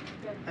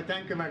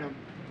 Thank you, madam.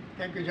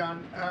 Thank you,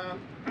 John.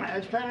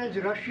 As far as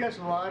Russia's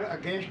war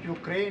against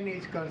Ukraine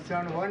is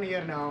concerned, 1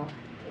 year now,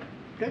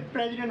 the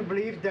president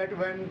believes that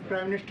when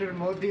Prime Minister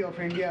Modi of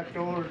India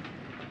told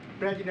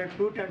President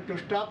Putin to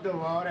stop the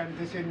war, and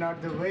this is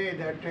not the way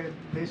that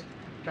this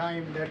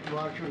time that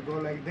war should go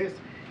like this,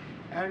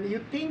 and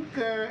you think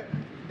there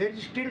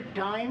is still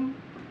time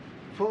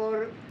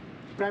for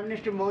Prime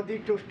Minister Modi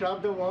to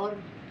stop the war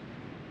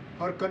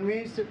or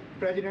convince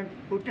President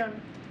Putin?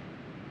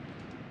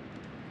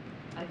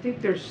 I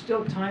think there's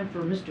still time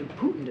for Mr.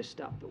 Putin to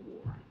stop the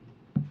war.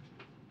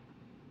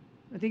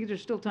 I think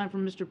there's still time for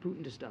Mr.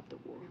 Putin to stop the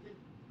war.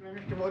 Prime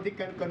Minister Modi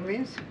can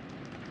convince?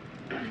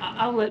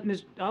 I'll let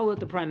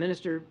the Prime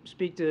Minister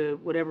speak to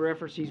whatever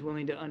efforts he's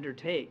willing to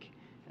undertake.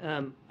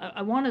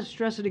 I want to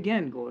stress it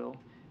again, Goyle.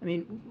 I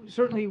mean,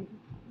 certainly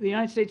the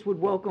United States would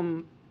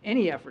welcome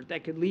any effort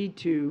that could lead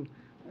to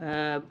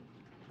an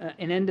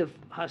end of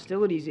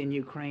hostilities in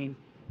Ukraine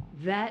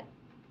that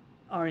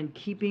are in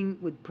keeping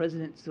with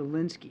President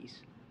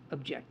Zelensky's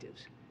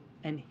objectives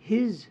and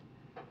his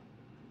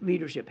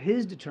leadership,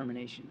 his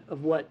determination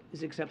of what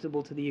is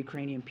acceptable to the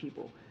Ukrainian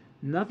people.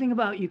 Nothing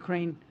about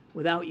Ukraine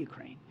without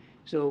Ukraine.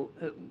 So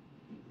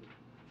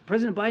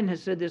President Biden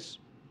has said this,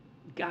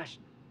 gosh,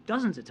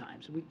 dozens of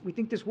times. We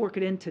think this war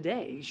could end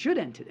today, it should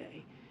end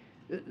today.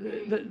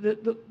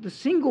 The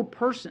single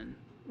person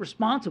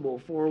responsible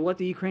for what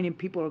the Ukrainian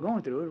people are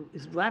going through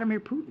is Vladimir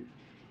Putin,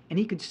 and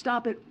he could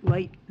stop it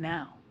right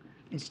now.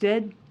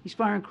 Instead, he's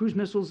firing cruise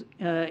missiles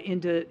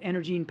into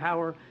energy and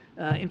power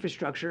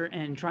infrastructure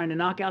and trying to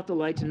knock out the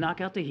lights and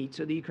knock out the heat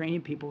so the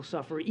Ukrainian people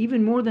suffer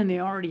even more than they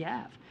already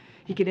have.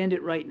 He could end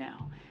it right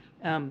now.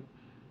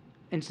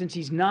 And since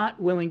he's not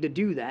willing to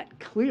do that,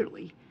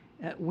 clearly,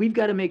 we've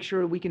got to make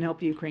sure we can help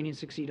the Ukrainians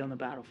succeed on the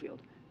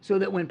battlefield so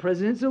that when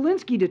President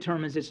Zelensky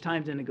determines it's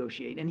time to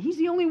negotiate, and he's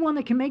the only one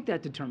that can make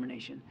that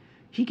determination,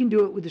 he can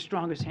do it with the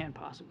strongest hand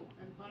possible.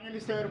 Finally,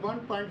 sir,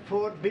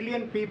 1.4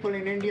 billion people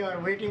in India are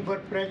waiting for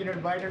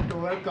President Biden to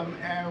welcome.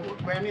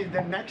 When is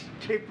the next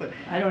trip?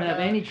 I don't have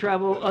any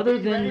travel, other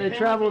than the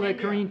travel that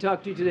Karine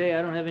talked to today,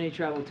 I don't have any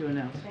travel to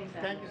announce.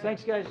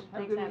 Thanks, guys.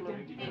 Have a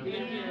good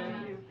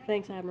weekend.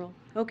 Thanks, Admiral.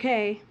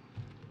 Okay,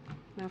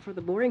 now for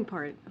the boring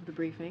part of the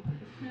briefing.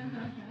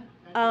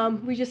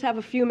 We just have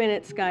a few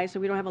minutes, guys, so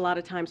we don't have a lot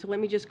of time. So let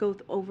me just go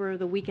over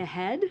the week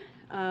ahead.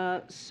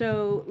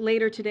 So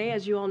later today,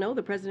 as you all know,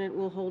 the President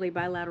will hold a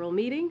bilateral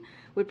meeting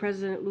with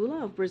President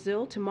Lula of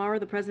Brazil. Tomorrow,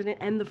 the President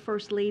and the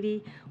First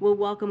Lady will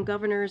welcome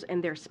governors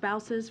and their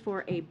spouses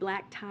for a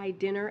black tie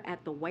dinner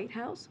at the White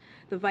House.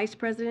 The Vice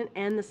President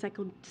and the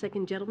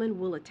second gentleman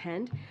will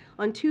attend.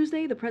 On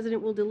Tuesday, the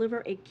President will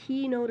deliver a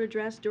keynote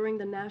address during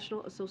the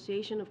National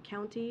Association of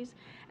Counties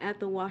at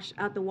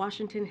the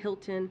Washington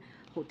Hilton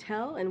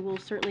Hotel, and we'll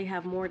certainly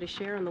have more to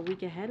share on the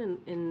week ahead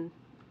in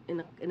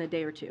a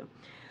day or two.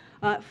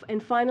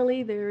 And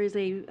finally, there is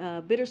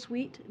a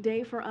bittersweet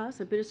day for us,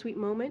 a bittersweet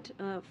moment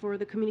for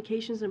the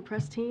communications and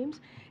press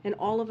teams and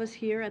all of us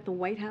here at the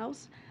White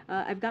House.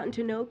 I've gotten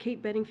to know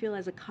Kate Bedingfield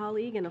as a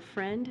colleague and a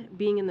friend,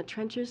 being in the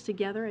trenches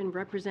together and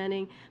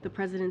representing the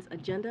President's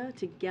agenda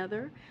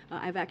together.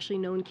 I've actually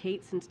known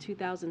Kate since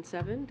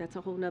 2007. That's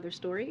a whole nother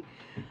story.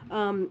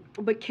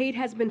 But Kate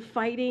has been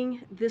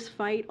fighting this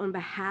fight on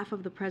behalf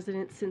of the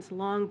President since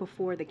long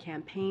before the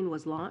campaign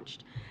was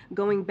launched,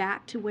 going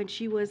back to when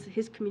she was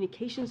his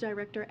communications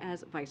director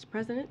as Vice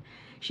President.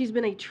 She's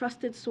been a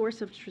trusted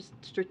source of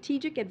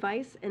strategic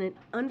advice and an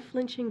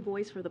unflinching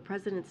voice for the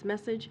President's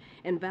message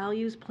and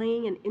values,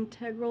 playing an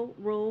integral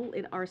role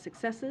in our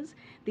successes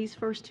these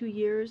first 2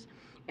 years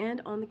and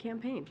on the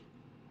campaign.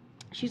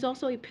 She's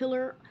also a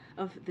pillar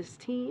of this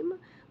team,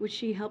 which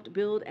she helped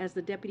build as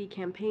the deputy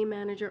campaign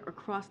manager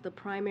across the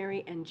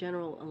primary and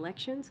general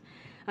elections.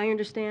 I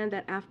understand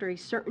that after a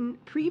certain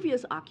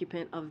previous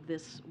occupant of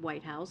this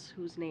White House,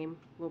 whose name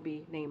will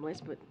be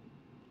nameless, but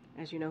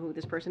as you know who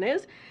this person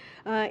is,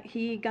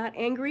 he got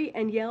angry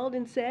and yelled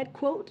and said,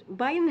 quote,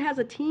 "Biden has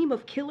a team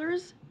of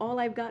killers. All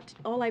I've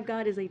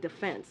got is a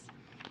defense."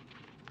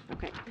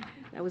 Okay,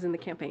 that was in the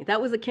campaign.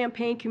 That was the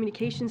campaign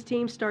communications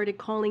team started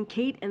calling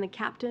Kate and the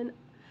captain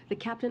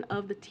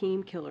of the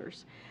team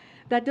killers.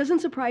 That doesn't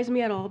surprise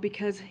me at all,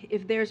 because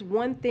if there's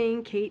one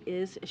thing Kate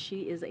is,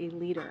 she is a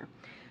leader.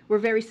 We're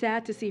very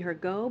sad to see her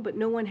go, but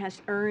no one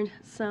has earned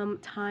some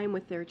time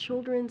with their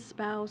children,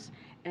 spouse,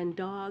 and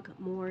dog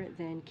more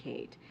than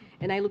Kate.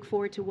 And I look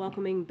forward to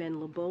welcoming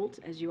Ben LeBolt.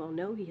 As you all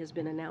know, he has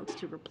been announced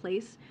to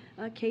replace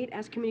Kate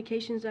as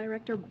communications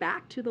director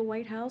back to the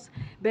White House.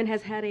 Ben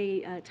has had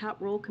a top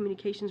role,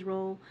 communications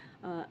role,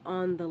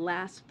 on the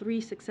last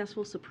 3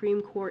 successful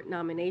Supreme Court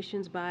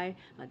nominations by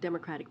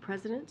Democratic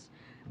presidents.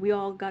 We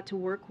all got to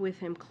work with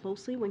him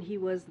closely when he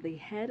was the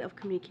head of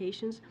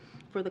communications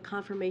for the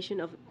confirmation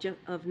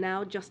of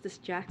now Justice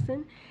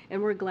Jackson, and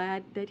we're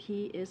glad that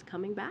he is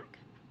coming back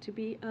to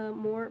be a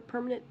more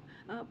permanent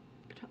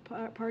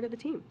part of the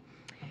team.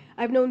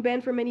 I've known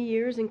Ben for many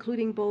years,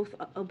 including both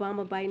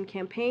Obama-Biden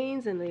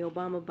campaigns and the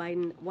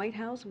Obama-Biden White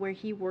House, where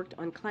he worked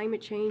on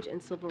climate change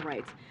and civil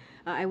rights.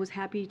 I was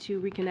happy to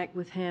reconnect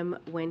with him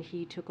when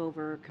he took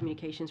over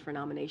communications for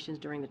nominations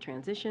during the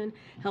transition,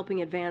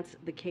 helping advance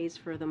the case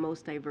for the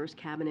most diverse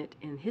cabinet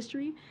in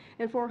history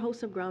and for a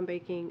host of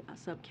groundbreaking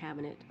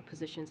sub-cabinet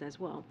positions as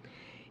well.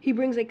 He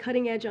brings a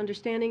cutting-edge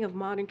understanding of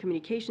modern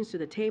communications to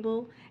the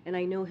table, and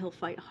I know he'll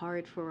fight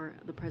hard for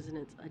the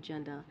president's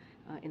agenda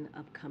in the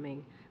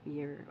upcoming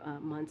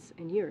months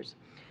and years.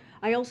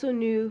 I also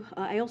know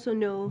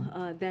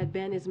that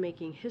Ben is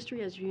making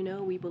history. As you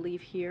know, we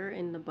believe here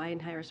in the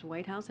Biden-Harris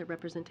White House that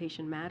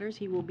representation matters.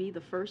 He will be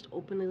the first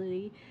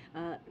openly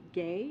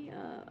gay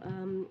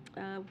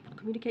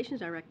communications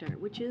director,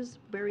 which is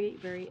very,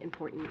 very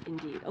important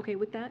indeed. Okay,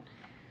 with that.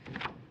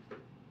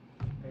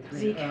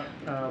 Zeke.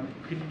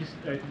 Could you just,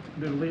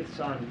 the latest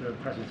on the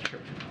president's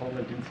trip to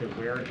Poland didn't say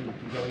where he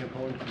would be going in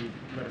Poland. Could you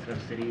let us know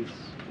cities?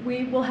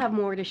 We will have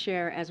more to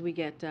share as we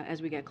get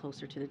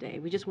closer to the day.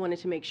 We just wanted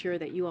to make sure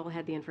that you all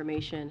had the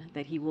information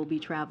that he will be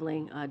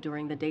traveling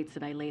during the dates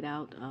that I laid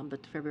out, the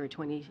February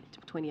 20th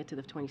to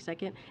the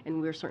 22nd,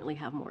 and we'll certainly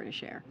have more to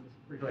share.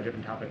 Briefly, a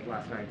different topic.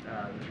 Last night,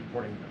 was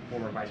reporting the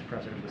former vice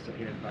president was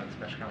subpoenaed by the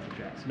special counsel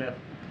Jack Smith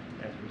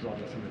as a result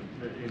of some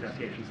of the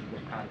investigations of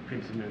the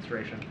previous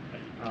administration.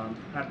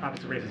 That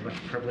obviously raises a bunch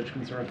of privilege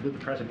concerns. Would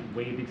the president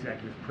waive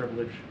executive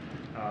privilege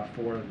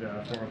for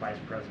the former vice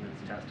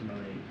president's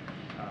testimony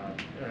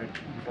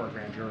before a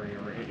grand jury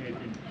or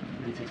in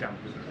these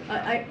examples?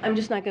 I'm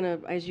just not going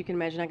to, as you can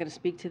imagine, not going to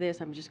speak to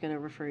this. I'm just going to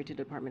refer you to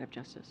the Department of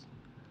Justice.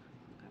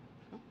 Okay.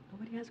 Oh,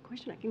 nobody has a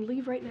question. I can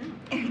leave right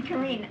now.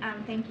 Karine,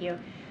 thank you.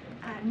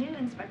 New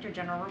Inspector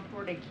General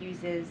report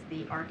accuses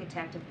the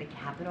architect of the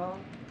Capitol,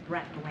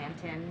 Brett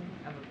Blanton,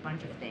 of a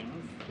bunch of things: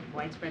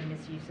 widespread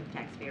misuse of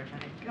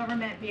taxpayer-funded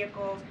government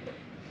vehicles,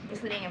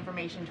 misleading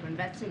information to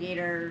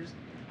investigators,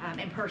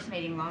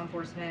 impersonating law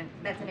enforcement.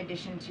 That's in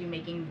addition to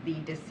making the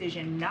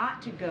decision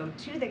not to go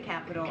to the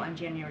Capitol on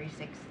January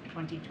 6,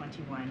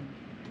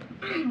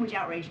 2021, which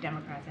outraged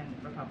Democrats and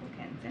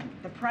Republicans. And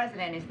the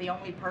president is the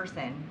only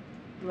person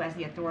who has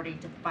the authority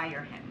to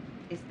fire him.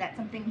 Is that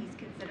something he's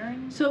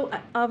considering? So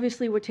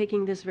obviously we're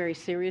taking this very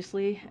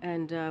seriously,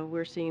 and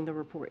we're seeing the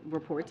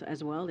reports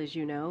as well, as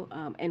you know,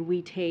 and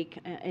we take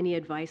any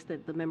advice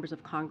that the members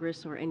of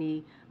Congress or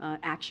any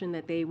action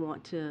that they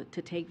want to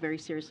take very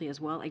seriously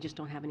as well. I just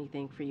don't have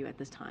anything for you at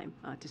this time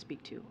to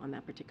speak to on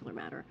that particular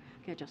matter.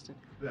 Okay, Justin.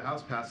 The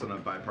House passed on a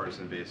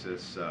bipartisan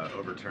basis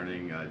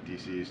overturning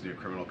DC's new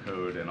criminal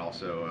code and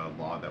also a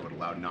law that would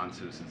allow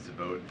non-citizens to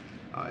vote.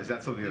 Is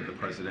that something that the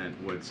president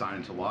would sign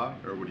into law,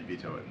 or would he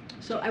veto it?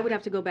 So I would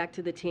have to go back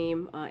to the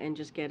team and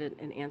just get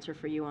an answer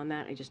for you on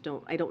that.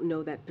 I don't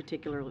know that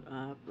particular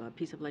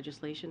piece of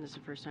legislation. This is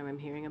the first time I'm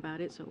hearing about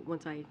it. So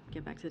once I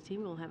get back to the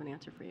team, we'll have an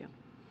answer for you.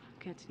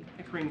 Okay, Steve.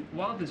 Hey, Karine,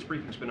 while this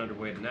briefing's been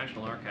underway, the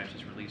National Archives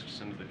has released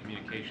some of the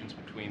communications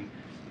between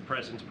the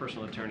president's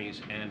personal attorneys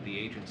and the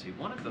agency.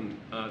 One of them,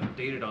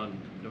 dated on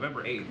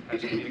November 8th,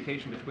 has a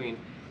communication between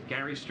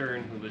Gary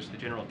Stern, who was the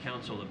general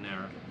counsel of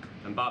NARA,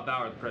 and Bob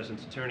Bauer, the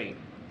president's attorney,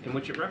 in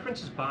which it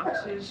references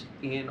boxes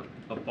in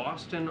a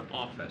Boston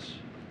office.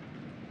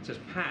 It says,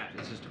 Pat,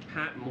 this is to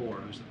Pat Moore,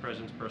 who's the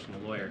president's personal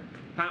lawyer.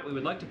 Pat, we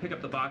would like to pick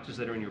up the boxes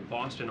that are in your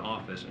Boston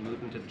office and move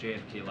them to the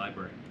JFK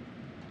library.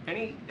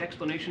 Any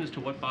explanation as to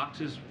what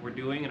boxes we're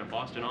doing in a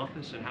Boston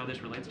office and how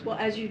this relates to Well,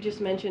 as you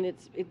just mentioned,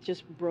 it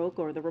just broke,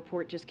 or the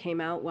report just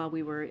came out while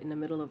we were in the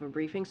middle of a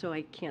briefing, so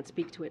I can't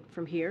speak to it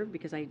from here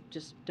because I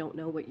just don't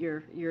know what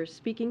you're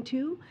speaking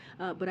to,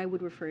 but I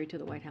would refer you to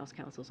the White House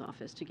counsel's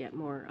office to get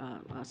more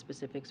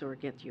specifics or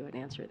get you an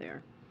answer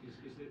there. Is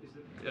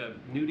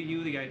it new to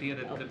you, the idea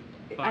that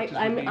the boxes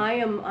would be... I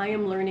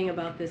am learning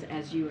about this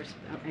as you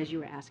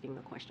were asking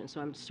the question,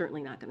 so I'm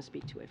certainly not going to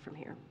speak to it from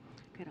here.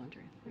 Good,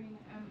 Andrea.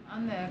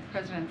 On the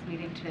president's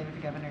meeting today with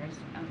the governors,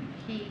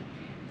 he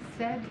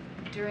said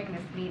during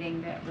this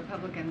meeting that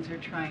Republicans are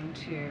trying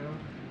to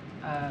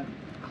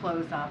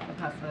close off the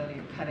possibility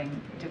of cutting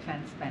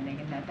defense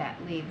spending, and that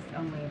leaves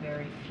only a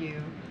very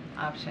few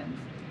options.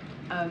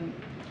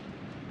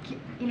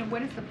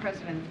 What is the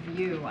president's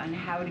view on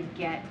how to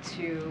get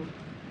to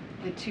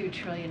the $2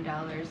 trillion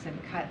in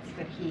cuts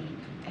that he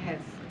has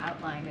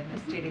outlined in the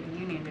State of the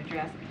Union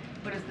address?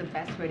 what is the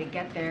best way to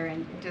get there,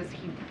 and does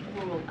he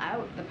rule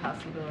out the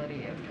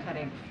possibility of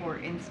cutting, for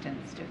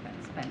instance,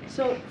 defense spending?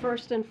 So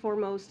first and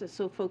foremost,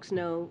 so folks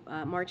know,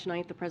 March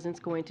 9th, the president's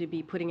going to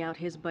be putting out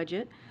his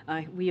budget.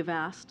 We have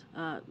asked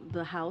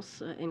the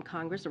House in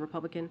Congress, the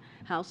Republican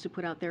House, to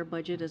put out their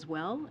budget as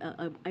well,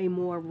 a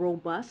more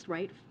robust,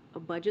 right, a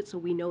budget, so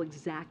we know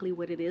exactly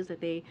what it is that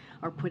they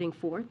are putting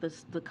forth,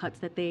 the cuts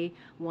that they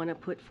want to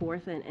put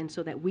forth, and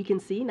so that we can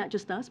see, not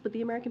just us, but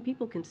the American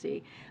people can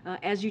see.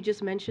 As you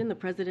just mentioned, the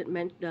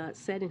president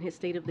said in his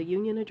State of the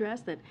Union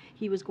address that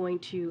he was going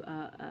to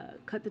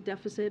cut the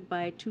deficit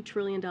by $2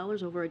 trillion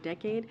over a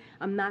decade.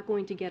 I'm not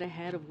going to get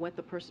ahead of what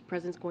the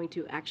president's going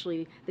to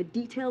actually, the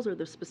details or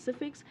the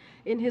specifics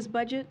in his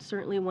budget.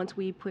 Certainly once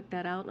we put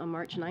that out on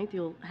March 9th,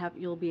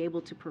 you'll be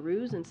able to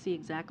peruse and see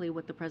exactly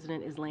what the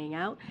president is laying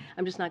out.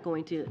 I'm just not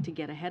going to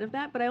get ahead of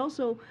that. But I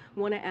also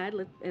want to add,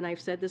 and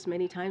I've said this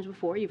many times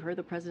before, you've heard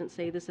the president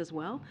say this as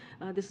well,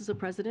 this is a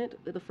president,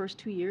 the first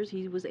 2 years,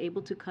 he was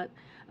able to cut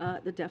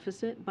the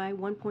deficit by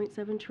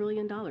 $1.7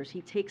 trillion.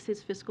 He takes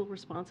his fiscal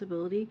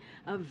responsibility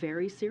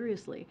very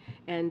seriously.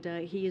 And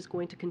he is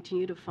going to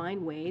continue to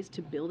find ways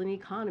to build an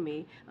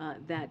economy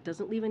that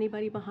doesn't leave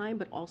anybody behind,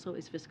 but also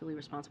is fiscally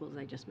responsible, as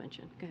I just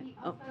mentioned. Go ahead. He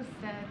also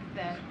said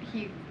that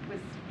he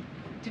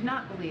did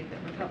not believe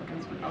that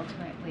Republicans would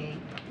ultimately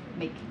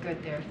make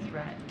good their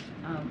threat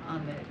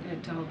on the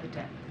to hold the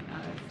debt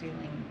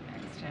ceiling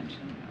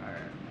extension or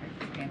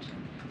expansion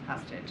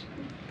hostage.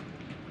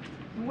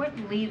 What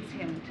leads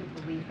him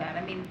to believe that?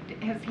 I mean,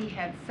 has he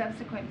had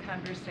subsequent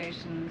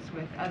conversations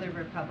with other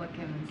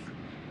Republicans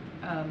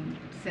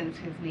since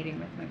his meeting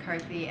with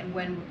McCarthy, and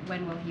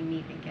when will he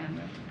meet again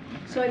with McCarthy?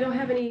 So I don't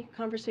have any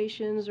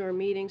conversations or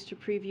meetings to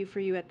preview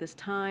for you at this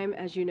time.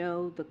 As you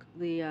know,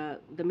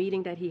 the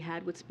meeting that he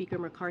had with Speaker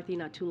McCarthy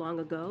not too long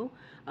ago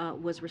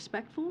was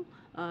respectful.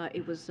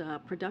 It was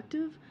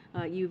productive.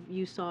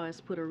 You saw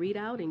us put a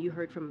readout, and you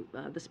heard from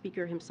the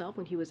speaker himself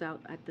when he was out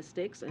at the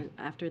Sticks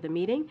after the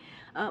meeting.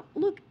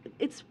 Look,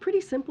 it's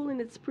pretty simple and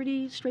it's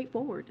pretty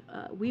straightforward.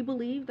 We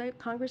believe that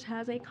Congress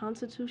has a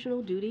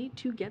constitutional duty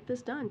to get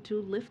this done,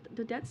 to lift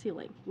the debt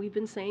ceiling. We've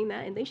been saying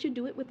that, and they should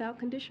do it without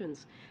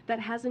conditions. That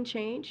hasn't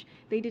changed.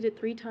 They did it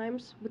 3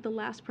 times with the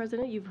last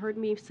president. You've heard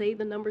me say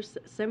the number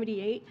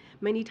 78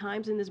 many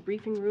times in this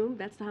briefing room.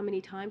 That's how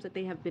many times that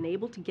they have been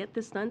able to get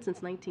this done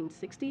since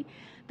 1960.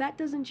 That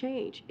doesn't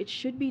change. It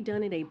should be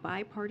done in a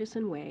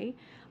bipartisan way,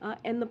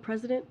 and the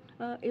president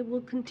it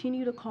will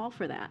continue to call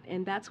for that.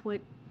 And that's what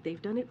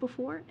they've done it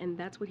before, and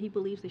that's what he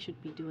believes they should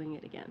be doing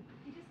it again.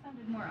 He just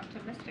sounded more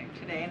optimistic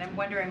today, and I'm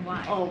wondering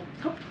why. Oh,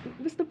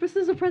 this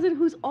is a president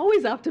who's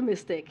always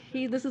optimistic.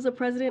 This is a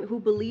president who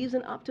believes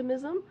in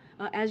optimism.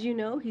 As you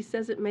know, he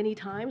says it many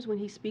times when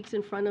he speaks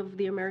in front of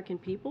the American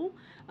people,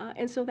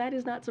 and so that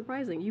is not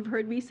surprising. You've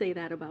heard me say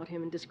that about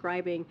him in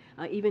describing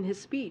even his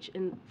speech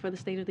for the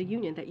State of the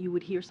Union, that you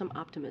would hear some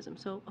optimism.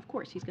 So, of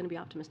course, he's going to be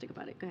optimistic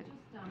about it. Go ahead.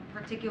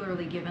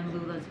 Particularly given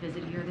Lula's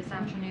visit here this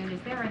afternoon, is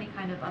there any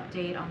kind of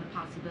update on the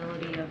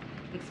possibility of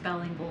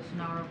expelling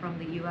Bolsonaro from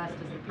the U.S.?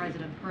 Does the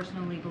president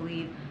personally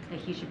believe that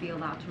he should be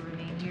allowed to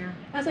remain here?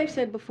 As I've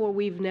said before,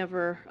 we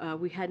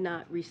had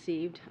not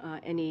received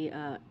any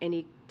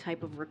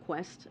type of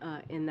request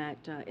in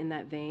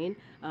that vein.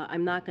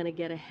 I'm not going to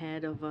get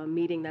ahead of a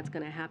meeting that's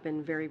going to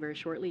happen very, very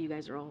shortly. You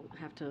guys are all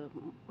have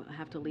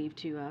to leave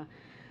to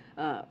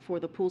for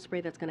the pool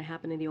spray that's going to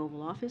happen in the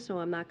Oval Office, so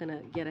I'm not going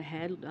to get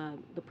ahead.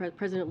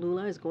 President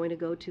Lula is going to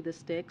go to the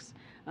Sticks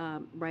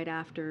right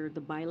after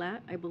the bilat,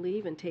 I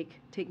believe, and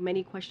take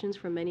many questions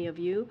from many of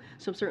you.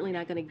 So I'm certainly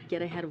not going to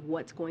get ahead of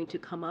what's going to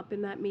come up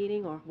in that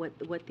meeting or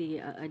what the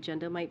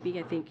agenda might be.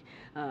 I think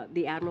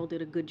the Admiral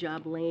did a good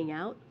job laying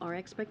out our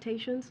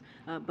expectations,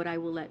 but I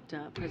will let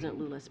President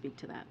Lula speak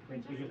to that.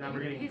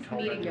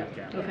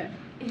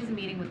 His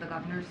meeting with the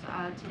governors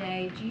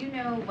today, do you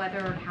know whether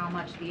and how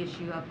much the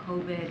issue of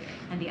COVID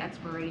and the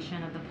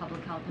expiration of the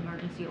public health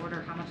emergency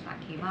order, how much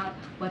that came up,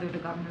 whether the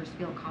governors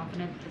feel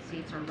confident that the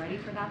states are ready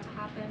for that to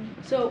happen?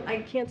 So I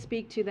can't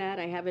speak to that.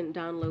 I haven't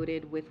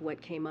downloaded with what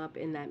came up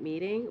in that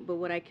meeting, but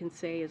what I can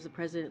say is the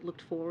president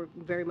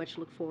very much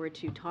looked forward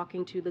to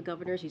talking to the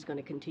governors. He's going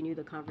to continue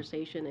the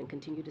conversation and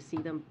continue to see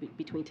them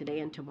between today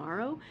and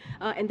tomorrow.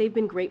 And they've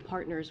been great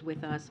partners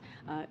with us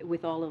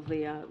with all of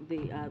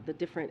the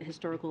different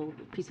historical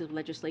pieces of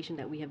legislation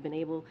that we have been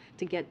able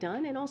to get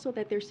done, and also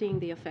that they're seeing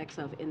the effects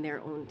of in their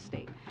own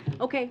state.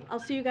 Okay, I'll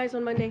see you guys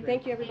on Monday.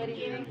 Thank you, everybody.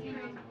 Thank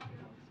you.